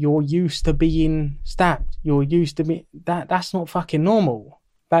like, you're used to being stabbed. You're used to be that's not fucking normal.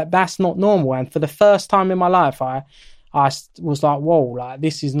 That's not normal. And for the first time in my life, I was like, whoa, like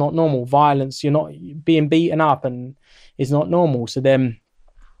this is not normal. Violence, you're not being beaten up and it's not normal. So then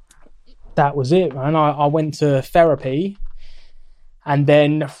that was it, man. I went to therapy and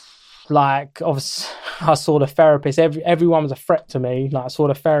then like obviously I saw the therapist. Everyone was a threat to me. Like I saw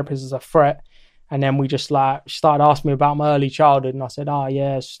the therapist as a threat. And then we just like started asking me about my early childhood. And I said, oh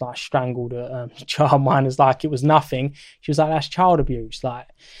yeah, it's just like strangled a child of mine. It's like, it was nothing. She was like, that's child abuse. Like,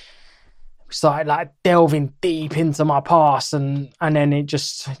 we started like delving deep into my past. And then it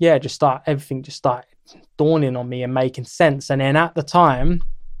just started, everything just started dawning on me and making sense. And then at the time,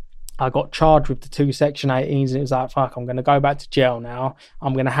 I got charged with the 2 Section 18s and it was like, fuck, I'm going to go back to jail now.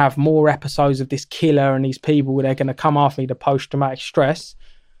 I'm going to have more episodes of this killer and these people. They're going to come after me to post-traumatic stress.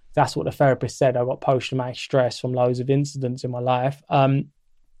 That's what the therapist said. I got post-traumatic stress from loads of incidents in my life. And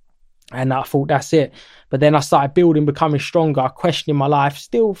I thought, that's it. But then I started building, becoming stronger, questioning my life,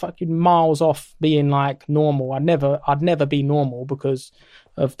 still fucking miles off being like normal. I'd never be normal because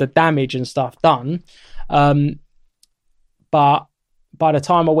of the damage and stuff done. But by the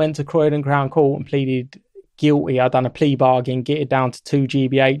time I went to Croydon Crown Court and pleaded guilty, I'd done a plea bargain, get it down to 2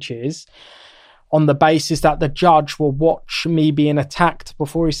 GBHs. On the basis that the judge will watch me being attacked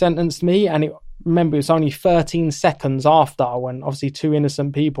before he sentenced me. And remember, it was only 13 seconds after when obviously 2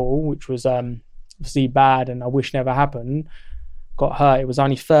 innocent people, which was obviously bad and I wish never happened, got hurt. It was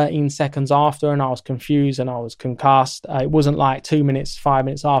only 13 seconds after, and I was confused and I was concussed. It wasn't like 2 minutes, 5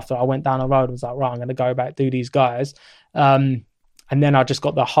 minutes after. I went down the road and was like, right, I'm going to go back, do these guys. And then I just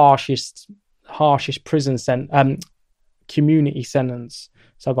got the harshest prison community sentence.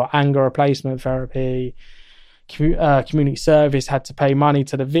 So I got anger replacement therapy, community service, had to pay money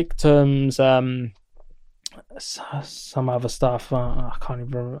to the victims, some other stuff. I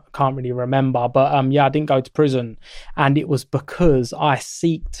can't really remember, but I didn't go to prison, and it was because I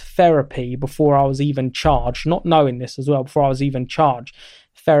sought therapy before I was even charged, not knowing this as well. Before I was even charged,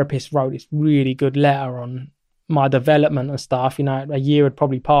 therapist wrote this really good letter on my development and stuff. A year had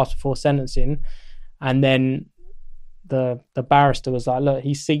probably passed before sentencing, and then the barrister was like, look,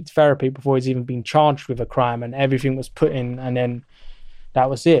 he sought therapy before he's even been charged with a crime, and everything was put in, and then that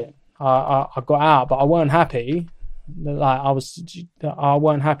was it. I got out, but I weren't happy. I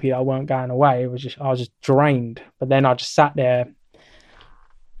weren't happy. I weren't going away. I was just drained. But then I just sat there.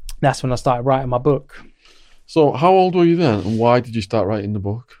 That's when I started writing my book. So how old were you then, and why did you start writing the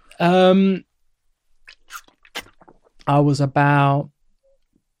book? I was probably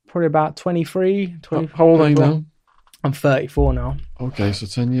about 23. How old are you now? I'm 34 now. Okay, so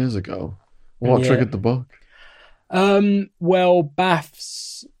 10 years ago. What triggered the book? Well,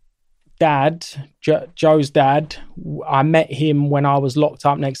 Bath's dad, Joe's dad, I met him when I was locked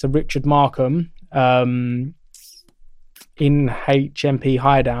up next to Richard Markham in HMP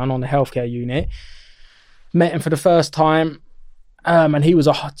Highdown on the healthcare unit. Met him for the first time, and he was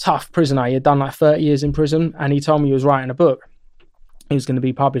a tough prisoner. He had done like 30 years in prison, and he told me he was writing a book. It was going to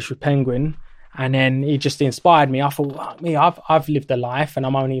be published with Penguin. And then he just inspired me. I thought, I've lived a life and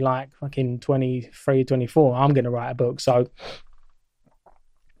I'm only like fucking 23, 24. I'm going to write a book. So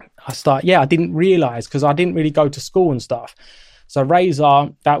I didn't realise, because I didn't really go to school and stuff. So Razor,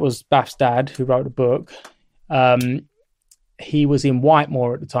 that was Bath's dad who wrote the book. He was in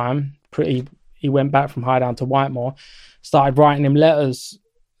Whitemore at the time. He went back from Highdown to Whitemore, started writing him letters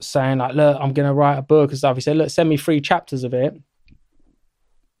saying like, look, I'm going to write a book and stuff. He said, look, send me 3 chapters of it.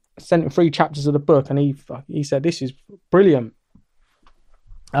 Sent him 3 chapters of the book, and he said, this is brilliant.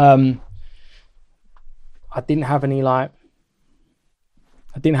 I didn't have any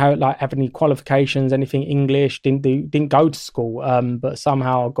qualifications, anything English, didn't go to school, but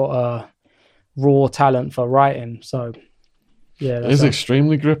somehow I got a raw talent for writing. So yeah, it's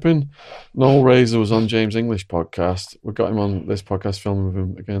extremely gripping. Noel Razor was on James English podcast. We got him on this podcast, filming with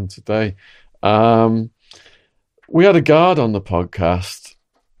him again today. We had a guard on the podcast,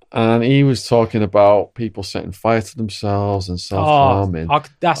 and he was talking about people setting fire to themselves and self-harming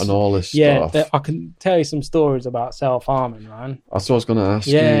and all this stuff. Yeah, I can tell you some stories about self-harming, man. That's what I was going to ask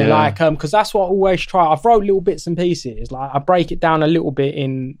you. Yeah, because that's what I always try. I've wrote little bits and pieces. Like I break it down a little bit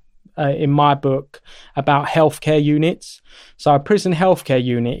in my book about healthcare units. So a prison healthcare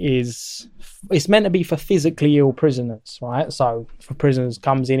unit it's meant to be for physically ill prisoners, right? So for prisoners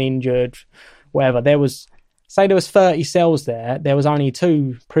comes in injured, whatever. There was 30 cells there was only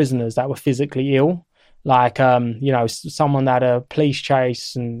 2 prisoners that were physically ill. Like, someone that had a police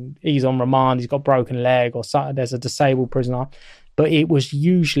chase and he's on remand, he's got a broken leg, or there's a disabled prisoner. But it was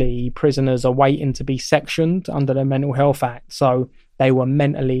usually prisoners are waiting to be sectioned under the Mental Health Act. So they were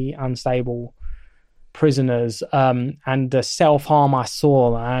mentally unstable prisoners. And the self-harm I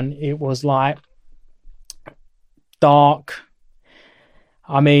saw, man, it was like dark.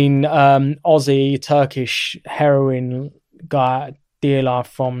 I mean, Aussie, Turkish heroin guy, dealer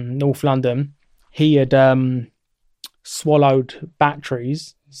from North London, he had swallowed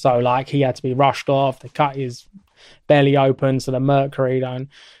batteries. So, like, he had to be rushed off. They cut his belly open so the mercury don't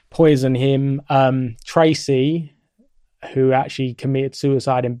poison him. Tracy, who actually committed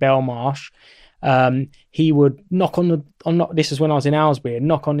suicide in Belmarsh, he would knock on this is when I was in Aylesbury,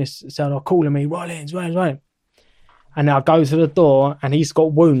 knock on this cell, calling me, Rollins. And I go to the door, and he's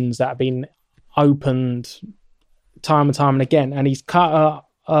got wounds that have been opened time and time and again. And he's cut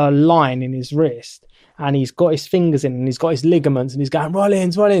a line in his wrist, and he's got his fingers in, and he's got his ligaments, and he's going,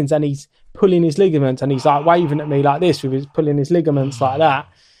 Rollins. And he's pulling his ligaments, and he's like waving at me like this with his pulling his ligaments like that.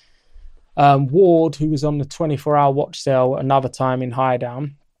 Ward, who was on the 24-hour watch cell another time in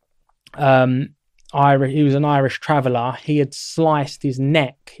Highdown, he was an Irish traveller. He had sliced his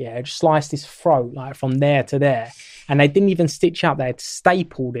neck, just sliced his throat, like from there to there. And they didn't even stitch up, they had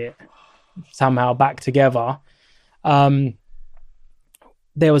stapled it somehow back together. There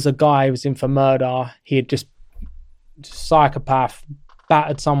was a guy who was in for murder. He had just psychopath,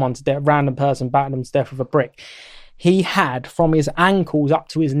 battered someone to death, random person battered him to death with a brick. he had from his ankles up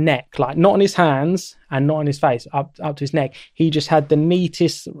to his neck, like not on his hands and not on his face, up to his neck. He just had the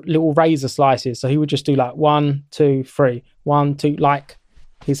neatest little razor slices. So he would just do like 1, 2, 3, 1, 2, like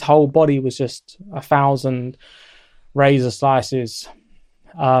his whole body was just 1,000 razor slices.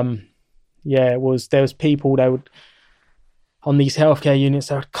 There was people, they would, on these healthcare units,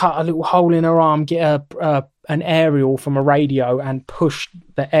 they would cut a little hole in her arm, get an aerial from a radio and push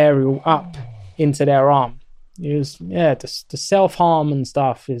the aerial up into their arm. It was, the self-harm and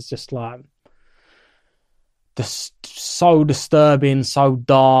stuff is just like so disturbing, so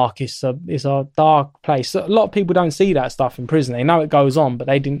dark. It's a dark place. A lot of people don't see that stuff in prison. They know it goes on, but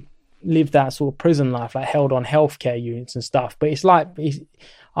they didn't live that sort of prison life, like held on healthcare units and stuff. But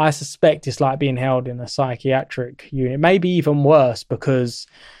I suspect it's like being held in a psychiatric unit, maybe even worse, because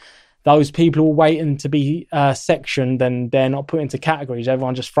those people are waiting to be sectioned and they're not put into categories.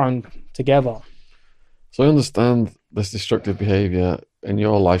 Everyone's just thrown together. So I understand this destructive behaviour in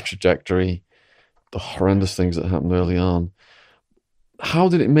your life trajectory, the horrendous things that happened early on. How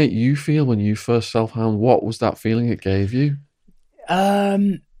did it make you feel when you first self-harmed? What was that feeling it gave you? I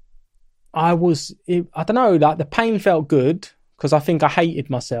don't know, like the pain felt good because I think I hated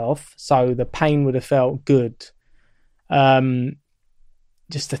myself. So the pain would have felt good.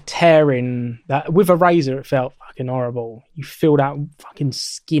 Just the tearing, that with a razor, it felt fucking horrible. You feel that fucking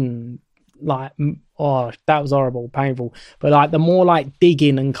skin, like, oh, that was horrible, painful. But like the more like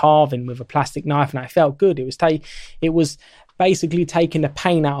digging and carving with a plastic knife, and it felt good. It was basically taking the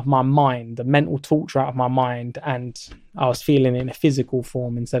pain out of my mind, the mental torture out of my mind, and I was feeling it in a physical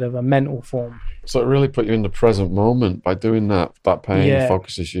form instead of a mental form. So it really put you in the present moment by doing that. That pain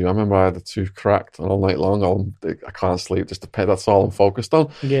focuses you. I remember I had a tooth cracked all night long. I can't sleep, just the pain. That's all I'm focused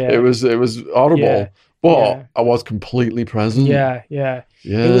on. Yeah, it was horrible, but I was completely present. Yeah.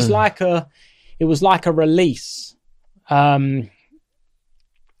 It was like a release, a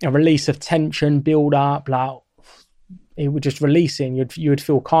release of tension, build up, like. It would just release it, and you would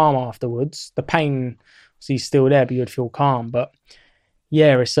feel calm afterwards. The pain was still there, but you'd feel calm. But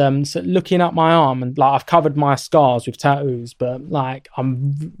yeah, it's so looking at my arm, and like I've covered my scars with tattoos, but like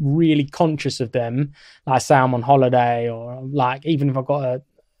I'm really conscious of them. Like say I'm on holiday, or like even if I've got a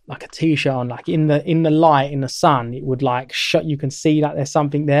t-shirt on, like in the light, in the sun, it would like you can see that there's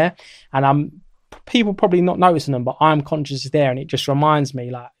something there, and people probably not noticing them, but I'm conscious it's there, and it just reminds me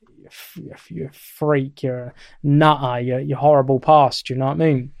like, you're a freak, you're a nutter, you're horrible past, you know what I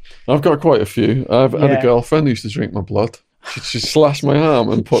mean? I've got quite a few. I've had a girlfriend who used to drink my blood. She slashed my arm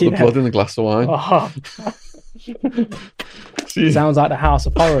and put the blood in a glass of wine. Oh. Sounds like the House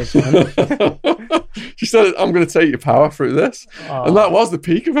of Horrors, man. She said, I'm going to take your power through this. Oh. And that was the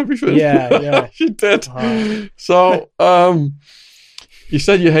peak of everything. Yeah. She did. Oh. So, you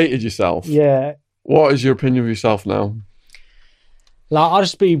said you hated yourself. Yeah. What is your opinion of yourself now? Like, I'll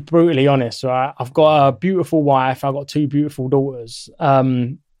just be brutally honest, right? I've got a beautiful wife. I've got 2 beautiful daughters.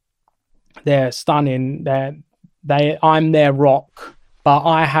 They're stunning. I'm their rock, but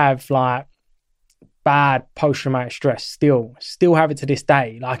I have like bad post-traumatic stress still have it to this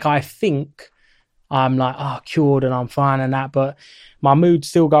day. Like I think I'm like, cured and I'm fine and that, but my moods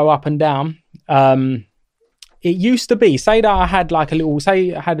still go up and down. It used to be, say that I had a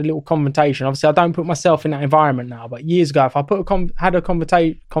little confrontation. Obviously, I don't put myself in that environment now, but years ago, if I had a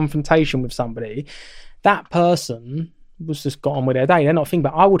confrontation with somebody, that person was just got on with their day. They're not thinking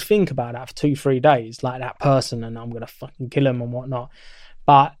about. I would think about that for 2-3 days, like that person, and I'm gonna fucking kill them and whatnot.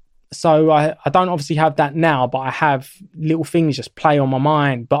 But so I don't obviously have that now, but I have little things just play on my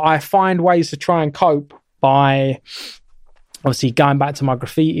mind. But I find ways to try and cope by obviously going back to my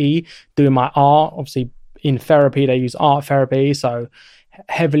graffiti, doing my art, obviously. In therapy, they use art therapy, so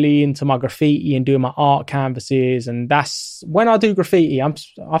heavily into my graffiti and doing my art canvases. And that's when I do graffiti, I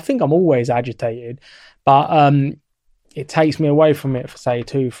think I'm always agitated, but it takes me away from it for say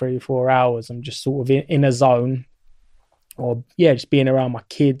 2, 3, 4 hours. I'm just sort of in a zone, or just being around my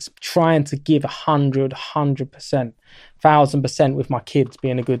kids, trying to give 100%, 1,000% with my kids,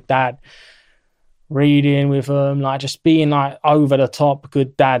 being a good dad, reading with them, like just being like over the top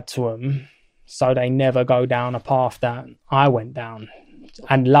good dad to them. So they never go down a path that I went down.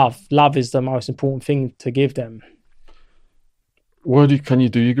 And love is the most important thing to give them. Where can you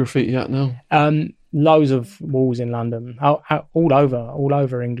do your graffiti at now? Loads of walls in London, all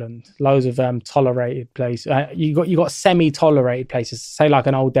over England. Loads of tolerated places. You got semi-tolerated places. Say like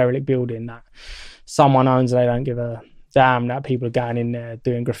an old derelict building that someone owns and they don't give a damn that people are going in there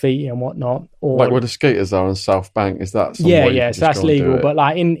doing graffiti and whatnot. Or like where the skaters are on South Bank, is that? Yeah. So that's legal, but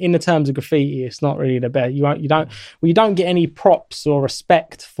like in the terms of graffiti, it's not really the best. You don't get any props or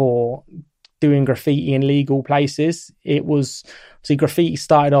respect for doing graffiti in legal places. It was, see, graffiti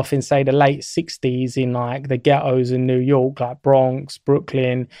started off in, say, the late 60s in like the ghettos in New York, like Bronx,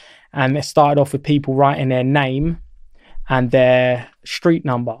 Brooklyn. And it started off with people writing their name and their street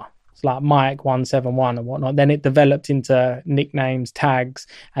number. It's like Mike 171 and whatnot. Then it developed into nicknames, tags,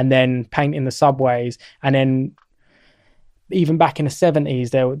 and then painting the subways. And then even back in the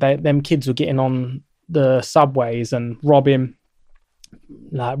 70s, them kids were getting on the subways and robbing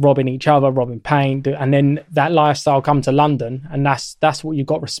each other, robbing paint, and then that lifestyle come to London, and that's what you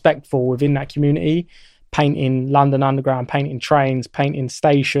got respect for within that community. Painting London Underground, painting trains, painting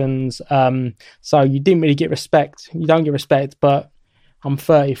stations. So you didn't really get respect. You don't get respect, but I'm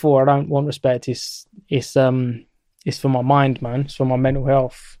 34. I don't want respect. It's for my mind, man. It's for my mental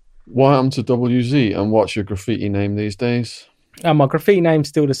health. What happened to WZ, and what's your graffiti name these days? My graffiti name's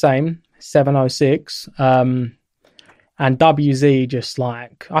still the same, 706. And WZ, just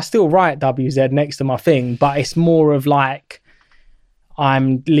like, I still write WZ next to my thing, but it's more of like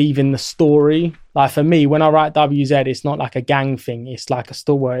I'm leaving the story. Like for me, when I write WZ, it's not like a gang thing. It's like a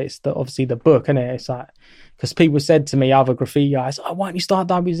story. It's obviously the book, isn't it? It's like, because people said to me, other graffiti guys, oh, why don't you start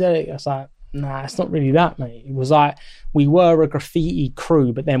WZ? I was like, nah, it's not really that, mate. It was like, we were a graffiti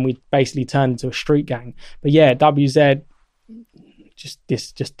crew, but then we basically turned into a street gang. But yeah, WZ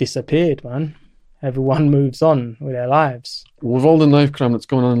just disappeared, man. Everyone moves on with their lives. With all the knife crime that's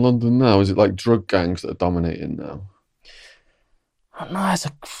going on in London now, is it like drug gangs that are dominating now? I don't know,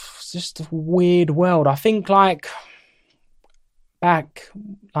 it's just a weird world. I think like back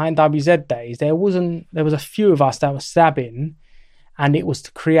like in WZ days, there was a few of us that were stabbing, and it was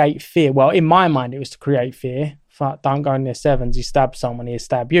to create fear. Well, in my mind, it was to create fear. Don't go in their sevens, you stab someone, he'll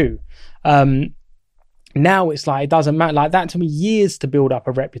stab you. Now it's like, it doesn't matter. Like that took me years to build up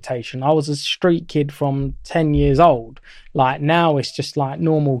a reputation. I was a street kid from 10 years old. Like now it's just like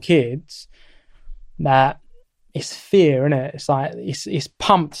normal kids that it's fear, isn't it? It's like, it's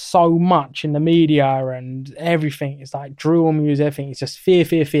pumped so much in the media and everything. It's like drill music, everything. It's just fear,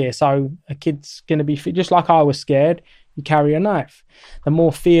 fear, fear. So a kid's going to be, just like I was scared, you carry a knife. The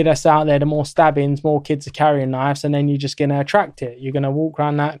more fear that's out there, the more stabbings, more kids are carrying knives, and then you're just going to attract it. You're going to walk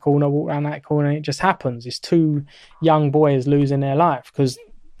around that corner, and it just happens. It's two young boys losing their life because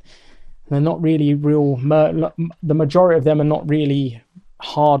they're not really real. The majority of them are not really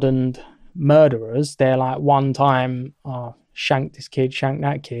hardened murderers. They're like one time, shank this kid, shank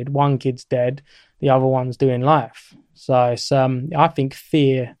that kid. One kid's dead, the other one's doing life. So it's, I think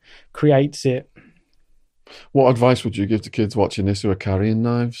fear creates it. What advice would you give to kids watching this who are carrying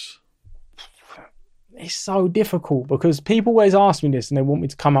knives? It's so difficult because people always ask me this and they want me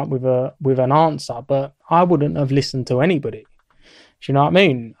to come up with an answer, but I wouldn't have listened to anybody. Do you know what I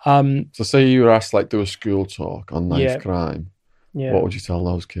mean? So say you were asked like do a school talk on knife crime. Yeah. What would you tell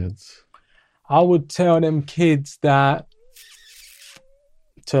those kids? I would tell them kids that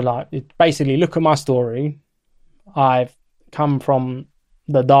to like basically look at my story. I've come from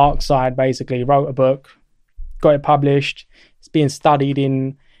the dark side, basically, wrote a book, got it published. It's being studied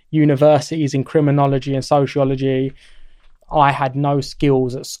in universities in criminology and sociology. I had no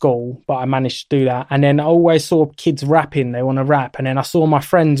skills at school, but I managed to do that. And then I always saw kids rapping. They want to rap. And then I saw my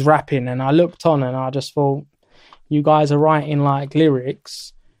friends rapping and I looked on and I just thought, you guys are writing like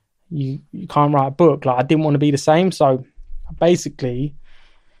lyrics. You can't write a book. Like I didn't want to be the same. So basically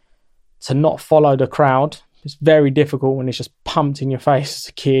to not follow the crowd. It's very difficult when it's just pumped in your face as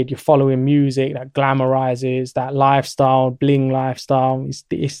a kid. You're following music that glamorizes that lifestyle, bling lifestyle.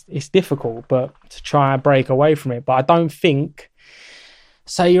 It's difficult, but to try and break away from it. But I don't think,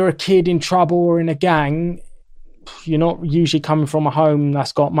 say you're a kid in trouble or in a gang, you're not usually coming from a home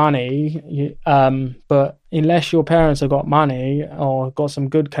that's got money. But unless your parents have got money or got some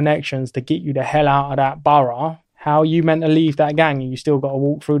good connections to get you the hell out of that borough, how are you meant to leave that gang and you still got to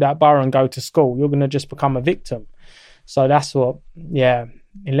walk through that borough and go to school? You're going to just become a victim. So that's what,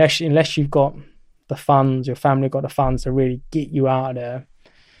 unless you've got the funds, your family got the funds to really get you out of there,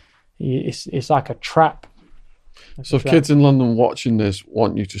 it's like a trap. So if kids in London watching this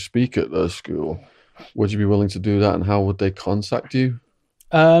want you to speak at their school, would you be willing to do that, and how would they contact you?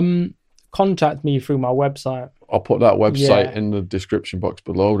 Contact me through my website. I'll put that website in the description box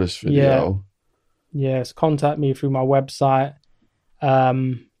below this video. Yes, contact me through my website.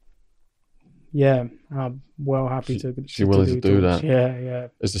 I'm well happy to. You're willing to do that? Yeah.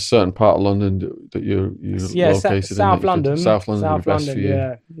 Is there a certain part of London that you're located in? South London. South London would be best for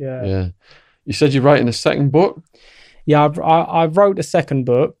you. Yeah. You said you're writing a second book? Yeah, I wrote a second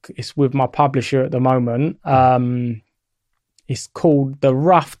book. It's with my publisher at the moment. It's called, the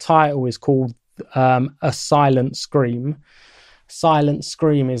rough title is called A Silent Scream. silent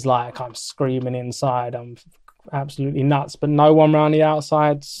scream is like I'm screaming inside. I'm absolutely nuts, but no one around the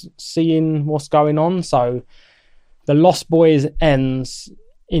outside's seeing what's going on. So the Lost Boys ends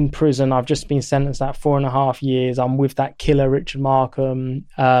in prison. I've just been sentenced at 4.5 years. I'm with that killer, Richard Markham,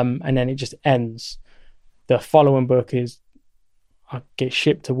 and then it just ends. The following book is I get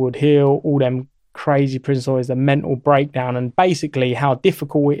shipped to Wood Hill, all them crazy prison stories, the mental breakdown, and basically how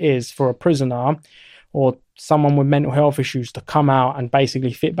difficult it is for a prisoner or someone with mental health issues to come out and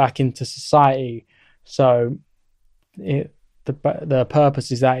basically fit back into society. So the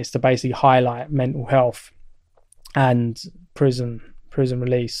purpose is to basically highlight mental health and prison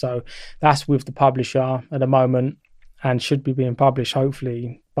release. So that's with the publisher at the moment and should be being published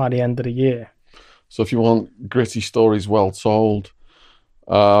hopefully by the end of the year. So if you want gritty stories well told,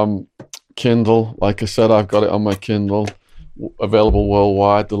 Kindle, like I said, I've got it on my Kindle, available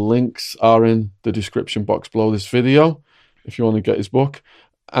worldwide. The links are in the description box below this video if you want to get his book.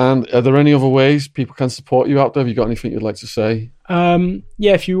 And are there any other ways people can support you out there? Have you got anything you'd like to say?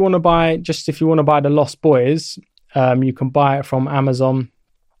 Yeah, if you want to buy The Lost Boys, you can buy it from Amazon,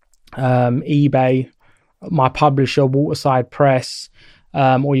 eBay, my publisher, Waterside Press,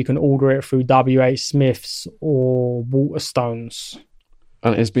 or you can order it through WH Smith's or Waterstones.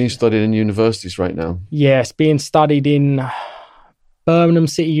 And it's being studied in universities right now? Yeah, it's being studied in Birmingham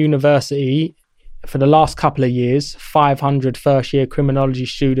City University for the last couple of years. 500 first-year criminology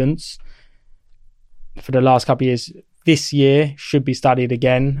students for the last couple of years. This year should be studied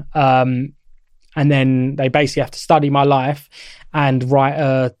again. And then they basically have to study my life and write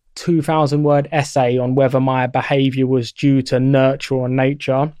a 2,000-word essay on whether my behaviour was due to nurture or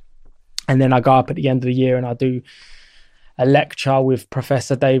nature. And then I go up at the end of the year and I do a lecture with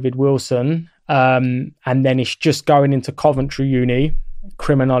Professor David Wilson. And then it's just going into Coventry Uni,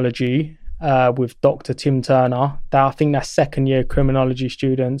 criminology, with Dr. Tim Turner. I think that's second-year criminology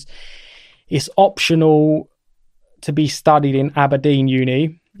students. It's optional to be studied in Aberdeen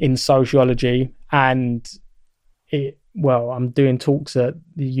Uni in sociology, and I'm doing talks at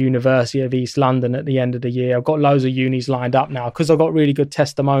the University of East London at the end of the year. I've got loads of unis lined up now because I've got really good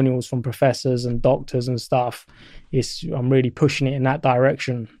testimonials from professors and doctors and stuff. I'm really pushing it in that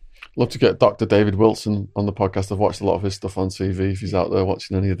direction. Love to get Dr. David Wilson on the podcast. I've watched a lot of his stuff on TV if he's out there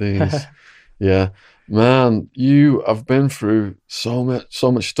watching any of these. Yeah, man, you have been through so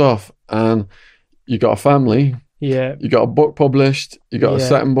much stuff, and you got a family. Yeah. You got a book published. You got a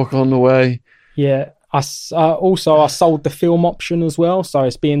second book on the way. Yeah. I sold the film option as well, so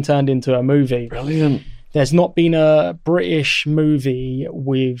it's being turned into a movie. Brilliant. There's not been a British movie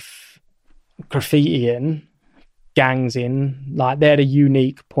with graffiti in, gangs in, like they're the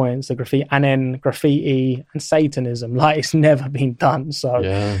unique points, the graffiti, and then graffiti and Satanism, like it's never been done.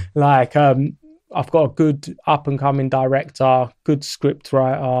 So like I've got a good up and coming director, good script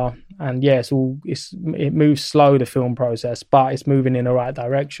writer, and it moves slow, the film process, but it's moving in the right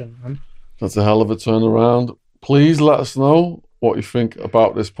direction, man. That's a hell of a turnaround. Please let us know what you think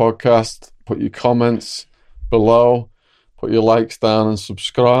about this podcast. Put your comments below, put your likes down and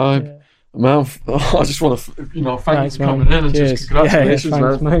subscribe. Yeah. Man, I just want to, thank you for coming in and just congratulations,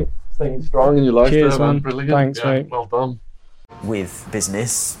 thanks, man. Mate. Staying strong in your life. Cheers, there, man. man. Brilliant. Thanks, mate. Well done. With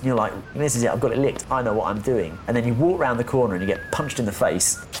business, you're like, this is it, I've got it licked, I know what I'm doing. And then you walk around the corner and you get punched in the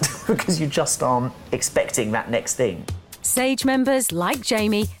face because you just aren't expecting that next thing. Sage members, like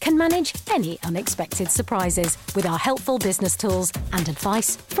Jamie, can manage any unexpected surprises with our helpful business tools and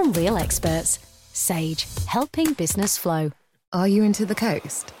advice from real experts. Sage, helping business flow. Are you into the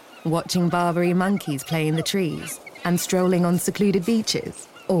coast? Watching Barbary monkeys play in the trees and strolling on secluded beaches?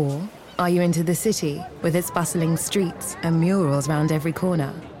 Or are you into the city with its bustling streets and murals round every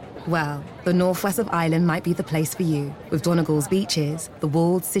corner? Well, the northwest of Ireland might be the place for you, with Donegal's beaches, the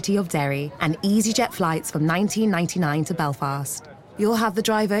walled city of Derry, and EasyJet flights from $19.99 to Belfast. You'll have the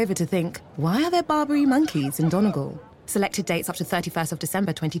drive over to think, why are there Barbary monkeys in Donegal? Selected dates up to 31st of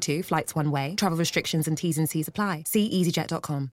December 22, flights one way. Travel restrictions and T's and C's apply. See easyjet.com.